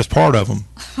had that as part of them.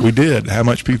 We did. How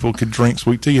much people could drink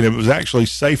sweet tea. And it was actually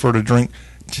safer to drink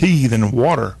tea than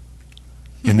water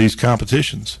in these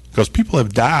competitions because people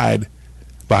have died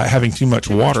by having too much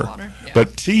water. Yeah.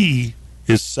 But tea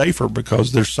is safer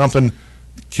because there's something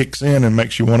that kicks in and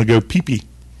makes you want to go pee-pee,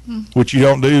 which you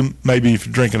don't do maybe if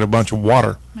you're drinking a bunch of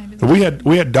water. But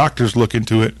we had doctors look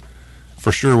into it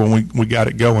for sure when we got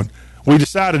it going. We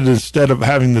decided instead of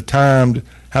having the timed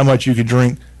how much you could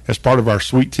drink as part of our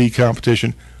sweet tea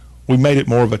competition, we made it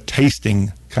more of a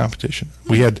tasting competition.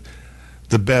 We had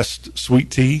the best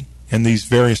sweet tea in these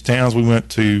various towns. We went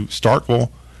to Starkville.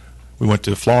 We went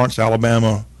to Florence,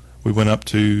 Alabama. We went up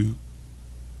to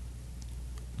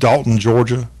Dalton,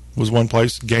 Georgia was one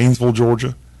place, Gainesville,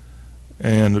 Georgia,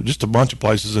 and just a bunch of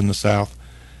places in the South,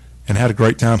 and had a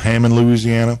great time. Hammond,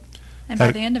 Louisiana. And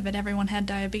by the end of it, everyone had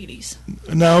diabetes.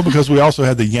 No, because we also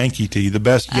had the Yankee tea, the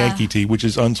best Yankee tea, which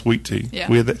is unsweet tea. Yeah.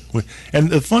 We had that, and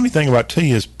the funny thing about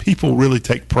tea is people really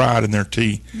take pride in their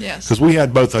tea. Yes. Because we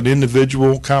had both an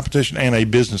individual competition and a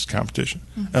business competition,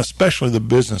 especially the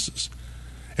businesses.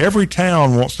 Every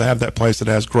town wants to have that place that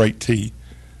has great tea.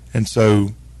 And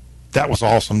so that was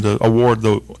awesome to award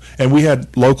and we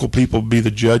had local people be the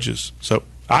judges. So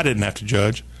I didn't have to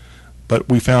judge, but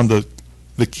we found the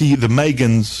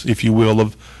Megans, if you will,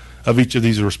 of each of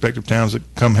these respective towns that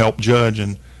come help judge,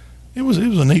 and it was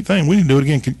a neat thing. We need to do it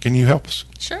again. Can you help us?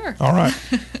 Sure. All right.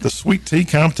 The sweet tea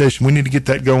competition, we need to get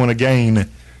that going again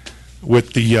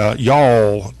with the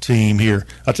y'all team here.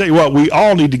 I tell you what, we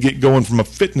all need to get going from a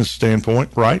fitness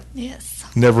standpoint, right? Yes.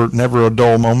 Never a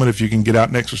dull moment if you can get out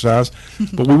and exercise.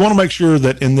 But we want to make sure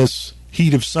that in this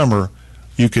heat of summer,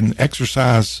 you can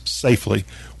exercise safely.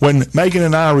 When Megan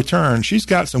and I return, she's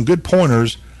got some good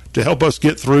pointers to help us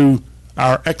get through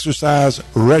our exercise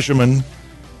regimen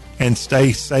and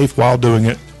stay safe while doing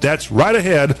it. That's right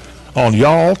ahead on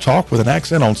Y'all Talk with an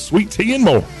Accent on Sweet Tea and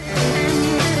More.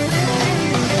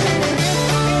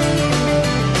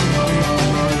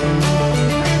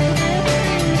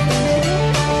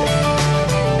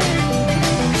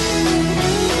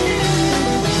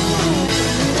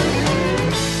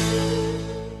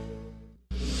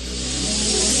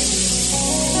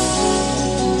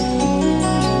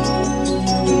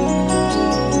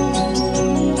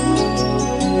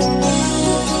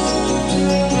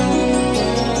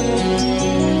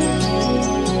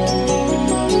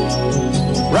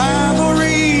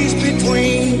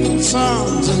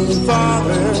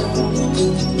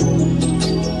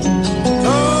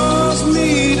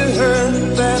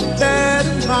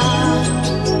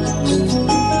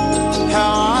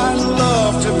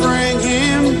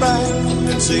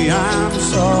 say I'm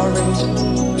sorry,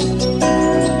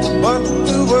 but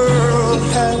the world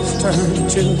has turned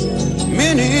too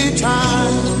many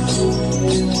times.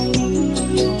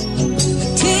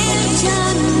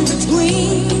 Tension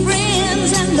between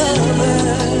friends and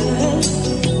lovers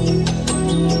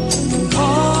can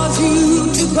cause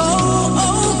you to go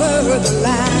over the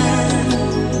line.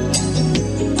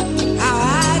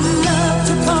 I'd love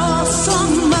to call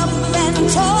some up and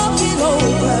talk it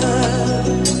over,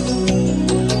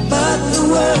 but the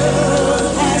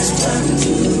world has turned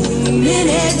too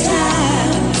many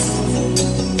times.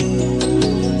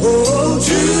 Oh,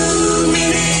 too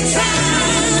many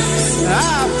times. I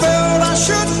felt I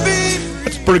should be.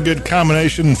 That's a pretty good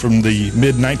combination from the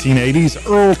mid-1980s.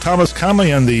 Earl Thomas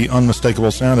Conley and the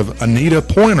unmistakable sound of Anita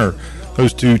Pointer.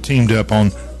 Those two teamed up on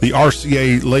the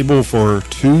RCA label for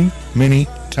Too Many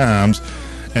Times.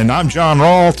 And I'm John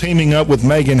Rawl, teaming up with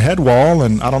Megan Hedwall,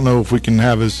 and I don't know if we can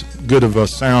have as good of a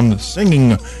sound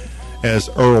singing as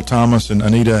Earl Thomas and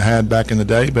Anita had back in the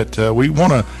day, but we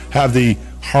want to have the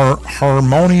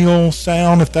harmonial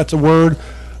sound, if that's a word,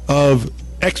 of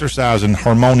exercising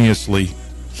harmoniously.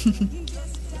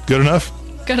 Good enough?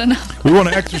 Good enough. We want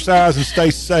to exercise and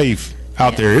stay safe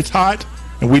out there. It's hot,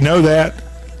 and we know that,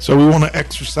 so we want to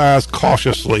exercise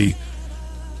cautiously.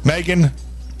 Megan,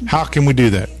 how can we do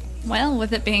that? Well,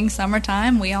 with it being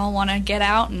summertime, we all want to get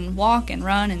out and walk and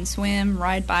run and swim,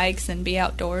 ride bikes, and be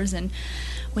outdoors, and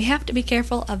we have to be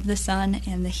careful of the sun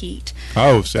and the heat.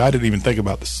 Oh, see, I didn't even think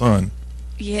about the sun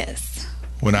Yes.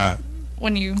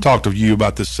 when you talked to you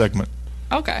about this segment,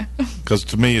 Okay. because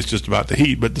to me it's just about the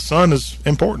heat, but the sun is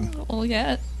important, Well,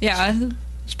 yeah.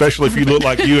 especially if you look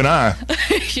like you and I.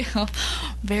 Yeah.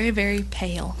 Very, very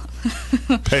pale.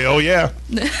 Pale, yeah.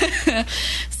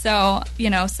 So,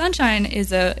 sunshine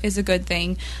is a good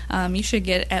thing. You should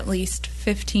get at least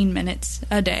 15 minutes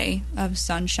a day of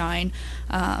sunshine,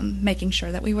 making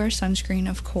sure that we wear sunscreen,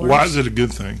 of course. Why is it a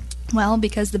good thing? Well,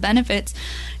 because the benefits,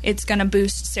 it's going to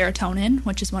boost serotonin,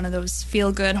 which is one of those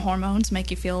feel-good hormones, make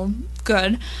you feel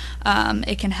good.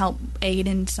 It can help aid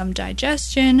in some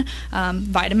digestion.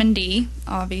 Vitamin D,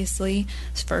 obviously,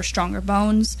 is for stronger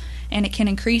bones. And it can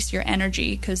increase your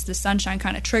energy because the sunshine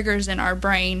kind of triggers in our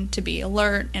brain to be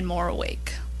alert and more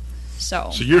awake.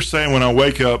 So you're saying when I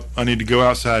wake up, I need to go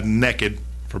outside naked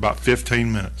for about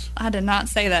 15 minutes? I did not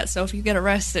say that, so if you get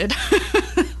arrested,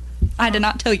 I did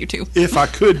not tell you to. If I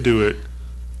could do it,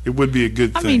 it would be a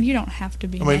good thing. I mean, you don't have to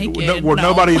be naked.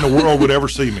 Nobody in the world would ever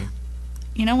see me.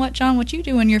 You know what, John? What you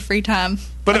do in your free time?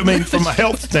 But I mean, from a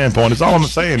health standpoint, it's all I'm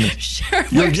saying. Sure.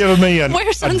 You're giving me a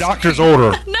doctor's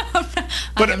order. No,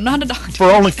 I'm not a doctor. For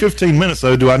only 15 minutes,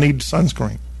 though, do I need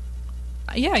sunscreen?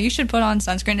 Yeah, you should put on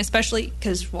sunscreen, especially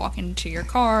because walking to your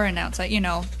car and outside,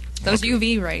 those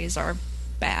UV rays are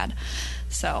bad.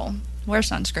 So wear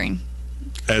sunscreen.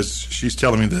 As she's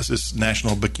telling me this, it's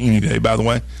National Bikini Day, by the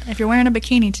way. If you're wearing a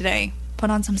bikini today,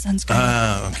 put on some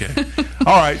sunscreen. Okay.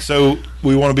 All right, so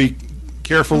we want to be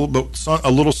careful, but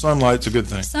a little sunlight's a good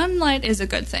thing. Sunlight is a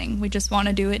good thing. We just want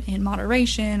to do it in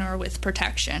moderation or with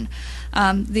protection.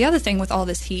 The other thing with all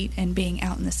this heat and being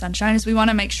out in the sunshine is we want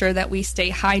to make sure that we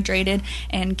stay hydrated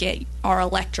and get our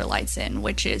electrolytes in,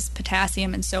 which is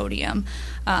potassium and sodium.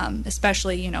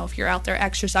 Especially, if you're out there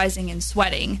exercising and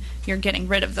sweating, you're getting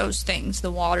rid of those things,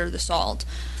 the water, the salt.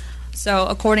 So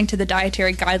according to the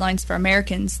dietary guidelines for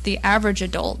Americans, the average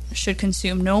adult should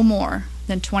consume no more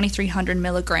than 2,300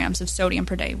 milligrams of sodium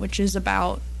per day, which is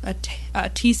about a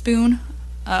teaspoon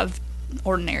of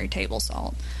ordinary table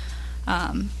salt.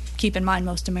 Keep in mind,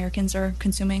 most Americans are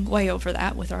consuming way over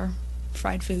that with our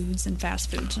fried foods and fast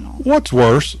foods and all. What's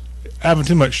worse, having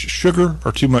too much sugar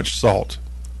or too much salt?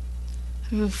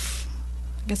 Oof.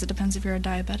 I guess it depends if you're a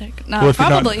diabetic. No, Well,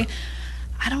 probably.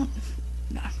 I don't.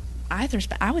 No, either's.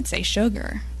 I would say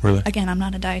sugar. Really? Again, I'm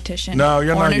not a dietitian. No,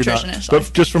 you're or not. a You're nutritionist. not.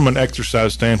 But just from an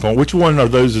exercise standpoint, which one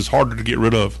of those is harder to get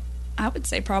rid of? I would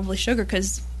say probably sugar,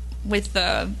 because with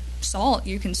the salt,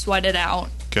 you can sweat it out,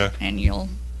 Okay. and you'll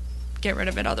get rid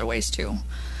of it other ways too.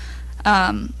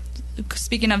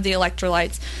 Speaking of the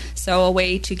electrolytes, so a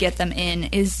way to get them in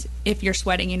is if you're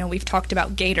sweating. We've talked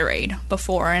about Gatorade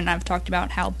before, and I've talked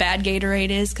about how bad Gatorade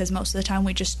is because most of the time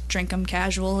we just drink them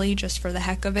casually just for the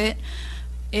heck of it.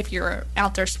 If you're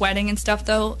out there sweating and stuff,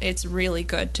 though, it's really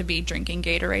good to be drinking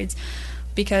Gatorades,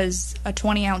 because a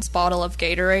 20-ounce bottle of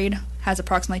Gatorade has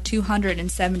approximately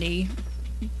 270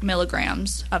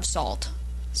 milligrams of salt.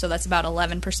 So that's about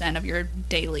 11% of your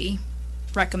daily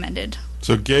recommended.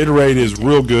 So Gatorade is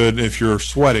real good if you're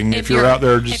sweating. If you're out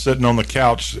there just sitting on the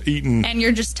couch eating, and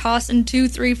you're just tossing 2,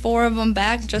 3, 4 of them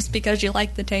back just because you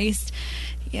like the taste,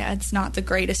 yeah, it's not the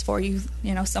greatest for you.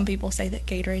 You know, some people say that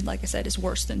Gatorade, like I said, is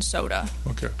worse than soda.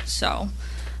 Okay. So,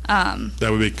 that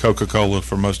would be Coca-Cola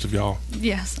for most of y'all.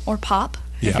 yes, or pop.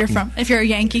 Yeah. If you're a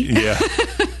Yankee. Yeah.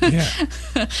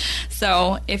 Yeah.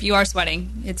 So if you are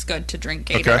sweating, it's good to drink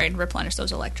Gatorade, replenish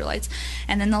those electrolytes.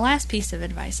 And then the last piece of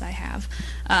advice I have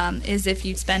is if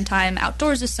you spend time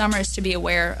outdoors this summer, is to be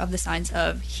aware of the signs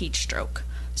of heat stroke.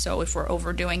 So if we're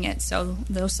overdoing it, so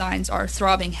those signs are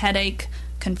throbbing headache,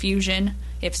 confusion,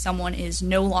 if someone is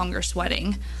no longer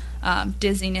sweating,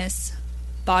 dizziness,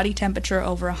 body temperature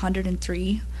over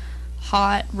 103,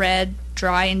 hot, red,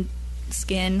 dry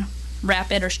skin,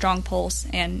 rapid or strong pulse,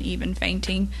 and even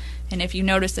fainting. And if you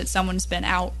notice that someone's been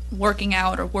out working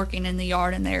or working in the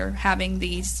yard and they're having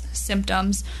these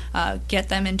symptoms, get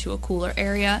them into a cooler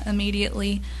area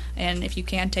immediately. And if you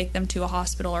can, take them to a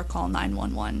hospital or call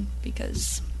 911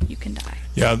 because you can die.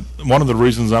 Yeah, one of the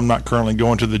reasons I'm not currently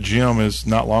going to the gym is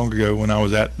not long ago when I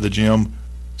was at the gym,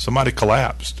 somebody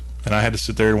collapsed. And I had to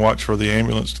sit there and watch for the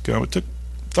ambulance to come. It took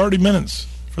 30 minutes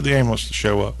for the ambulance to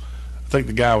show up. I think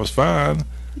the guy was fine.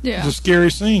 Yeah. It was a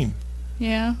scary scene.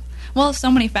 Yeah. Well,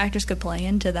 so many factors could play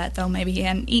into that, though. Maybe he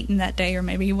hadn't eaten that day, or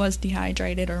maybe he was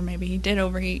dehydrated, or maybe he did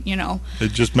overeat, you know.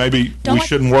 It just maybe we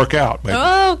shouldn't work out. Maybe.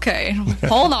 Okay.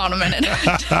 Hold on a minute.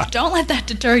 Don't let that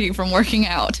deter you from working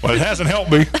out. Well, it hasn't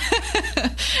helped me.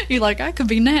 You're like, I could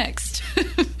be next.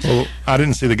 Well, I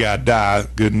didn't see the guy die.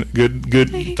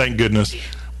 Good. Thank goodness.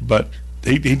 But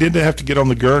he did have to get on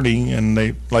the gurney, and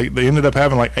they ended up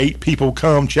having like 8 people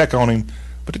come check on him.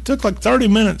 But it took like 30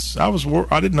 minutes. I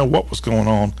didn't know what was going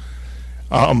on.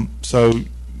 So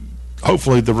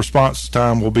hopefully the response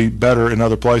time will be better in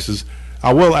other places.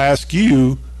 I will ask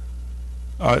you,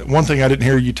 one thing I didn't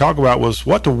hear you talk about was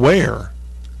what to wear,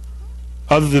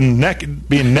 other than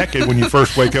being naked when you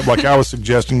first wake up, like I was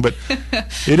suggesting. But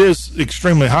it is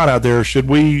extremely hot out there. Should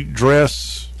we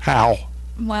dress how?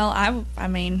 Well, I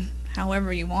mean,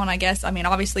 however you want, I guess. I mean,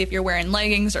 obviously, if you're wearing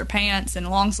leggings or pants and a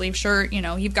long sleeve shirt, you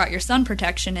know, you've got your sun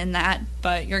protection in that,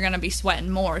 but you're going to be sweating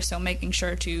more, so making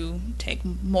sure to take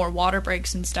more water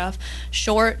breaks and stuff.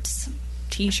 Shorts,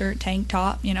 t-shirt, tank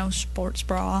top, you know, sports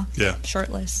bra,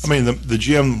 shirtless. I mean, the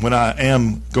gym, when I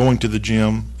am going to the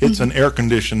gym, it's an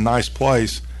air-conditioned, nice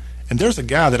place, and there's a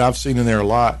guy that I've seen in there a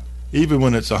lot, even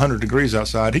when it's 100 degrees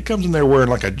outside. He comes in there wearing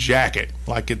like a jacket,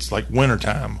 like it's like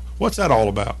wintertime. What's that all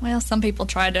about? Well, some people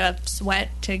try to sweat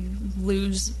to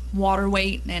lose water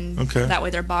weight, and that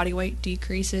way their body weight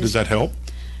decreases. Does that help?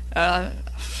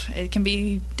 It can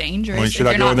be dangerous. I mean, should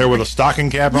I go in there with a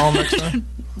stocking cap on next time?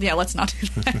 Yeah, let's not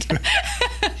do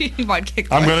that. You might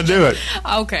kick. I'm going to do it.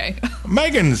 Okay.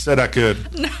 Megan said I could.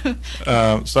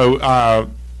 So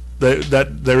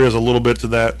there is a little bit to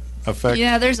that effect.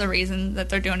 Yeah, there's a reason that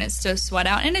they're doing it, to sweat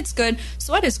out, and it's good.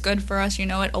 Sweat is good for us. You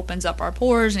know, it opens up our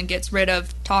pores and gets rid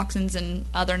of toxins and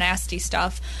other nasty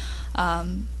stuff.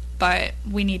 But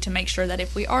we need to make sure that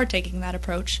if we are taking that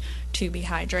approach, to be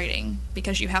hydrating,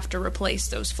 because you have to replace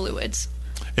those fluids.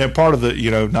 And part of the,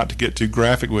 you know, not to get too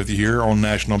graphic with you here on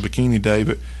National Bikini Day,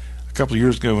 but a couple of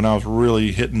years ago when I was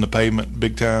really hitting the pavement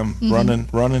big time,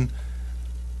 running,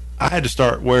 I had to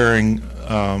start wearing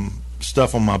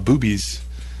stuff on my boobies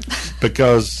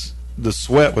because the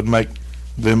sweat would make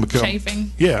them become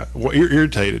chafing. Yeah,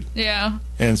 irritated. Yeah.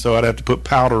 And so I'd have to put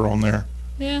powder on there.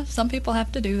 Yeah, some people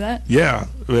have to do that. Yeah,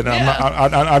 but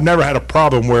I've never had a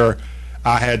problem where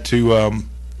I had to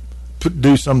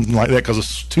do something like that because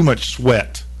of too much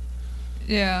sweat.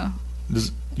 Yeah.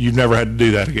 You've never had to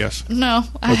do that, I guess. No,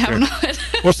 I have not.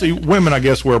 Well, see, women, I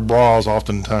guess, wear bras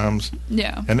oftentimes.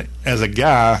 Yeah. And as a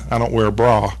guy, I don't wear a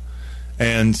bra.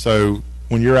 And so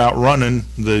when you're out running,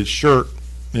 the shirt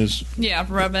is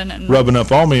rubbing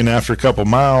up on me, and after a couple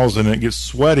miles and it gets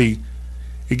sweaty,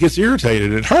 it gets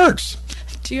irritated. It hurts.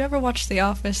 Do you ever watch The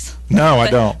Office? No, I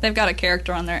don't. They've got a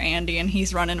character on there, Andy, and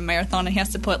he's running a marathon, and he has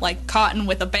to put like cotton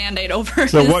with a Band-Aid over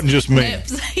his So it wasn't just me.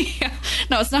 lips. Yeah.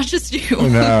 No, it's not just you.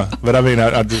 No, but I mean,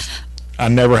 I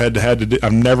never had to do.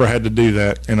 I've never had to do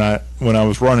that. And when I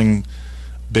was running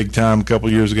big time a couple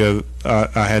of years ago,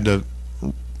 I had to,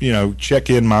 you know, check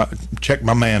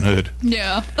my manhood.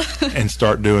 Yeah. And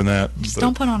start doing that. Just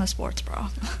don't put on a sports bra.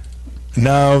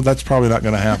 No, that's probably not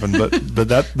going to happen.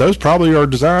 But those probably are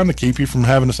designed to keep you from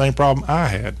having the same problem I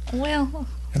had. Well.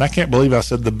 And I can't believe I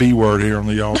said the B word here on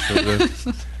the y'all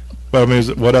show. Well, I mean,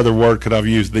 what other word could I have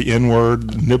used? The N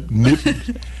word, nip,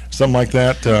 something like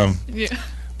that. Yeah.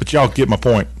 But y'all get my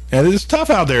point. And it's tough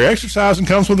out there. Exercising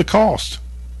comes with a cost.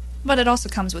 But it also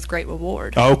comes with great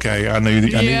reward. Okay, I knew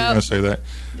you were going to say that.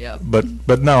 Yeah.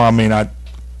 But no, I mean, I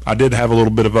did have a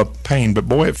little bit of a pain, but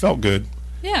boy, it felt good.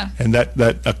 Yeah. And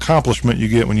that accomplishment you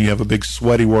get when you have a big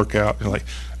sweaty workout, you're like,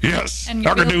 yes, And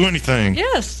I can do anything.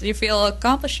 Yes, you feel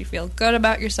accomplished, you feel good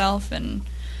about yourself, and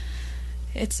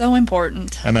it's so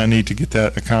important. And I need to get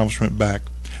that accomplishment back.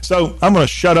 So I'm going to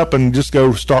shut up and just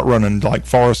go start running like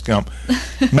Forrest Gump.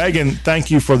 Megan,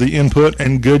 thank you for the input,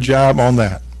 and good job on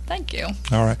that. Thank you.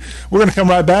 All right. We're going to come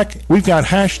right back. We've got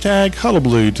hashtag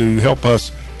Hullabaloo to help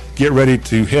us get ready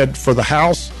to head for the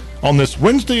house on this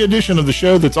Wednesday edition of the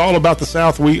show that's all about the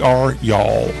South. We are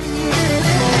y'all.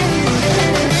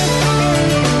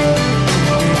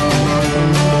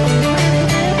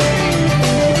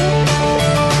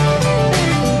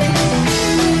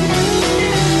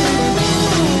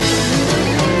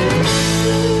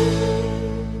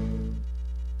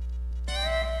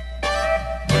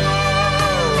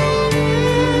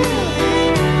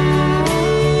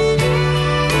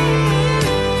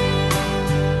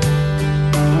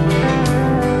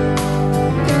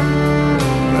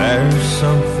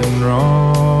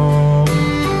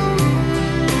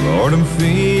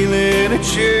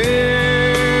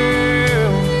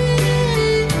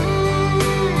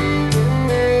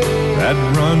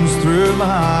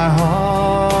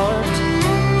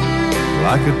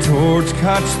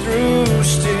 Cuts through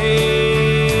steel.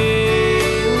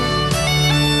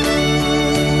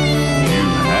 You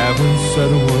haven't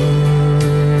said a word.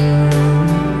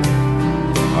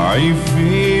 Are you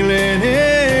feeling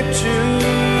it too?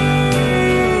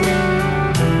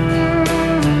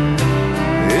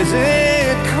 Is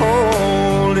it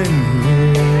cold in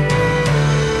here?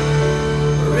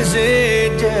 Or is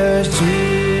it just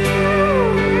you?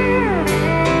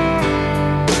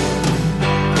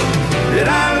 Did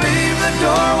I leave the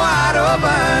door wide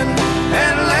open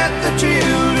and let the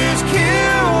Judas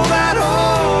kill that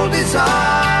old desire?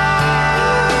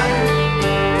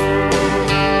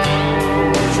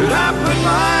 Should I put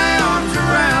my arms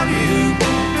around you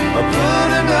or put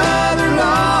another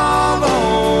log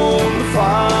on the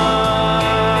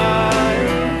fire?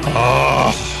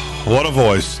 Oh, what a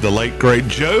voice. The late, great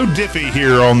Joe Diffie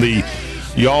here on the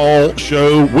Y'all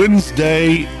Show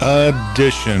Wednesday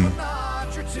edition.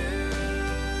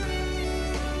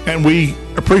 And we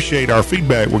appreciate our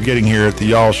feedback we're getting here at the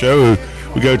Y'all Show.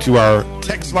 We go to our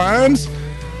text lines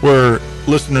where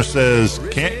listener says,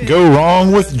 can't go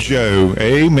wrong with Joe.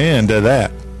 Amen to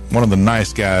that. One of the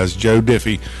nice guys, Joe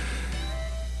Diffie.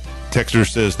 Texter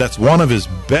says, that's one of his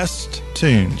best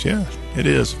tunes. Yeah, it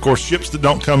is. Of course, Ships That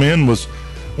Don't Come In was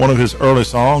one of his early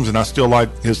songs, and I still like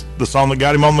the song that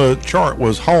got him on the chart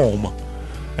was Home.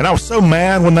 And I was so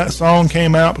mad when that song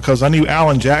came out because I knew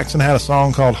Alan Jackson had a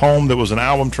song called Home that was an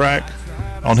album track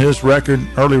on his record,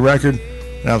 early record.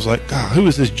 And I was like, God, who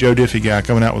is this Joe Diffie guy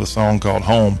coming out with a song called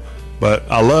Home? But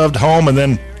I loved Home, and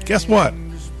then guess what?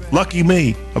 Lucky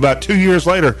me, about 2 years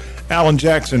later, Alan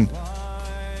Jackson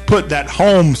put that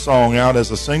Home song out as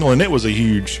a single, and it was a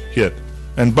huge hit.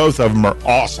 And both of them are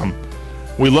awesome.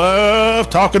 We love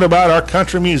talking about our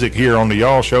country music here on the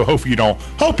Y'all Show. Hope you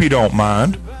don't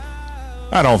mind.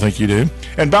 I don't think you do.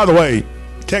 And by the way,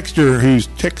 texter who's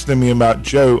texting me about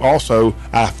Joe, also,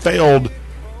 I failed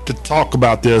to talk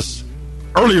about this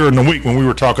earlier in the week when we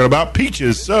were talking about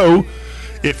peaches. So,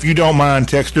 if you don't mind,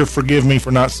 texter, forgive me for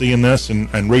not seeing this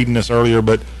and reading this earlier,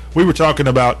 but we were talking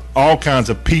about all kinds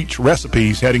of peach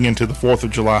recipes heading into the 4th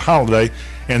of July holiday,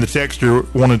 and the texter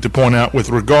wanted to point out with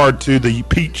regard to the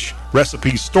peach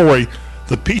recipe story,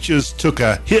 the peaches took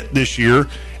a hit this year,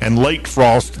 and Lake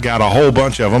Frost got a whole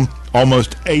bunch of them.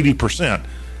 Almost 80%.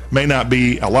 May not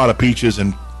be a lot of peaches,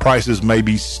 and prices may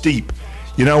be steep.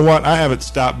 You know what? I haven't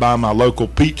stopped by my local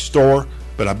peach store,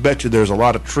 but I bet you there's a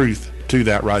lot of truth to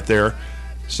that right there.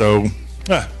 So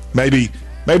maybe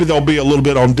they'll be a little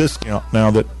bit on discount now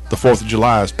that the 4th of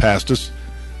July has passed us.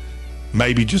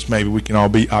 Maybe, just maybe, we can all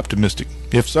be optimistic.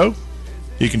 If so,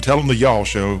 you can tell them the Y'all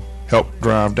Show helped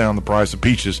drive down the price of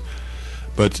peaches.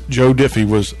 But Joe Diffie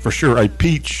was for sure a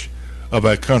peach of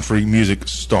a country music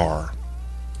star.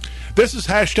 This is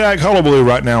hashtag Hullabaloo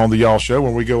right now on the Y'all Show,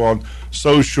 where we go on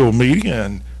social media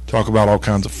and talk about all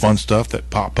kinds of fun stuff that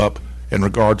pop up in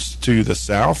regards to the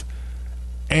South.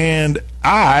 And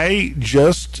I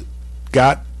just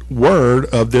got word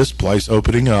of this place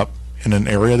opening up in an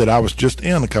area that I was just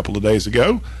in a couple of days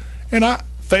ago, and I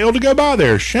failed to go by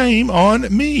there. Shame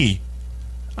on me.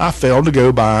 I failed to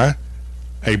go by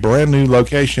a brand new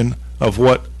location of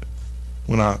what,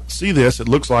 when I see this, it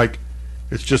looks like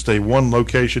it's just a one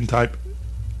location type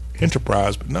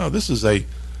enterprise, but no, this is a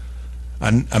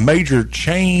major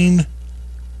chain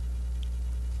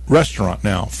restaurant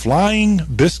now. Flying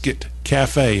Biscuit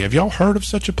Cafe. Have y'all heard of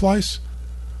such a place?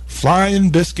 Flying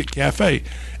Biscuit Cafe.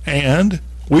 And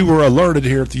we were alerted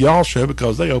here at the Y'all Show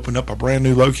because they opened up a brand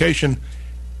new location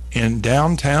in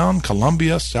downtown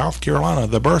Columbia, South Carolina,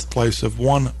 the birthplace of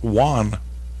one Juan.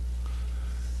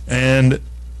 And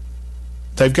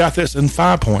they've got this in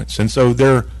 5 Points. And so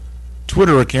their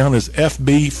Twitter account is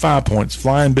FB 5 Points,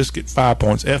 Flying Biscuit 5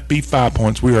 Points, FB 5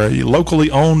 Points. We are a locally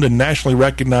owned and nationally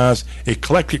recognized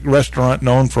eclectic restaurant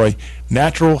known for a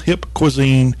natural, hip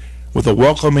cuisine with a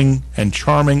welcoming and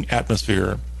charming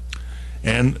atmosphere.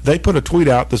 And they put a tweet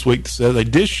out this week that says, a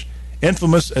dish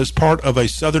infamous as part of a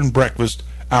Southern breakfast,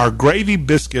 our gravy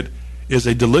biscuit is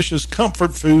a delicious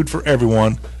comfort food for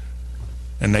everyone.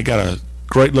 And they got a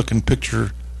great looking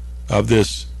picture of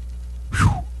this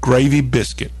gravy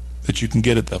biscuit that you can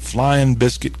get at the Flying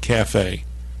Biscuit Cafe.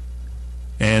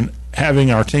 And having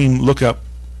our team look up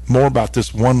more about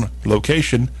this one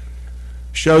location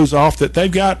shows off that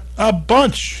they've got a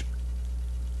bunch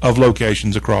of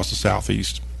locations across the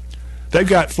Southeast. They've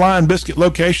got Flying Biscuit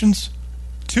locations,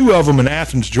 2 of them in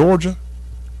Athens, Georgia,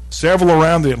 several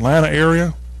around the Atlanta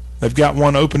area. They've got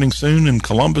one opening soon in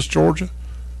Columbus, Georgia.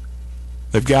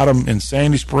 They've got them in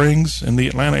Sandy Springs in the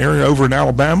Atlanta area, over in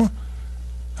Alabama.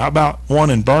 How about one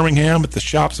in Birmingham at the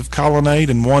Shops of Colonnade,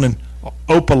 and one in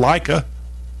Opelika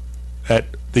at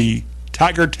the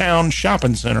Tiger Town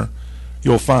Shopping Center?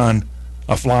 You'll find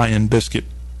a Flying Biscuit.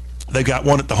 They've got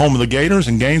one at the home of the Gators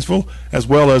in Gainesville, as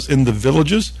well as in the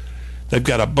Villages. They've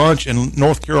got a bunch in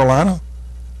North Carolina,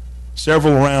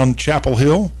 several around Chapel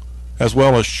Hill, as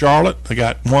well as Charlotte. They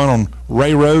got one on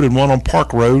Ray Road and one on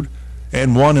Park Road,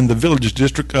 and one in the Villages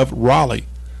district of Raleigh.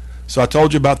 So I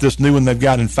told you about this new one they've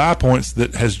got in 5 Points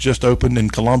that has just opened in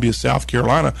Columbia, South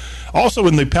Carolina. Also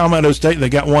in the Palmetto State, they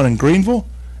got one in Greenville,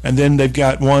 and then they've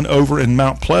got one over in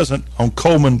Mount Pleasant on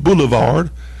Coleman Boulevard,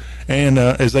 and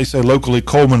as they say locally,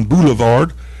 Coleman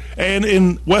Boulevard. And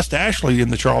in West Ashley in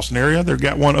the Charleston area, they've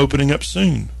got one opening up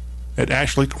soon at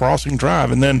Ashley Crossing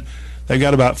Drive. And then they've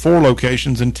got about 4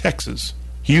 locations in Texas.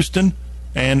 Houston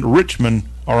and Richmond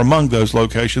are among those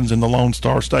locations in the Lone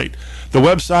Star State. The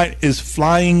website is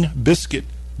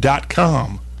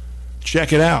flyingbiscuit.com.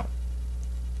 Check it out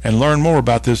and learn more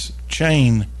about this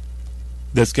chain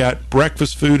that's got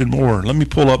breakfast food and more. Let me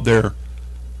pull up their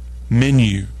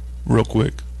menu real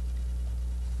quick.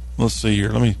 Let's see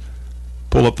here. Let me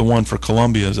pull up the one for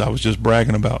Columbia, as I was just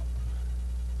bragging about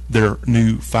their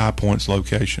new 5 Points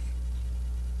location.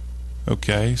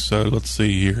 Okay, so let's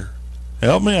see here.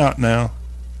 Help me out now.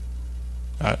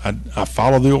 I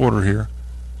follow the order here.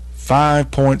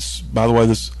 5 Points, by the way,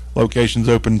 this location's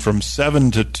open from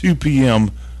 7 to 2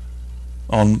 p.m.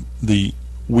 on the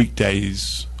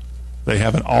weekdays. They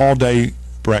have an all-day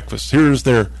breakfast. Here's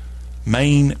their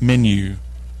main menu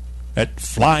at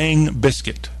Flying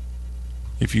Biscuit.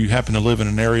 If you happen to live in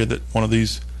an area that one of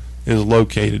these is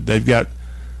located, they've got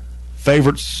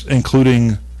favorites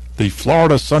including the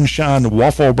Florida Sunshine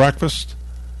Waffle Breakfast.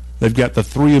 They've got the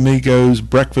Three Amigos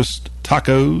Breakfast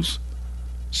Tacos,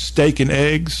 steak and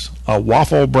eggs, a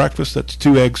waffle breakfast that's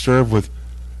 2 eggs served with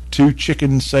 2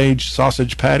 chicken sage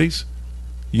sausage patties.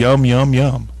 Yum, yum,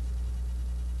 yum.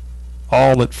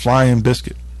 All at Flying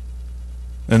Biscuit.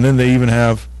 And then they even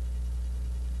have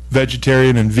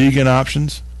vegetarian and vegan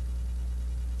options.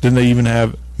 Then they even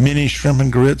have mini shrimp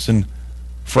and grits and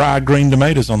fried green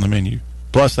tomatoes on the menu.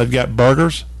 Plus, they've got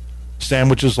burgers,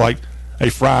 sandwiches like a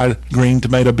fried green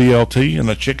tomato BLT and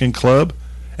a chicken club,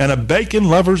 and a bacon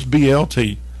lovers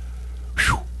BLT.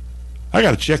 Whew. I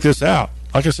got to check this out.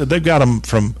 Like I said, they've got them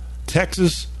from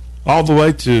Texas all the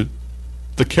way to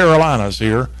the Carolinas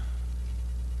here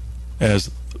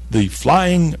as the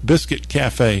Flying Biscuit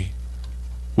Cafe,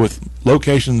 with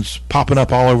locations popping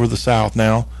up all over the South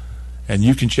now. And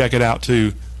you can check it out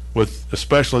too, with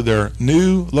especially their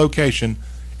new location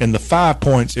in the 5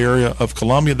 Points area of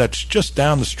Columbia. That's just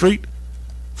down the street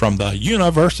from the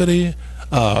University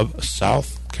of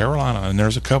South Carolina. And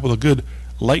there's a couple of good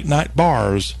late night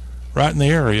bars right in the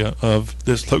area of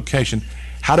this location.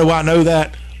 How do I know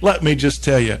that? Let me just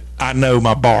tell you, I know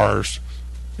my bars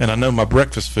and I know my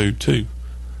breakfast food too.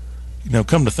 You know,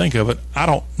 come to think of it, I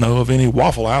don't know of any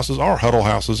Waffle Houses or Huddle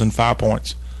Houses in 5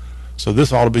 Points. So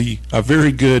this ought to be a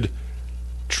very good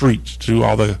treat to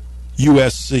all the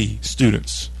USC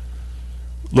students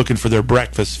looking for their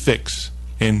breakfast fix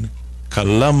in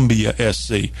Columbia,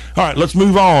 SC. All right, let's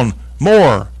move on.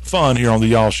 More fun here on the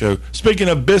Y'all Show. Speaking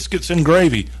of biscuits and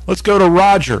gravy, let's go to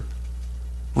Roger.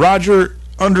 Roger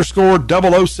 _007,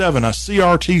 a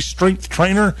CRT strength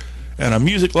trainer and a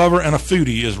music lover and a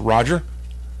foodie is Roger.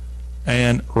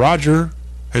 And Roger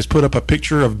has put up a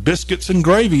picture of biscuits and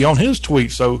gravy on his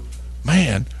tweet. So,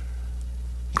 man,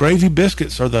 gravy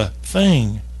biscuits are the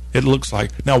thing, it looks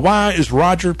like. Now, why is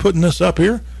Roger putting this up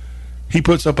here? he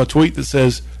puts up a tweet that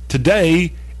says,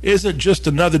 "Today isn't just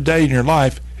another day in your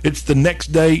life, it's the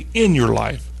next day in your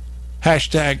life.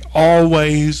 Hashtag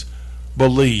always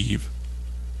believe."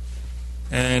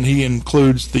 And he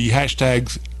includes the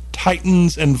hashtags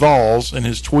Titans and Vols in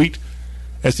his tweet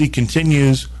as he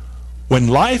continues, "When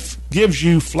life gives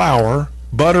you flour,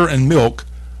 butter, and milk,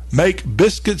 make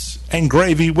biscuits and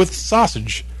gravy with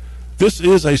sausage. This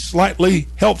is a slightly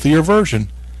healthier version.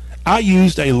 I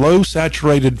used a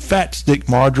low-saturated fat stick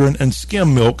margarine and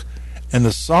skim milk, and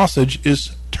the sausage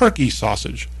is turkey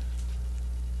sausage."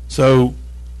 So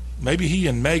maybe he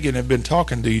and Megan have been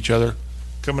talking to each other,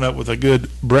 coming up with a good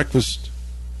breakfast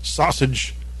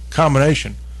sausage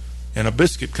combination and a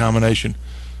biscuit combination.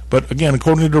 But again,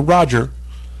 according to Roger,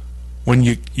 when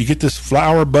you get this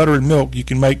flour, butter, and milk, you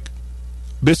can make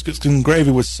biscuits and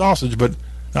gravy with sausage, but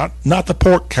not the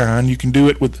pork kind. You can do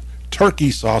it with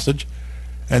turkey sausage,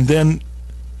 and then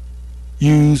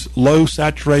use low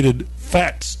saturated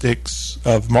fat sticks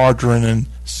of margarine and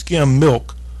skim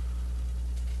milk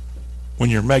when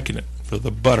you're making it for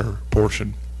the butter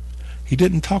portion. He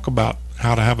didn't talk about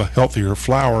how to have a healthier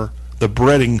flour, the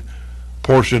breading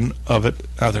portion of it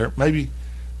out there. Maybe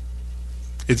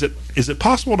is it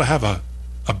possible to have a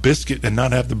biscuit and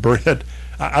not have the bread?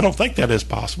 I don't think that is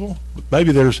possible.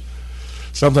 Maybe there's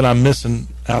something I'm missing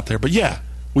out there. But yeah,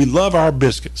 we love our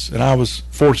biscuits, and I was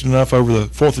fortunate enough over the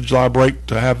 4th of July break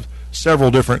to have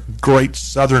several different great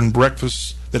Southern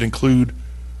breakfasts that include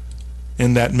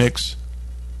in that mix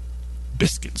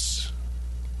biscuits.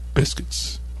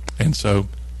 And so,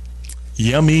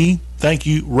 yummy. Thank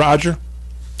you, Roger.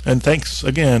 And thanks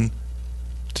again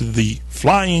to the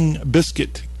Flying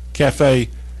Biscuit Cafe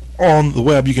on the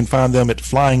web. You can find them at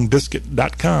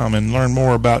flyingbiscuit.com and learn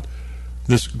more about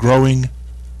this growing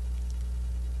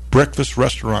breakfast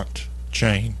restaurant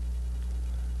chain,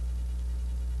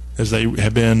 as they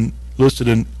have been listed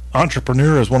in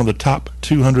Entrepreneur as one of the top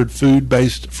 200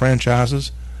 food-based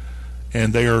franchises,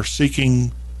 and they are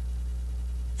seeking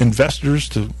investors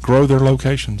to grow their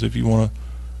locations. If you want to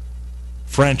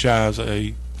franchise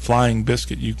a Flying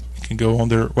Biscuit, you can go on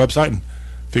their website and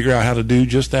figure out how to do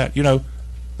just that. You know,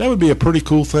 that would be a pretty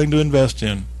cool thing to invest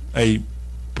in, a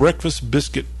breakfast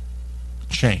biscuit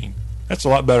chain. That's a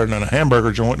lot better than a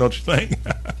hamburger joint, don't you think?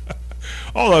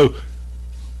 Although,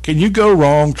 can you go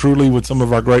wrong truly with some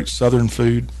of our great Southern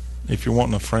food if you're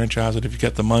wanting to franchise it, if you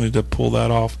got the money to pull that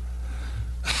off?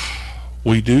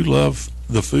 We do love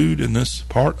the food in this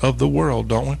part of the world,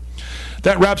 don't we?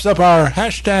 That wraps up our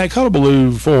hashtag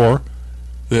Hullabaloo for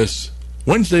this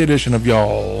Wednesday edition of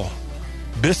Y'all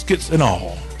Biscuits and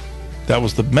All. That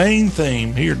was the main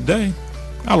theme here today.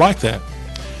 I like that.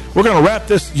 We're going to wrap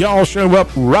this Y'all show up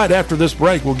right after this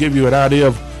break. We'll give you an idea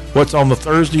of what's on the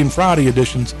Thursday and Friday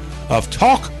editions of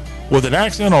Talk with an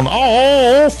Accent on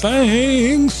All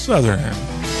Things Southern.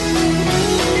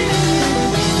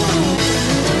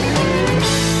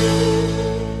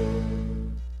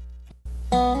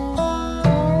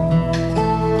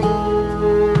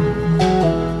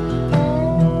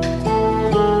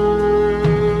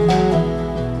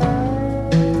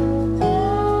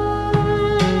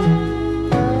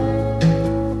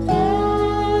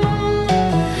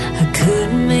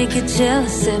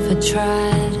 Jealous if I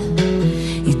tried.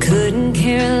 You couldn't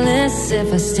care less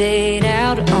if I stayed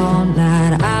out all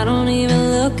night. I don't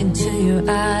even look into your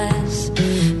eyes,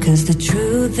 'cause the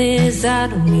truth is I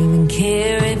don't even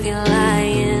care if you're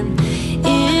lying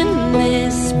in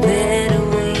this bed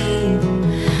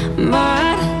we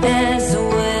might as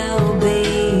well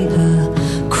be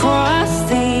across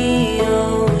the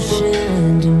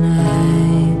ocean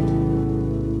tonight.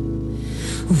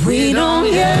 We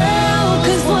don't yell,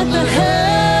 'cause what the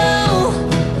hell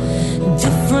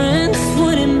difference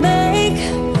would it make?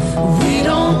 We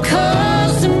don't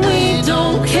cuss and we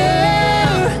don't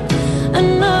care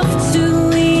enough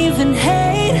to even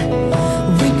hate.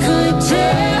 We could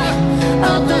tear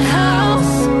up the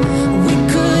house, we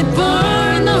could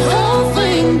burn the whole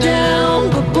thing down,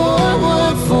 but boy,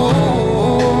 what for?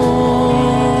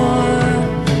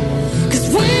 'Cause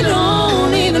we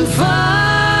don't even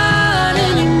fight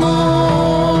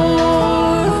anymore.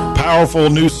 Powerful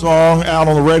new song out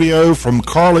on the radio from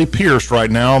Carly Pierce right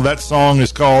now. That song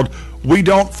is called We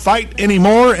Don't Fight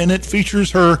Anymore, and it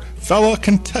features her fellow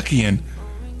Kentuckian,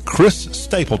 Chris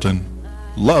Stapleton.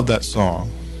 Love that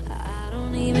song. I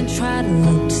don't even try to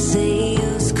look to see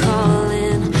who's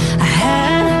calling. I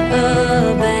had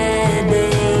a bad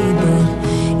day, but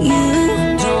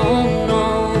you don't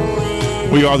know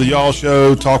it. We are the Y'all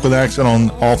Show, Talk with Accent on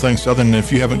All Things Southern. And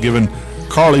if you haven't given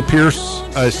Carly Pierce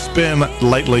a spin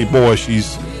lately, boy,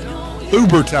 she's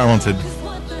uber talented.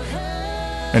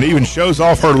 and even shows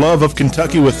off her love of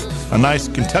Kentucky with a nice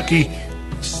Kentucky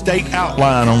state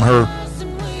outline on her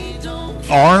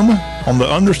arm, on the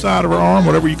underside of her arm,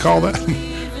 whatever you call that.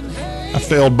 I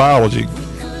failed biology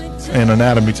and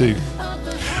anatomy too.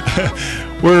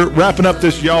 We're wrapping up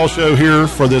this Y'all Show here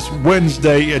for this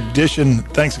Wednesday edition.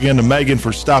 Thanks again to Megan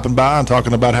for stopping by and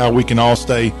talking about how we can all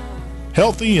stay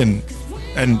healthy and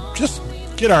just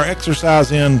get our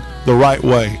exercise in the right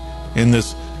way in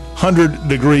this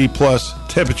 100-degree plus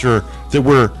temperature that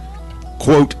we're,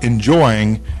 quote,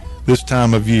 enjoying this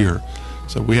time of year.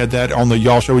 So we had that on the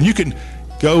Y'all Show. And you can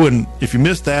go and, if you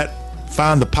missed that,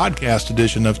 find the podcast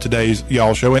edition of today's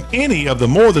Y'all Show and any of the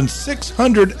more than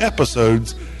 600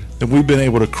 episodes that we've been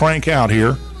able to crank out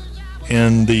here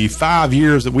in the 5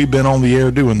 years that we've been on the air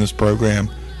doing this program.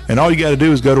 And all you got to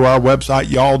do is go to our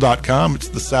website, y'all.com. It's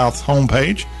the South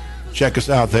homepage. Check us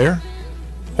out there.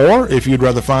 Or if you'd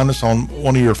rather find us on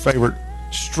one of your favorite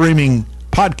streaming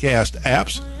podcast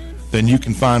apps, then you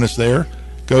can find us there.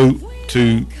 Go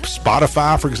to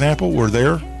Spotify, for example. We're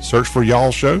there. Search for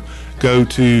Y'all Show. Go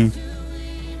to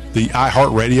the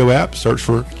iHeartRadio app. Search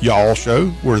for Y'all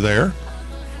Show. We're there.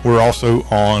 We're also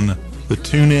on the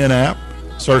TuneIn app.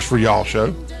 Search for Y'all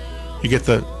Show. You get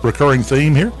the recurring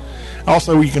theme here.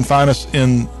 Also, you can find us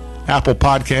in Apple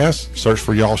Podcasts. Search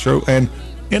for Y'all Show. And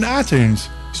in iTunes,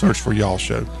 search for Y'all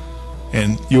Show.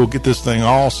 And you'll get this thing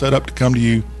all set up to come to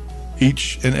you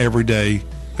each and every day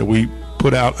that we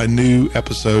put out a new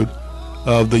episode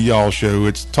of the Y'all Show.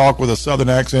 It's talk with a Southern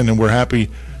accent, and we're happy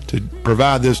to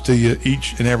provide this to you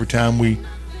each and every time we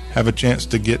have a chance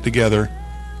to get together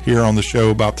here on the show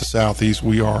about the Southeast.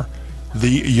 We are the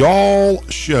Y'all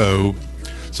Show.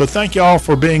 So thank y'all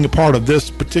for being a part of this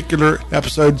particular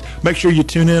episode. Make sure you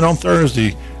tune in on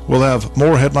Thursday. We'll have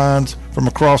more headlines from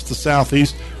across the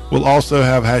Southeast. We'll also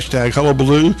have hashtag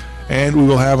Hullabaloo, and we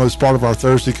will have, as part of our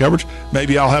Thursday coverage,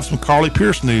 maybe I'll have some Carly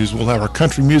Pierce news. We'll have our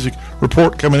country music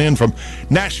report coming in from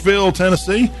Nashville,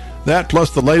 Tennessee. That plus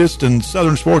the latest in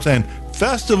Southern sports and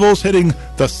festivals hitting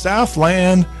the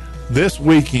Southland this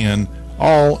weekend,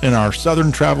 all in our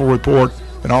Southern Travel Report,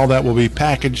 and all that will be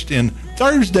packaged in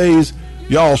Thursday's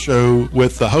Y'all Show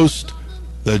with the host,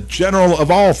 the general of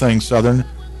all things Southern,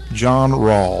 John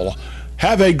Rawl.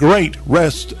 Have a great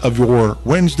rest of your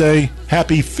Wednesday.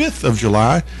 Happy 5th of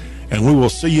July, and we will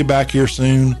see you back here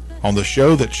soon on the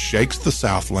show that shakes the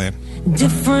Southland.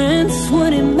 Difference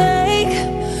would it make?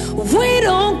 We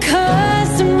don't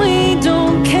cuss and we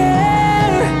don't